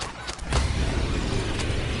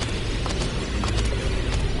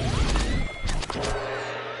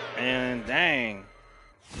 And dang.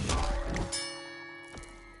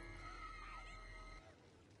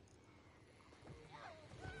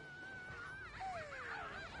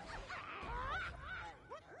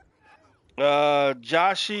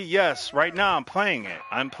 Joshy, yes, right now I'm playing it.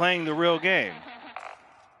 I'm playing the real game.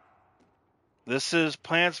 This is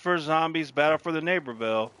Plants vs. Zombies Battle for the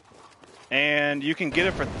Neighborville. And you can get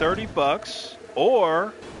it for $30,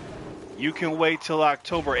 or you can wait till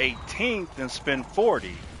October 18th and spend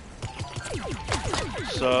 $40.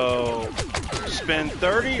 So, spend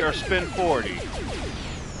 30 or spend 40?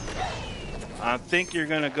 I think you're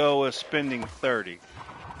going to go with spending 30.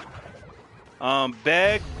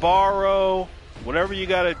 Beg, borrow, whatever you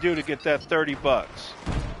got to do to get that $30.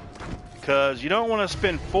 Because you don't want to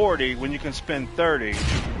spend 40 when you can spend 30.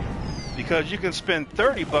 Because you can spend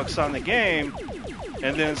 $30 on the game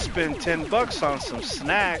and then spend $10 on some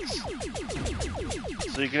snacks.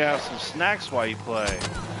 So you can have some snacks while you play.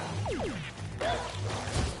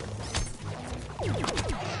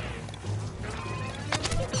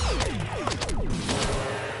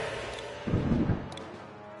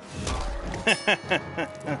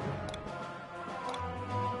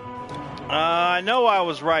 I know I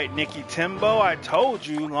was right, Nicky Timbo. I told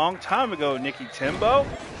you a long time ago, Nicky Timbo.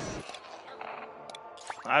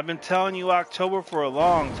 I've been telling you October for a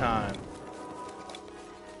long time.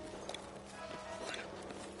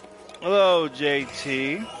 Hello,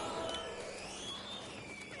 JT.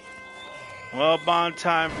 Well, Bond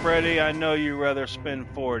Time Freddy, I know you'd rather spend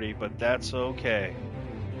 40, but that's okay.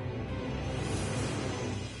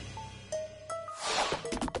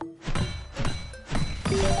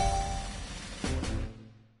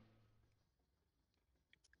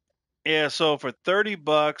 Yeah, so for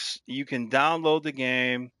 $30, you can download the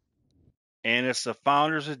game, and it's the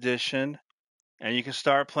Founders Edition, and you can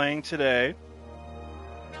start playing today.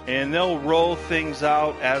 And they'll roll things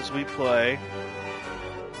out as we play.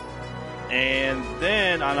 And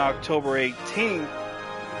then on October 18th,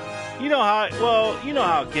 you know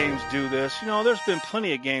how games do this. You know, there's been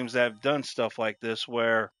plenty of games that have done stuff like this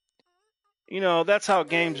where, you know, that's how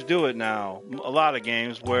games do it now. A lot of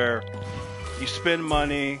games where you spend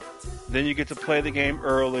money, then you get to play the game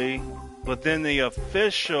early, but then the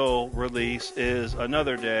official release is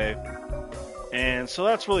another day. And so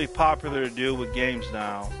that's really popular to do with games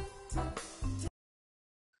now.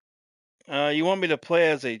 You want me to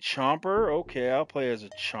play as a chomper? Okay, I'll play as a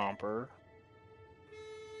chomper.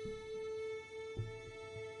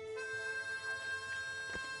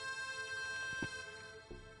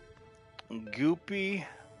 Goopy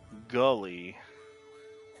Gully.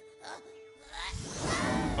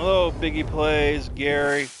 Hello, Biggie Plays,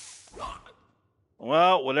 Gary.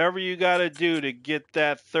 Well, whatever you got to do to get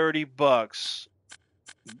that $30,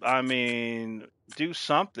 I mean, do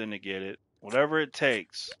something to get it. Whatever it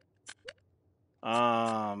takes.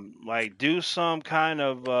 Like do some kind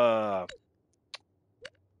of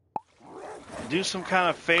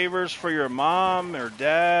favors for your mom or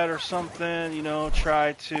dad or something. You know,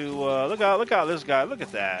 try to look out this guy. Look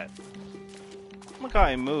at that. Look how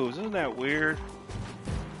he moves. Isn't that weird?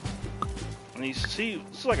 And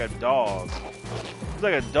it's like a dog. It's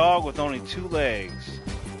like a dog with only 2 legs.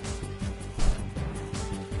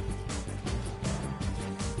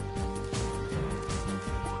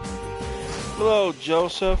 Hello,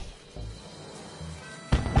 Joseph.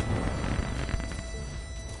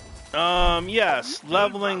 Yes,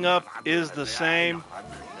 leveling up is the same.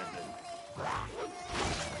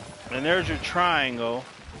 And there's your triangle.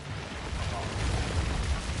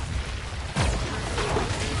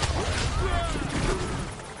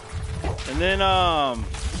 And then,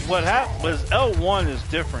 what happened was L1 is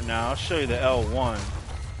different now. I'll show you the L1.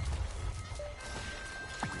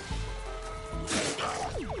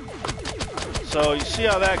 So you see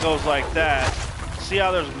how that goes like that. See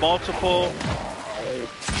how there's multiple.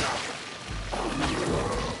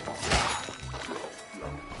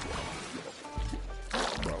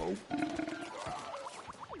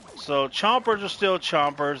 So chompers are still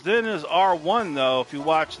chompers. Then there's R1 though, if you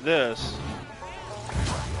watch this.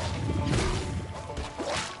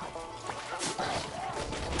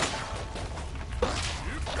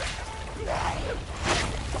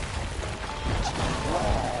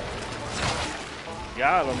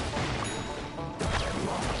 Got him.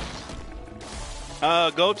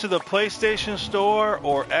 Go to the PlayStation Store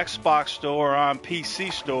or Xbox Store on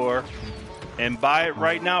PC Store and buy it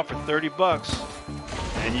right now for $30.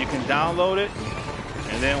 And you can download it,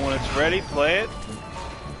 and then when it's ready, play it.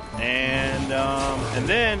 And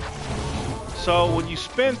then, so when you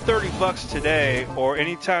spend 30 bucks today or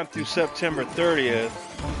anytime through September 30th,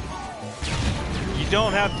 you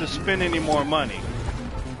don't have to spend any more money.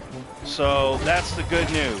 So that's the good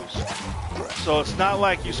news. So it's not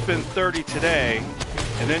like you spend 30 today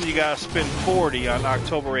and then you got to spend 40 on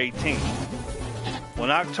October 18th.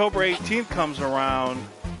 When October 18th comes around,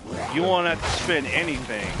 you won't have to spend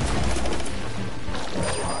anything.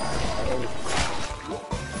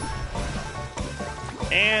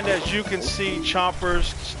 And as you can see,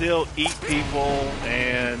 chompers still eat people,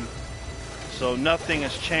 and so nothing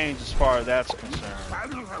has changed as far as that's concerned.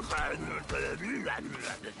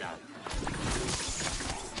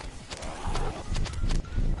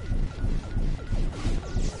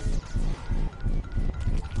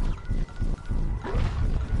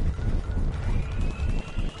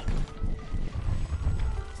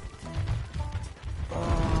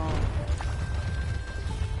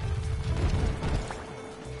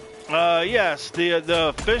 Yes, the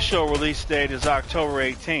official release date is October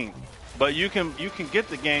 18th, but you can get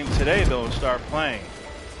the game today though and start playing.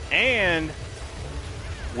 And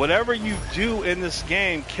whatever you do in this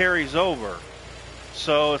game carries over,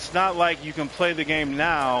 so it's not like you can play the game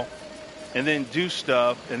now and then do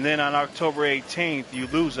stuff, and then on October 18th you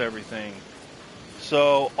lose everything.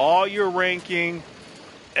 So all your ranking,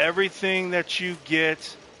 everything that you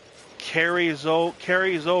get carries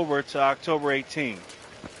over to October 18th.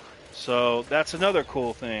 So that's another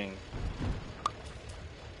cool thing.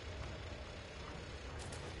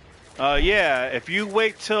 Yeah, if you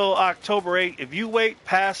wait till October 8th, if you wait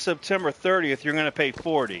past September 30th, you're going to pay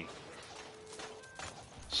 40.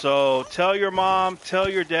 So tell your mom, tell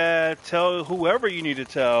your dad, tell whoever you need to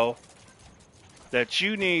tell that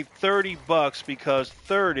you need 30 bucks because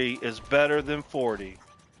 30 is better than 40.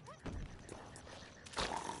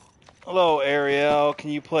 Hello, Ariel. Can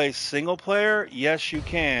you play single player? Yes, you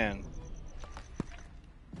can.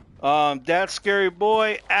 That Scary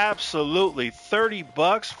Boy, absolutely. 30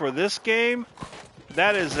 bucks for this game?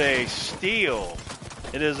 That is a steal.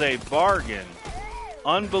 It is a bargain.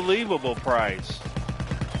 Unbelievable price.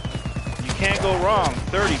 You can't go wrong.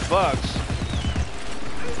 30 bucks.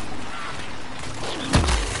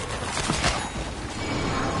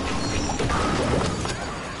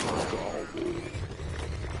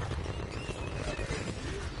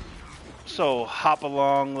 So hop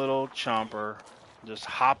along, little chomper. Just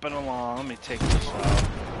hopping along. Let me take this out.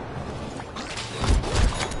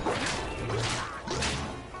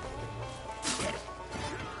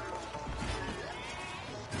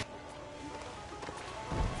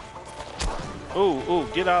 Ooh,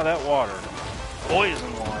 get out of that water.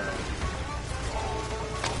 Poison water.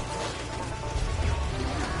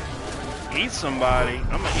 Eat somebody.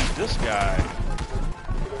 I'm gonna eat this guy.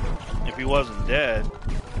 If he wasn't dead.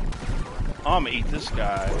 Oh, I'm gonna eat this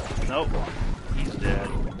guy. Nope. He's dead.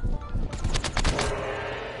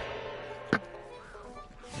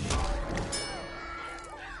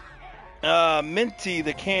 Minty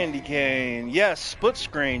the candy cane. Yes, split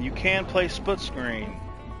screen. You can play split screen.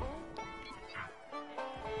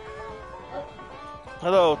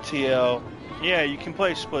 Hello, TL. Yeah, you can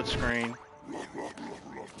play split screen.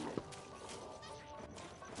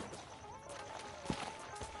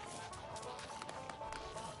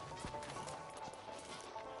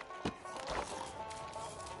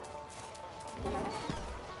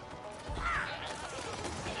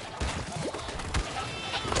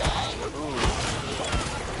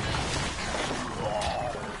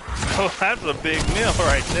 Oh, that's a big meal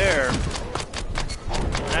right there.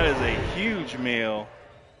 That is a huge meal.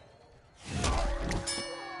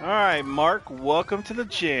 All right, Mark, welcome to the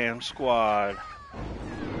Jam Squad.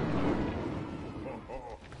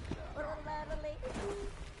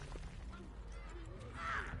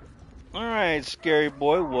 All right, Scary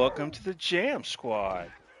Boy, welcome to the Jam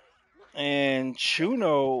Squad. And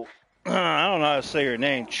Chuno, I don't know how to say your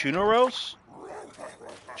name. Chunoros?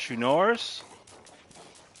 Chunoris?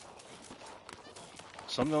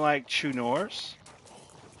 Something like Chunoris?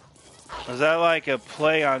 Is that like a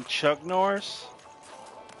play on Chuck Norris?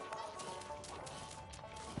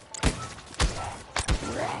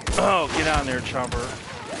 Oh, get on there, Chomper.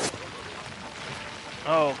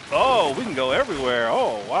 Oh, we can go everywhere.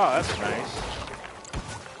 Oh, wow, that's nice.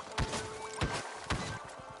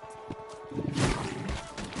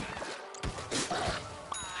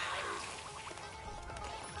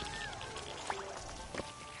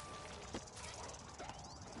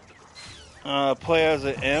 Play as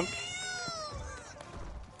an imp.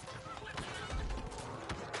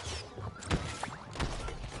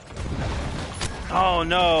 Oh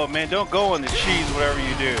no, man, don't go on the cheese, whatever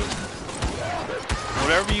you do.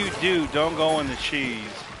 Whatever you do, don't go in the cheese.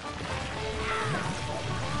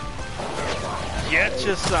 Get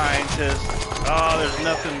you, scientist. Oh, there's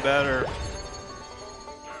nothing better.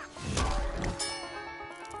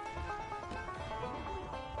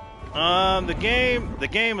 The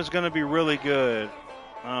game is going to be really good.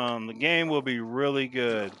 The game will be really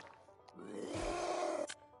good.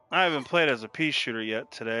 I haven't played as a pea shooter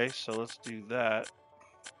yet today, so let's do that.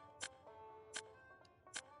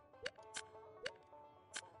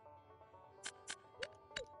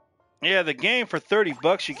 Yeah, the game for 30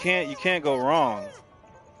 bucks, you can't go wrong.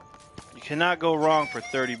 You cannot go wrong for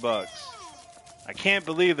 30 bucks. I can't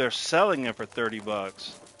believe they're selling it for 30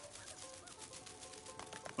 bucks.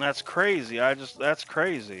 That's crazy. That's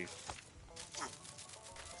crazy.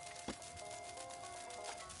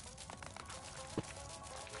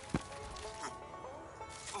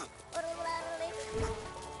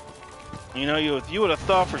 You know, you would have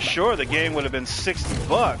thought for sure the game would have been 60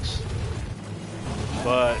 bucks.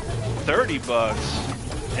 But 30 bucks,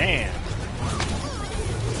 damn.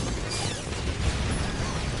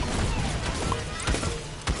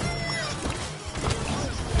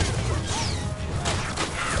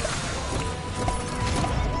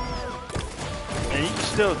 And you can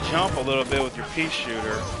still jump a little bit with your pea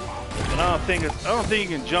shooter. But I don't think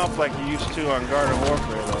you can jump like you used to on Garden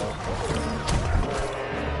Warfare though.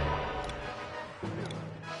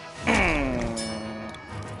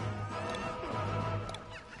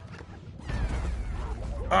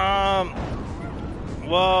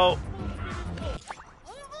 Well,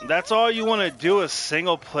 that's all you want to do is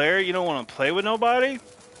single player. You don't want to play with nobody.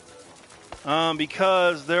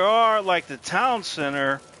 Because there are, like, the town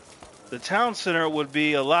center. The town center would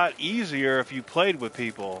be a lot easier if you played with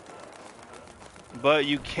people. But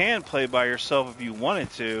you can play by yourself if you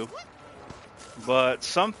wanted to. But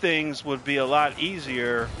some things would be a lot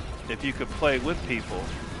easier if you could play with people.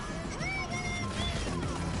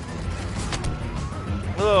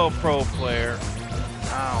 Little pro player.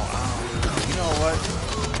 Ow. You know what?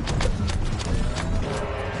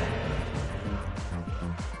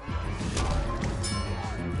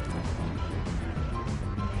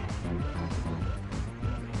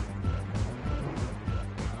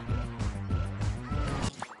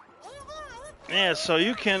 Yeah, so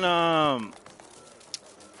you can,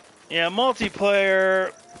 yeah,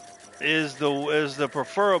 multiplayer is the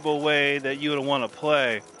preferable way that you would want to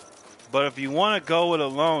play. But if you want to go it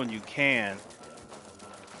alone, you can.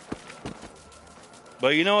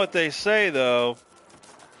 But you know what they say, though?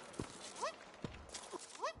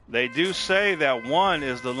 They do say that 1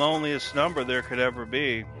 is the loneliest number there could ever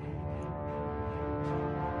be.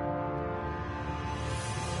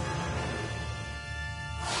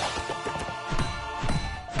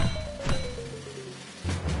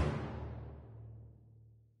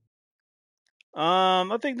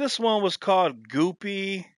 I think this one was called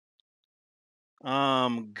Goopy.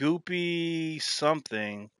 Goopy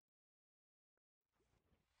something.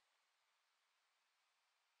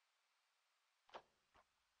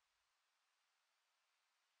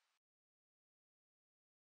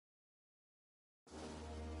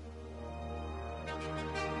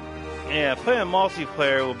 Yeah, playing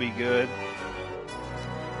multiplayer will be good.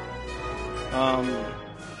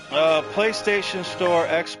 PlayStation Store,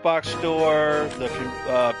 Xbox Store, the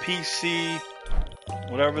PC,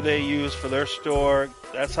 whatever they use for their store,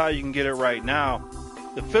 that's how you can get it right now.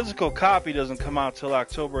 The physical copy doesn't come out till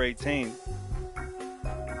October 18th.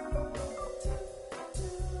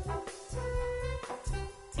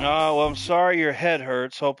 Oh, well, I'm sorry your head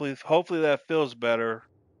hurts. Hopefully that feels better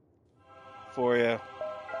for you.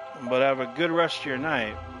 But have a good rest of your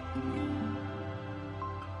night.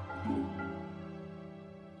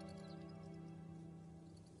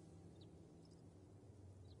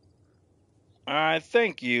 Alright,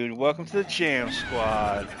 thank you. Welcome to the Jam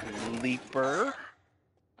Squad, Leaper.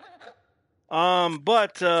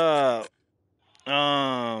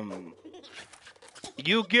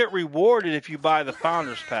 You get rewarded if you buy the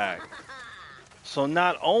Founders Pack. So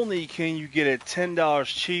not only can you get it $10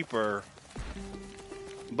 cheaper,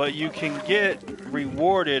 but you can get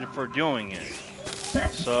rewarded for doing it.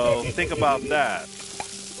 So think about that.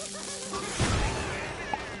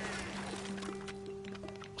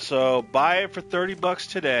 So buy it for 30 bucks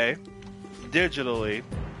today, digitally,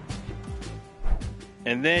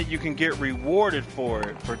 and then you can get rewarded for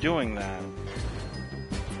it for doing that.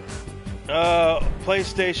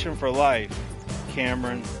 PlayStation for life,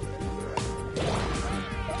 Cameron.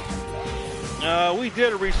 We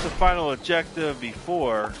did reach the final objective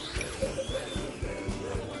before.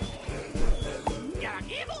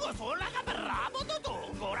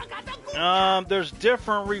 There's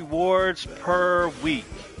different rewards per week.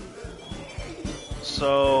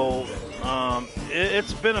 So,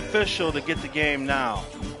 it's beneficial to get the game now.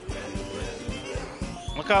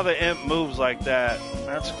 Look how the imp moves like that.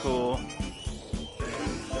 That's cool.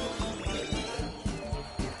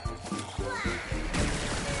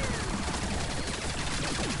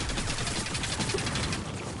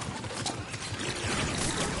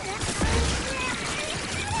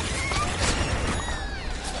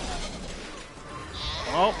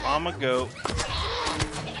 Oh, I'm a goat.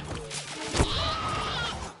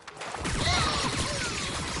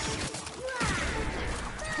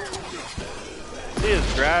 See,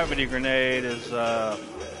 his gravity grenade is, oh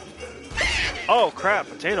crap,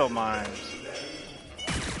 potato mines.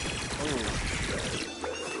 Ooh.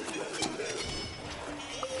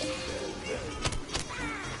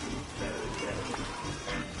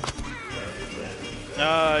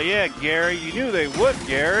 Yeah, Gary, you knew they would,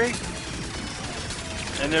 Gary.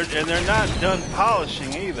 And they're not done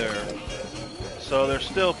polishing either. So there's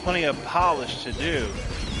still plenty of polish to do.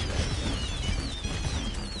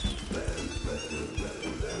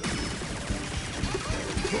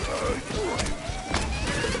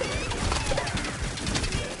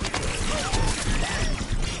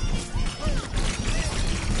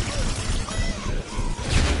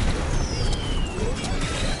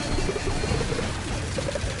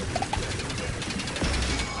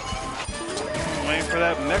 For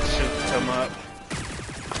that mech suit to come up.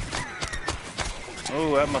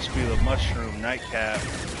 Oh, that must be the mushroom nightcap.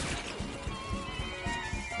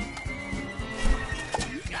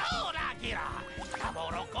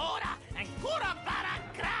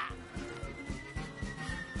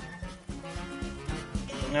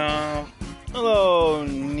 Hello,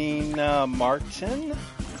 Nina Martin.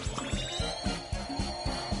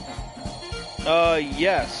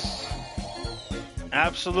 Yes.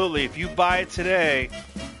 Absolutely. If you buy it today,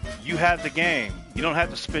 you have the game. You don't have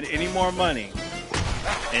to spend any more money.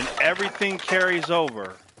 And everything carries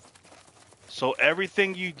over. So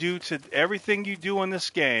everything you do in this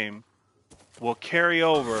game will carry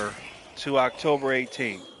over to October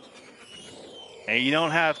 18th. And you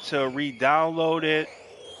don't have to re-download it.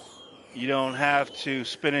 You don't have to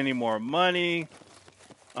spend any more money.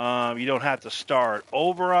 You don't have to start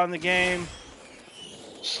over on the game.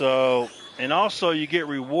 So, and also you get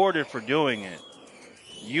rewarded for doing it.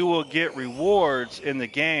 You will get rewards in the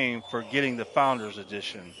game for getting the Founders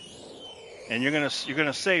Edition. And you're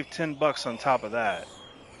gonna save $10 on top of that.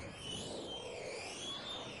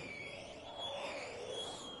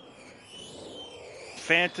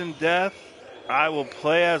 Phantom Death, I will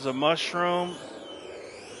play as a mushroom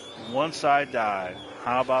once I die.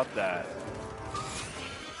 How about that?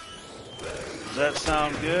 Does that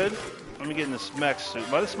sound good? Let me get in this mech suit.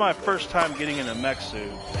 But this is my first time getting in a mech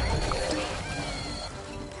suit.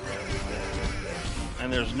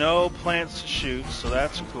 And there's no plants to shoot, so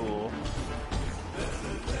that's cool.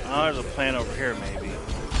 Oh, there's a plant over here, maybe.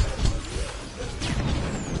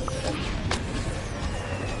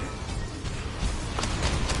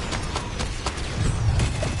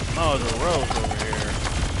 Oh, there's a rose over here.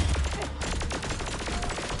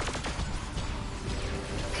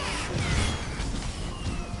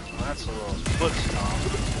 Oh, that's a little foot stomp.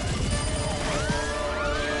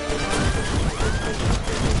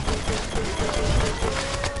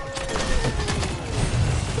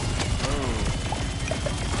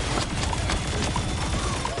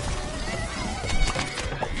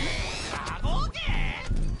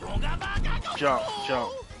 Jump,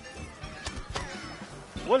 jump.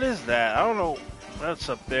 What is that? I don't know. That's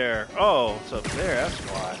up there. Oh, it's up there. That's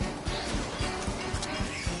why.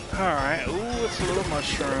 Alright. Ooh, it's a little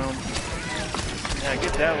mushroom. Yeah,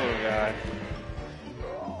 get that little guy.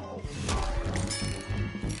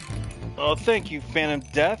 Oh, thank you, Phantom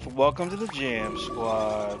Death. Welcome to the Jam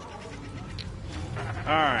Squad.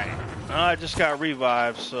 Alright. I just got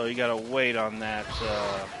revived, so you gotta wait on that.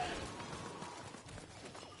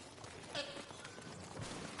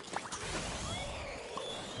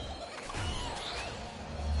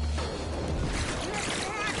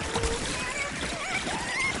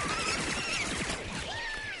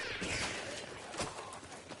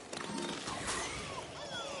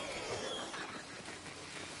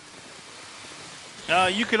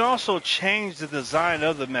 You can also change the design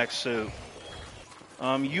of the mech suit.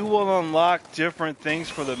 You will unlock different things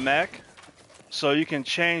for the mech, so you can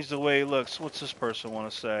change the way it looks. What's this person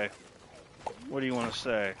want to say? What do you want to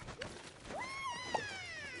say?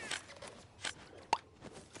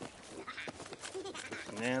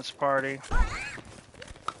 Dance party.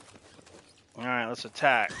 Alright, let's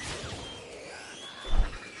attack.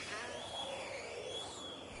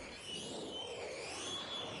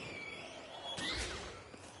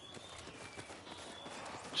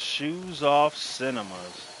 Shoes Off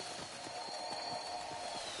Cinemas.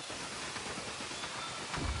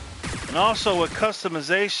 And also with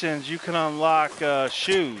customizations, you can unlock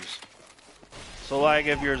shoes. So like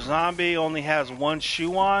if your zombie only has one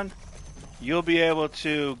shoe on, you'll be able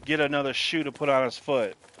to get another shoe to put on his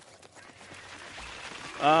foot.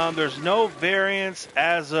 There's no variants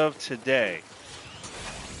as of today.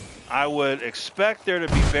 I would expect there to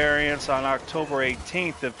be variants on October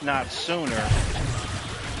 18th, if not sooner.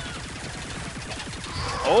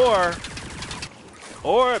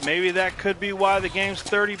 Or maybe that could be why the game's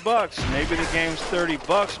 $30. Maybe the game's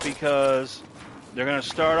 $30 because they're going to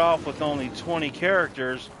start off with only 20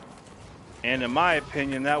 characters. And in my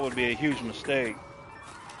opinion, that would be a huge mistake.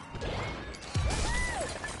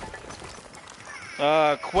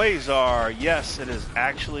 Quasar, yes, it is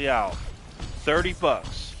actually out.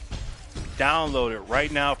 $30. Download it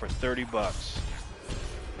right now for $30.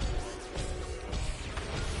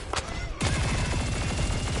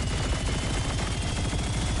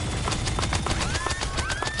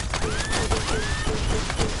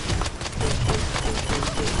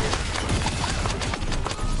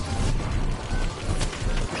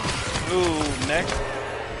 Ooh, next.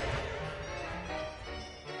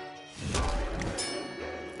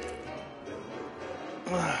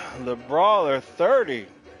 The Brawler 30.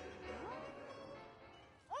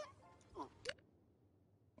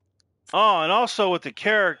 Oh, and also with the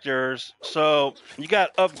characters, so you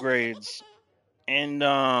got upgrades. And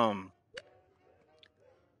no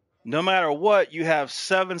matter what, you have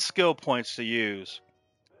 7 skill points to use.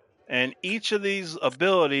 And each of these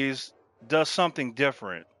abilities does something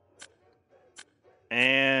different.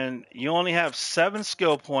 And you only have 7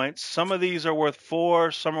 skill points. Some of these are worth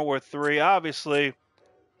 4, some are worth 3. Obviously,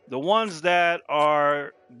 the ones that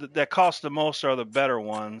cost the most are the better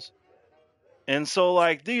ones. And so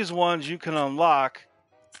like these ones you can unlock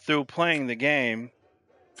through playing the game.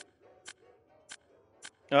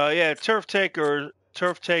 Yeah, Turf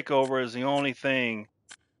Takeover is the only thing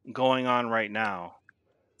going on right now.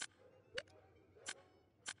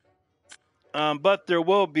 But there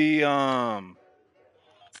will be I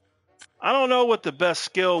don't know what the best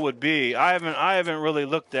skill would be. I haven't really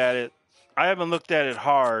looked at it. I haven't looked at it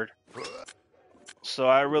hard. So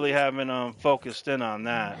I really haven't focused in on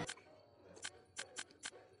that.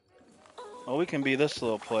 Oh, we can be this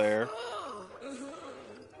little player.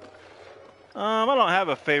 I don't have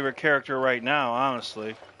a favorite character right now,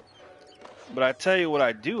 honestly. But I tell you what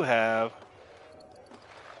I do have.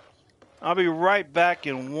 I'll be right back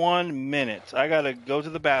in 1 minute. I gotta go to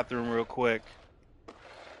the bathroom real quick.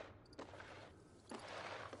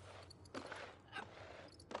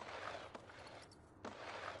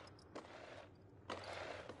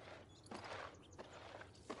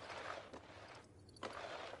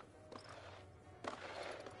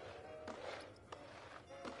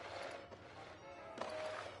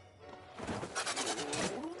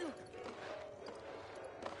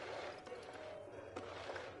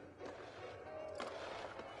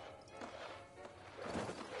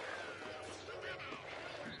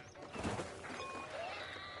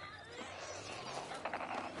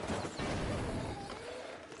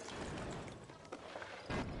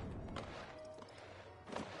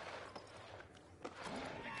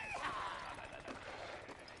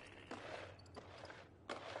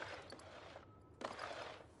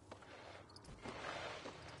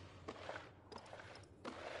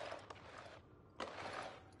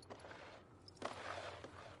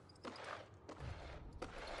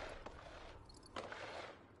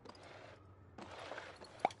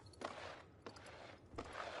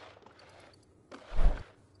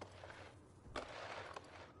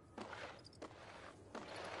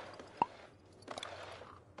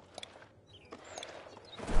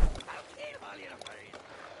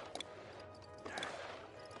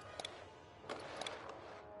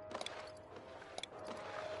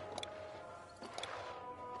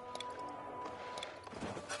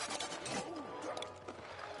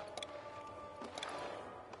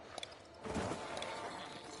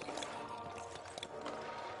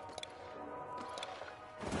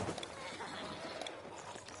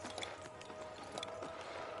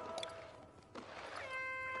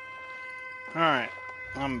 Alright,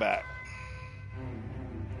 I'm back.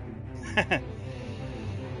 I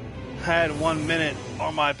had 1 minute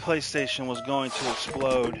or my PlayStation was going to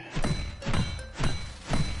explode.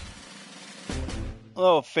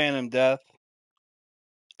 Hello, Phantom Death.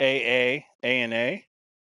 A&A.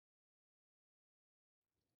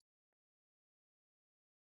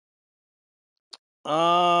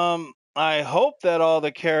 I hope that all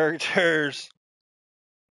the characters.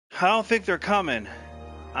 I don't think they're coming.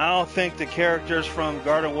 I don't think the characters from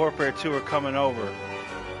Garden Warfare 2 are coming over.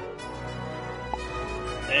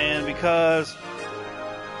 And because,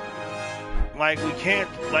 like, we can't,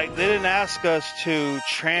 like, they didn't ask us to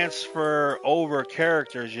transfer over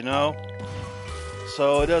characters, you know?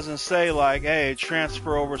 So it doesn't say, like, hey,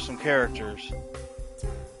 transfer over some characters.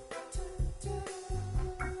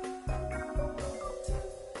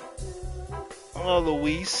 Hello,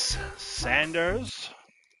 Luis Sanders.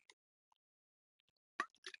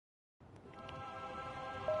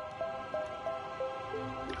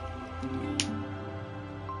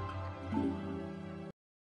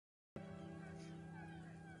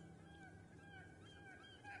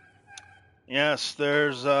 Yes,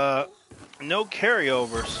 there's no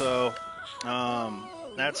carryover, so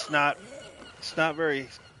it's not very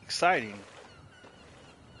exciting.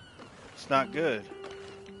 It's not good.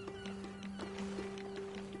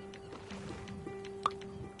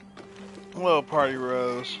 Hello, Party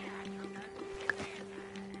Rose.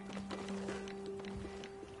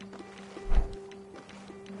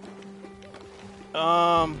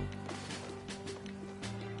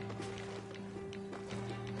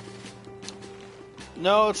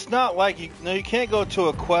 No, it's not like you can't go to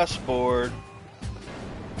a quest board.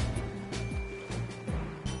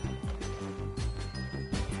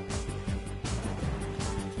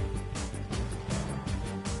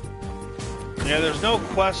 Yeah, there's no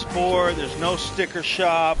quest board, there's no sticker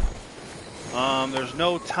shop, there's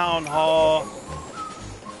no town hall,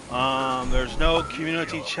 there's no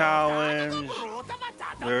community challenge,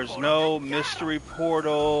 there's no mystery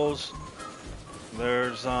portals, there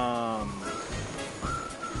is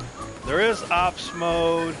ops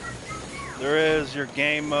mode, there is your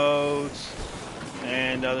game modes,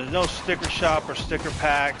 and there's no sticker shop or sticker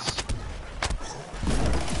packs.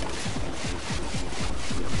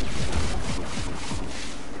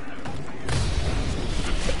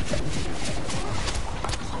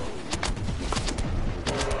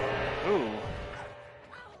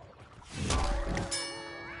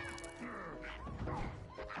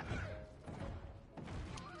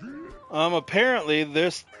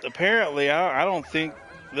 Apparently, I don't think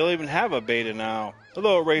they'll even have a beta now.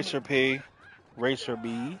 Hello, Racer B.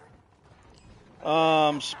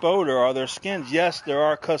 Spoder, are there skins? Yes, there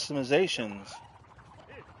are customizations.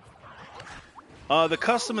 The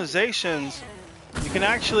customizations, you can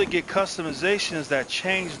actually get customizations that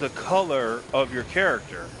change the color of your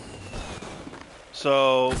character.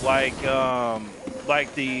 So, like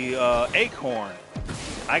the acorn.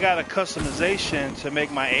 I got a customization to make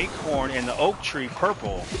my acorn in the oak tree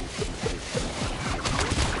purple.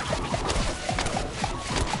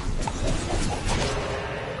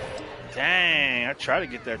 Dang, I tried to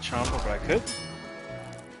get that chomper, but I couldn't.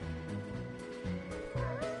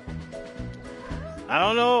 I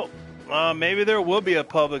don't know. Maybe there will be a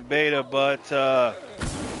public beta, but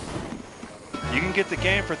you can get the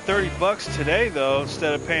game for $30 today, though,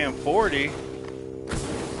 instead of paying $40.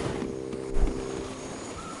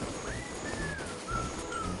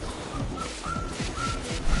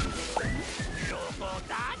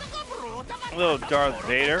 Little Darth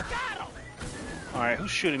Vader. Alright,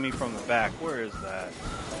 who's shooting me from the back? Where is that?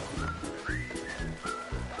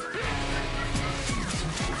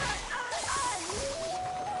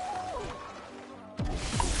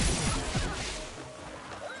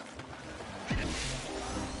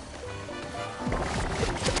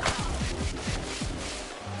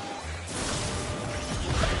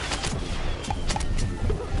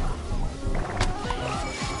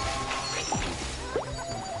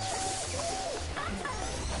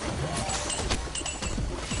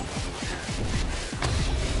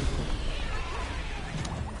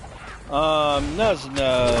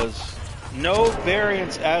 Nuz. No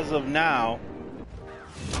variants as of now.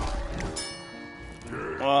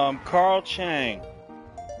 Carl Chang.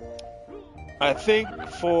 I think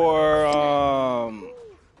for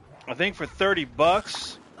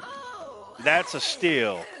 $30, that's a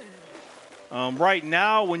steal. Right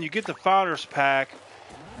now, when you get the Founders Pack,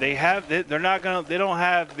 they don't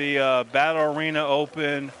have the Battle Arena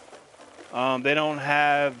open. They don't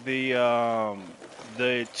have the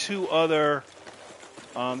two other.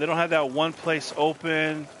 They don't have that one place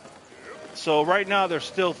open. So right now there's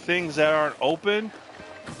still things that aren't open.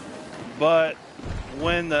 But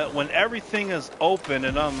when everything is open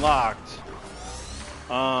and unlocked,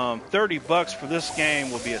 $30 for this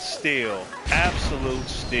game will be a steal. Absolute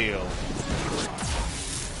steal.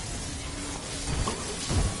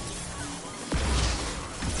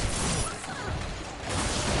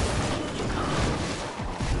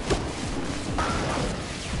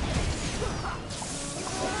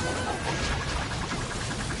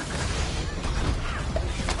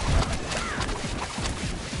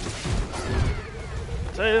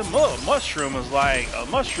 Say a mushroom is like a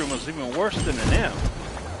mushroom is even worse than an imp.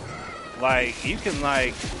 Like you can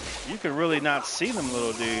really not see them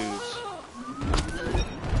little dudes.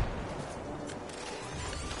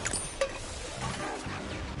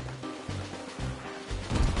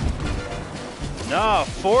 No,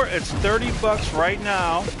 it's $30 right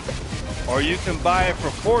now, or you can buy it for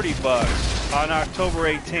 $40 on October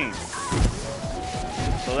 18th.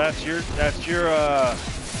 So that's your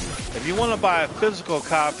if you want to buy a physical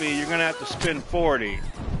copy, you're gonna have to spend $40.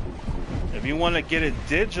 If you want to get it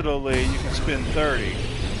digitally, you can spend $30.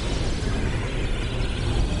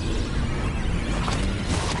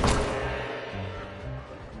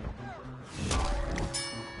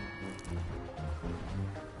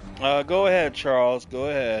 Go ahead, Charles. Go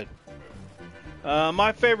ahead.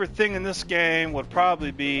 My favorite thing in this game would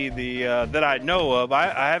probably be the that I know of.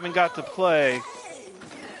 I haven't got to play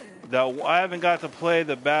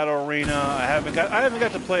the battle arena. I haven't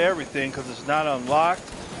got to play everything because it's not unlocked.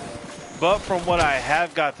 But from what I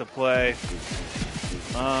have got to play,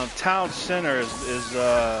 Town Center is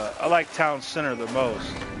I like Town Center the most.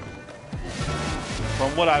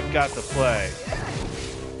 From what I've got to play.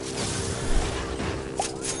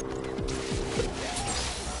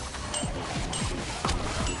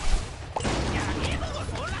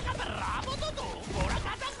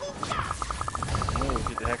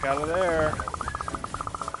 Get the heck out of there.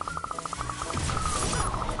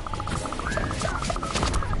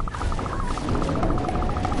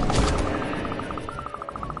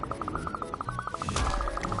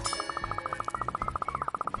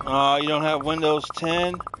 You don't have Windows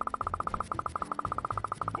 10?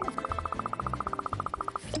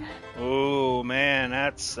 Oh man,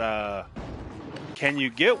 that's can you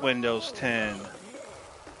get Windows 10?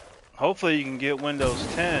 Hopefully you can get Windows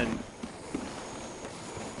 10.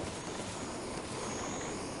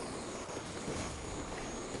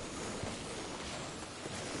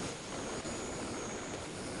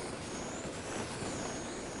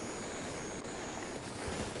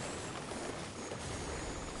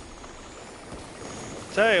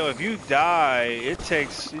 Tell you, if you die, it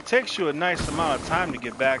takes you a nice amount of time to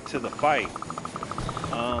get back to the fight.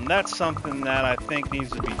 That's something that I think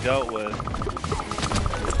needs to be dealt with.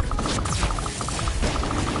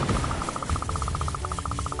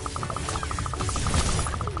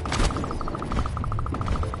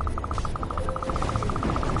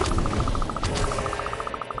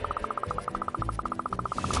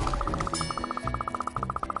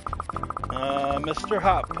 Mr.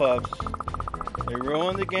 Hot Puffs. They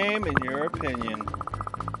ruined the game, in your opinion.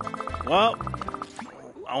 Well,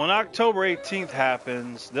 when October 18th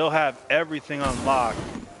happens, they'll have everything unlocked,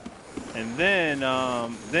 and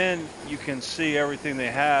then you can see everything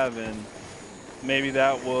they have, and maybe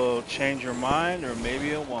that will change your mind, or maybe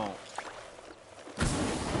it won't.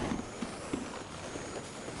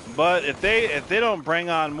 But if they don't bring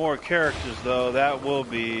on more characters, though, that will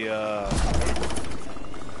be.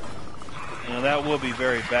 That will be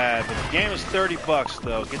very bad. But the game is $30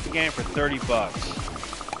 though. Get the game for $30.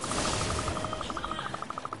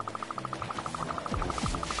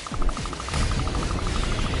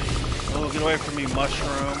 Oh, get away from me,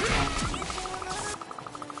 mushroom.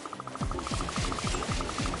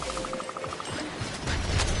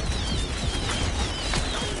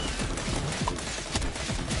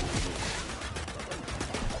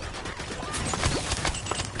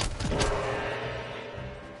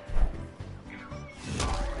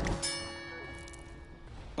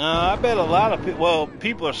 I bet a lot of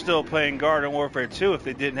people are still playing Garden Warfare 2 if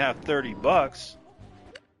they didn't have $30.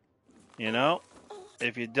 You know,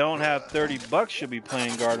 if you don't have $30, you'll be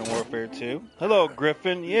playing Garden Warfare 2. Hello,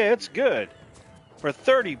 Griffin. Yeah, it's good. For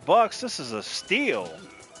 $30, this is a steal.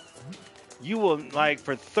 You will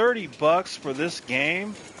for $30 for this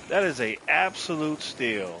game. That is a absolute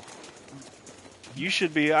steal. I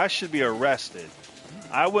should be arrested.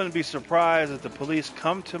 I wouldn't be surprised if the police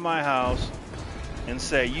come to my house and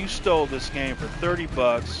say, you stole this game for $30.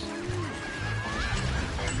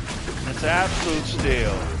 It's an absolute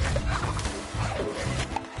steal.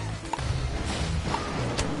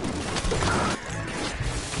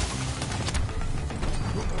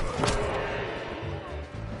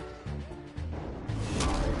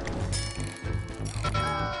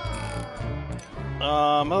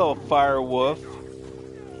 Hello, Firewolf.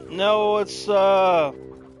 No, it's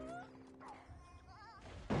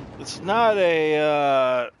not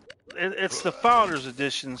a. It's the Founders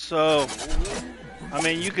Edition, so I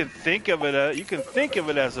mean you can think of it.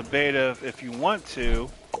 As a beta if you want to,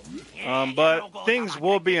 but things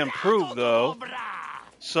will be improved though.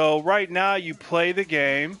 So right now you play the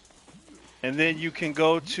game, And then you can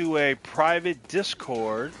go to a private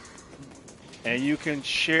Discord and you can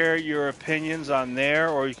share your opinions on there,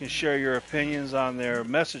 or you can share your opinions on their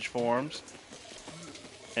message forums.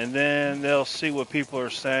 And then they'll see what people are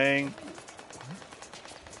saying.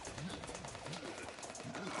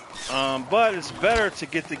 But it's better to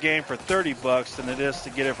get the game for $30 than it is to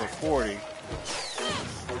get it for 40.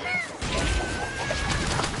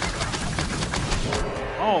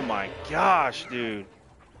 Oh my gosh, dude.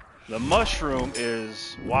 The mushroom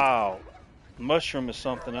is, wow. The mushroom is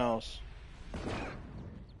something else.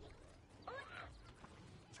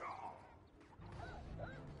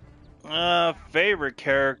 Favorite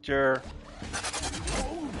character.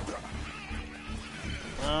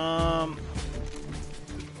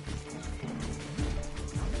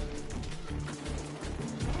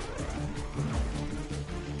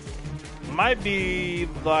 Might be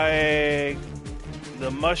like the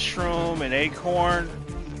mushroom and acorn.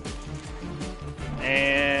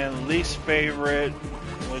 And least favorite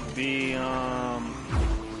would be I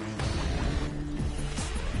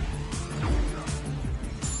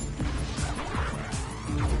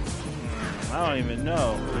don't even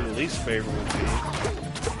know who the least favorite would be.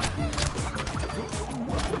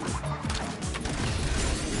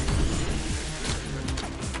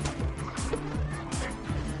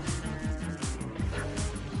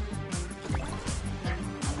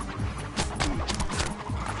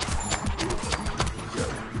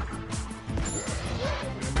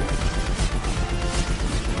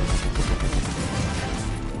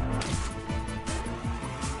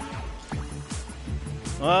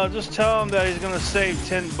 Well, just tell him that he's going to save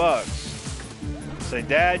 $10. Say,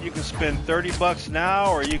 Dad, you can spend $30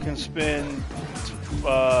 now, or you can spend,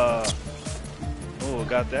 oh,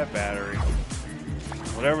 got that battery.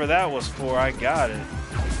 Whatever that was for, I got it.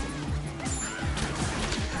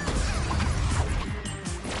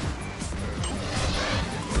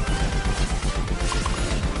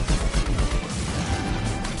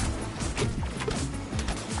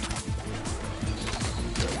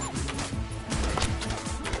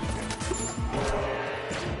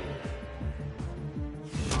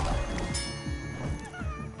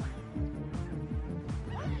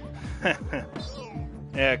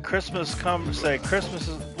 Yeah, Christmas comes. Say Christmas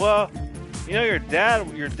is, well, you know, your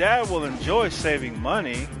dad will enjoy saving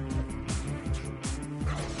money.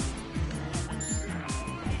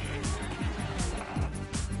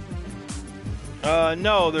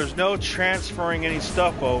 No, there's no transferring any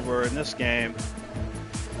stuff over in this game.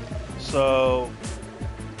 So,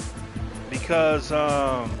 because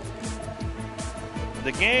the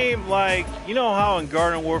game, like, you know how in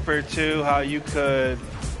Garden Warfare 2, how you could,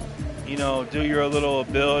 you know, do your little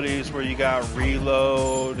abilities where you got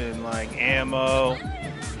reload and like ammo.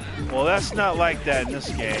 Well, that's not like that in this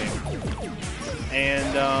game.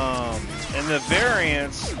 And the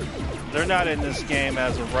variants, they're not in this game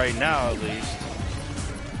as of right now, at least.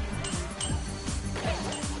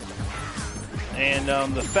 And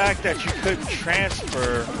the fact that you couldn't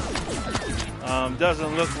transfer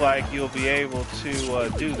doesn't look like you'll be able to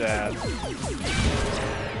do that.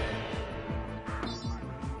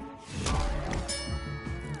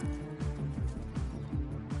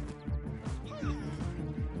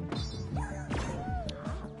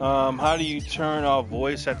 How do you turn off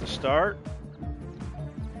voice at the start?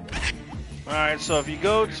 Alright, so if you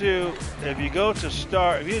go to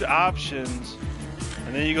start, if you hit options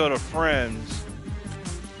and then you go to friends,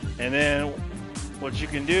 and then what you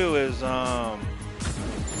can do is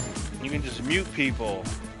you can just mute people.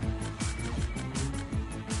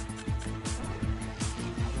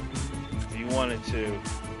 If you wanted to.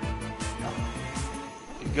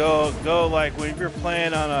 Go like when you're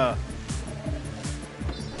playing on a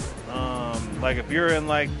like if you're in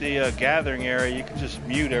like the gathering area, you can just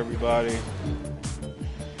mute everybody.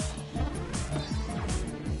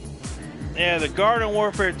 Yeah, the Garden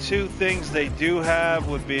Warfare 2 things they do have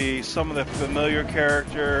would be some of the familiar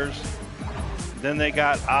characters. Then they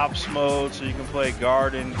got ops mode, so you can play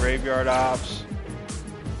garden, graveyard ops.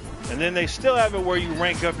 And then they still have it where you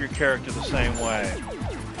rank up your character the same way.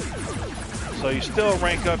 So you still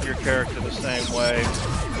rank up your character the same way.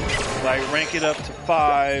 Like rank it up to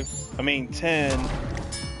 10,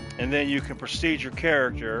 and then you can prestige your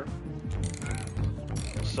character.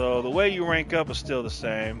 So the way you rank up is still the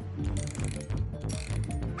same.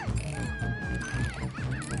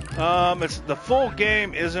 The full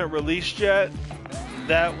game isn't released yet.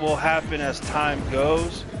 That will happen as time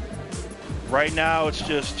goes. Right now it's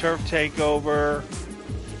just Turf Takeover,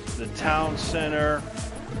 the Town Center.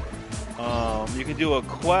 You can do a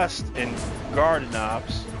quest in Garden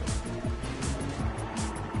Ops.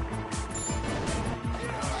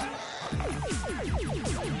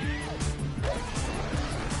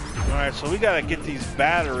 Alright, so we gotta get these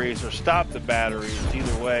batteries or stop the batteries.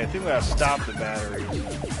 Either way, I think we gotta stop the batteries.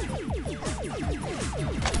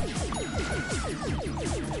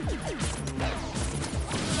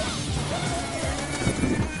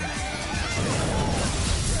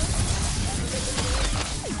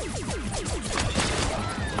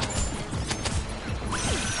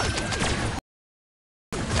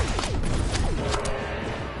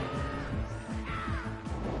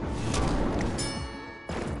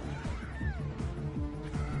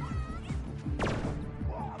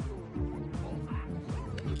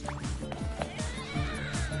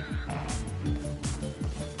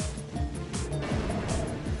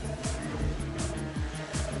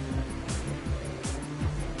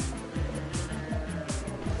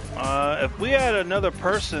 If we had another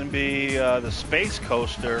person be the space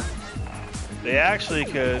coaster, they actually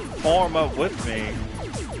could form up with me,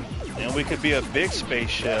 and we could be a big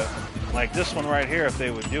spaceship, like this one right here. If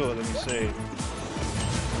they would do it, let me see.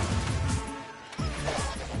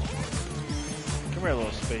 Come here,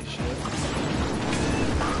 little spaceship.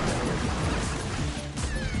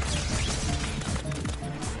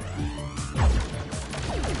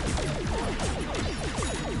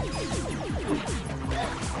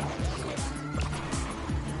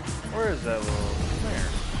 Where is that little? Come here.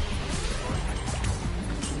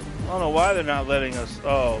 I don't know why they're not letting us.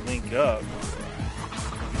 Oh, link up.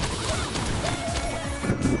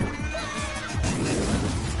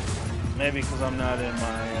 Maybe because I'm not in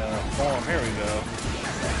my form. Here we go.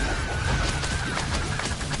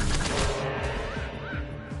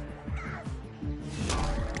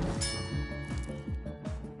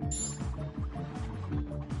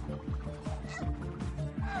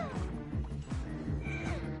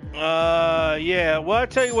 Yeah, well, I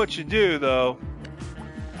tell you what you do, though.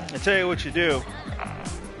 I tell you what you do.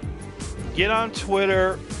 Get on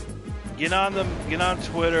Twitter. Get on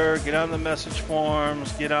Twitter. Get on the message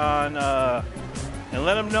forums. Get on, and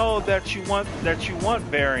let them know that you want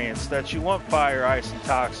variants, that you want fire, ice, and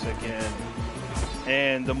toxic,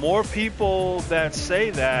 and the more people that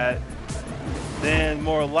say that, then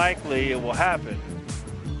more likely it will happen.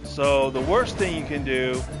 So the worst thing you can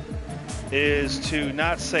do is to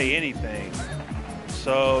not say anything.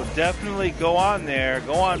 So definitely go on there,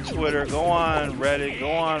 go on Twitter, go on Reddit, go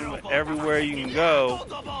on everywhere you can go,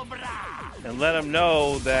 and let them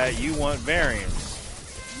know that you want variants.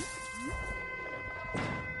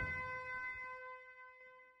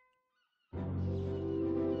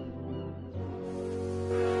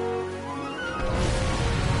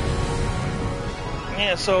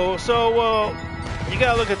 Yeah, so you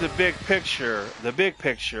gotta look at the big picture,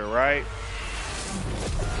 right?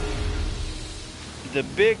 The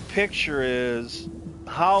big picture is,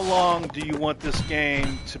 how long do you want this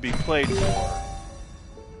game to be played for?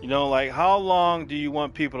 You know, like, how long do you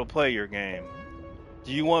want people to play your game?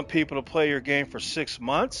 Do you want people to play your game for 6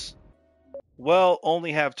 months? Well,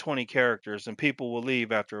 only have 20 characters and people will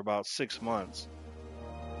leave after about 6 months.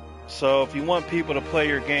 So if you want people to play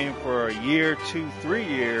your game for a year, 2, 3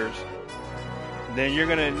 years, then you're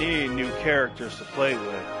gonna need new characters to play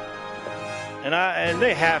with. And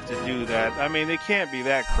they have to do that. I mean, they can't be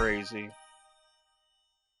that crazy.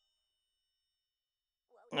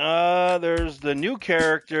 There's the new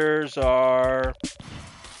characters are,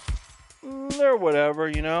 they're whatever,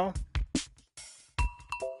 you know.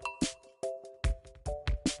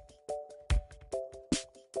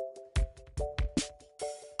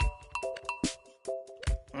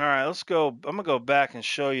 All right, let's go. I'm gonna go back and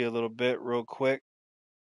show you a little bit real quick.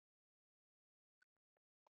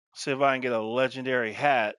 See if I can get a legendary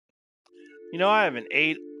hat. You know, I haven't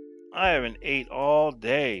ate all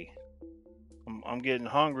day. I'm getting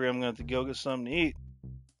hungry. I'm gonna have to go get something to eat.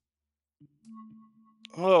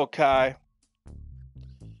 Hello, Kai.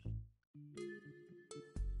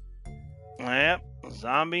 Yep,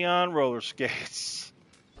 zombie on roller skates.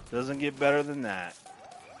 Doesn't get better than that.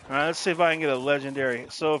 All right, let's see if I can get a legendary.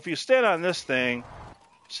 So if you stand on this thing,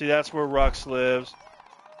 see, that's where Rux lives.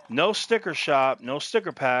 No sticker shop, no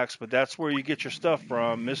sticker packs, but that's where you get your stuff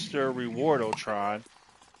from, Mr. Rewardotron.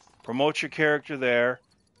 Promote your character there.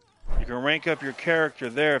 You can rank up your character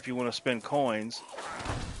there if you want to spend coins.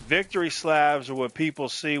 Victory slabs are what people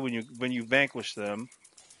see when you vanquish them.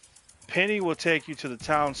 Penny will take you to the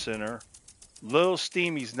town center. Little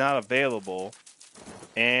Steamy's not available.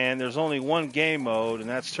 And there's only one game mode, and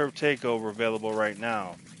that's Turf Takeover available right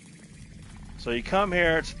now. So you come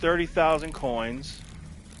here, it's 30,000 coins.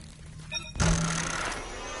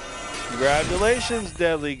 Congratulations,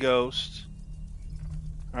 Deadly Ghost.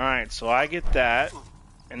 Alright, so I get that.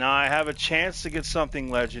 And now I have a chance to get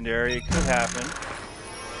something legendary. It could happen.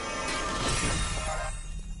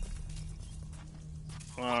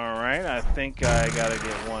 All right, I think I gotta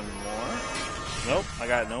get one more. Nope, I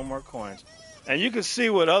got no more coins. And you can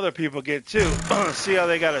see what other people get too. See how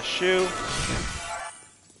they got a shoe?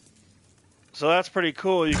 So that's pretty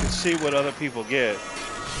cool. You can see what other people get.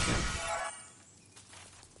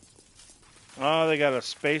 Oh, they got a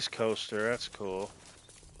space coaster. That's cool.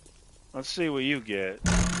 Let's see what you get.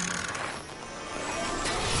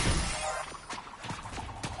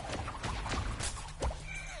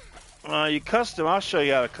 I'll show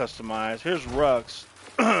you how to customize. Here's Rux.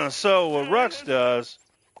 So what Rux does,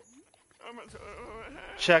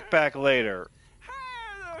 check back later.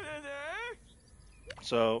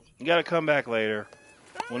 So you got to come back later,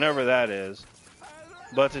 whenever that is.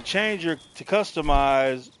 But to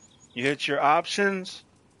customize, you hit your options,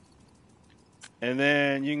 and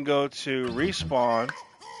then you can go to respawn.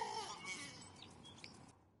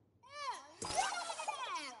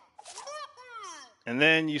 And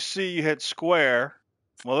then you see you hit square.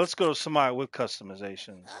 Well, let's go to somebody with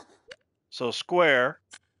customizations. So square,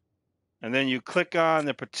 and then you click on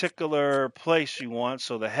the particular place you want,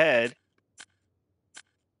 so the head.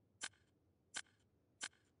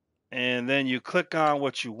 And then you click on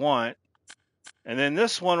what you want. And then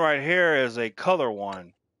this one right here is a color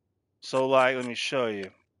one. So like, let me show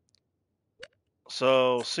you.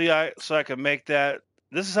 So see, I can make that.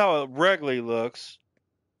 This is how it regularly looks.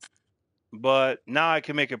 But now I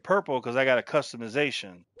can make it purple because I got a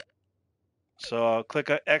customization. So I'll click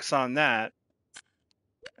X on that.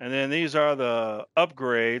 And then these are the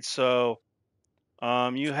upgrades. So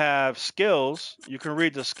you have skills. You can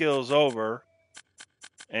read the skills over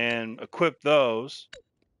and equip those.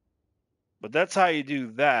 But that's how you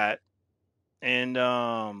do that. And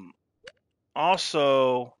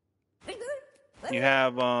also you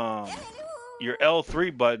have your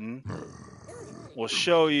L3 button will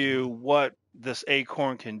show you what this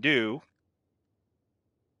acorn can do.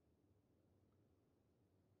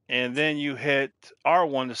 And then you hit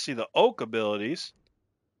R1 to see the oak abilities.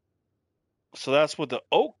 So that's what the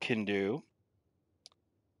oak can do.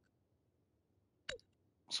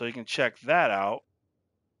 So you can check that out.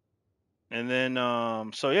 And then,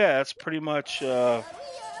 so yeah, that's pretty much,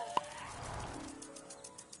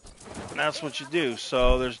 that's what you do.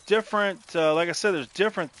 So there's different, like I said, there's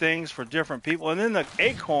different things for different people. And then the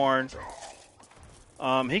acorn,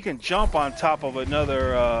 he can jump on top of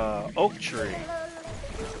another oak tree.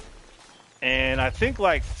 And I think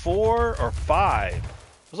like 4 or 5.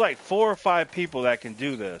 There's like 4 or 5 people that can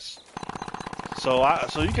do this. So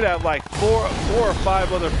you could have like 4 or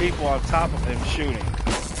 5 other people on top of him shooting.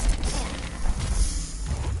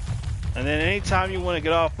 And then anytime you want to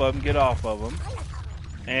get off of him, get off of him.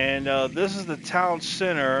 And this is the town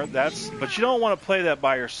center. But you don't want to play that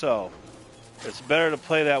by yourself. It's better to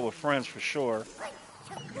play that with friends for sure.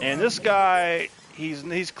 And this guy,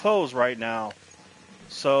 he's closed right now.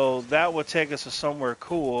 So that would take us to somewhere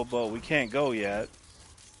cool, but we can't go yet.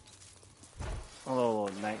 A little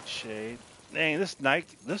nightshade. Dang,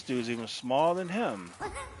 this dude's even smaller than him.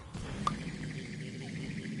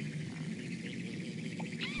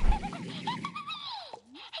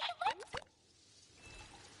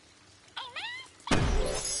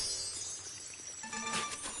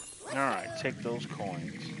 Alright, take those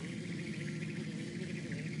coins.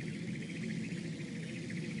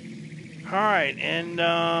 Alright, and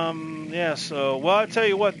yeah, so, well, I'll tell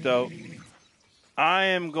you what though. I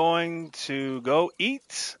am going to go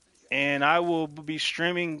eat, and I will be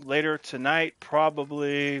streaming later tonight,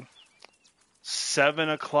 probably 7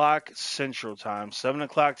 o'clock Central Time. 7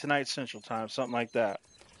 o'clock tonight Central Time, something like that.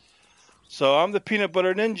 So I'm the Peanut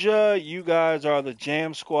Butter Ninja. You guys are the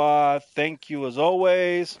Jam Squad. Thank you as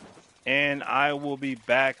always. And I will be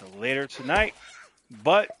back later tonight.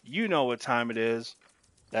 But you know what time it is.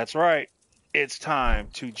 That's right. It's time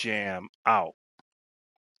to jam out.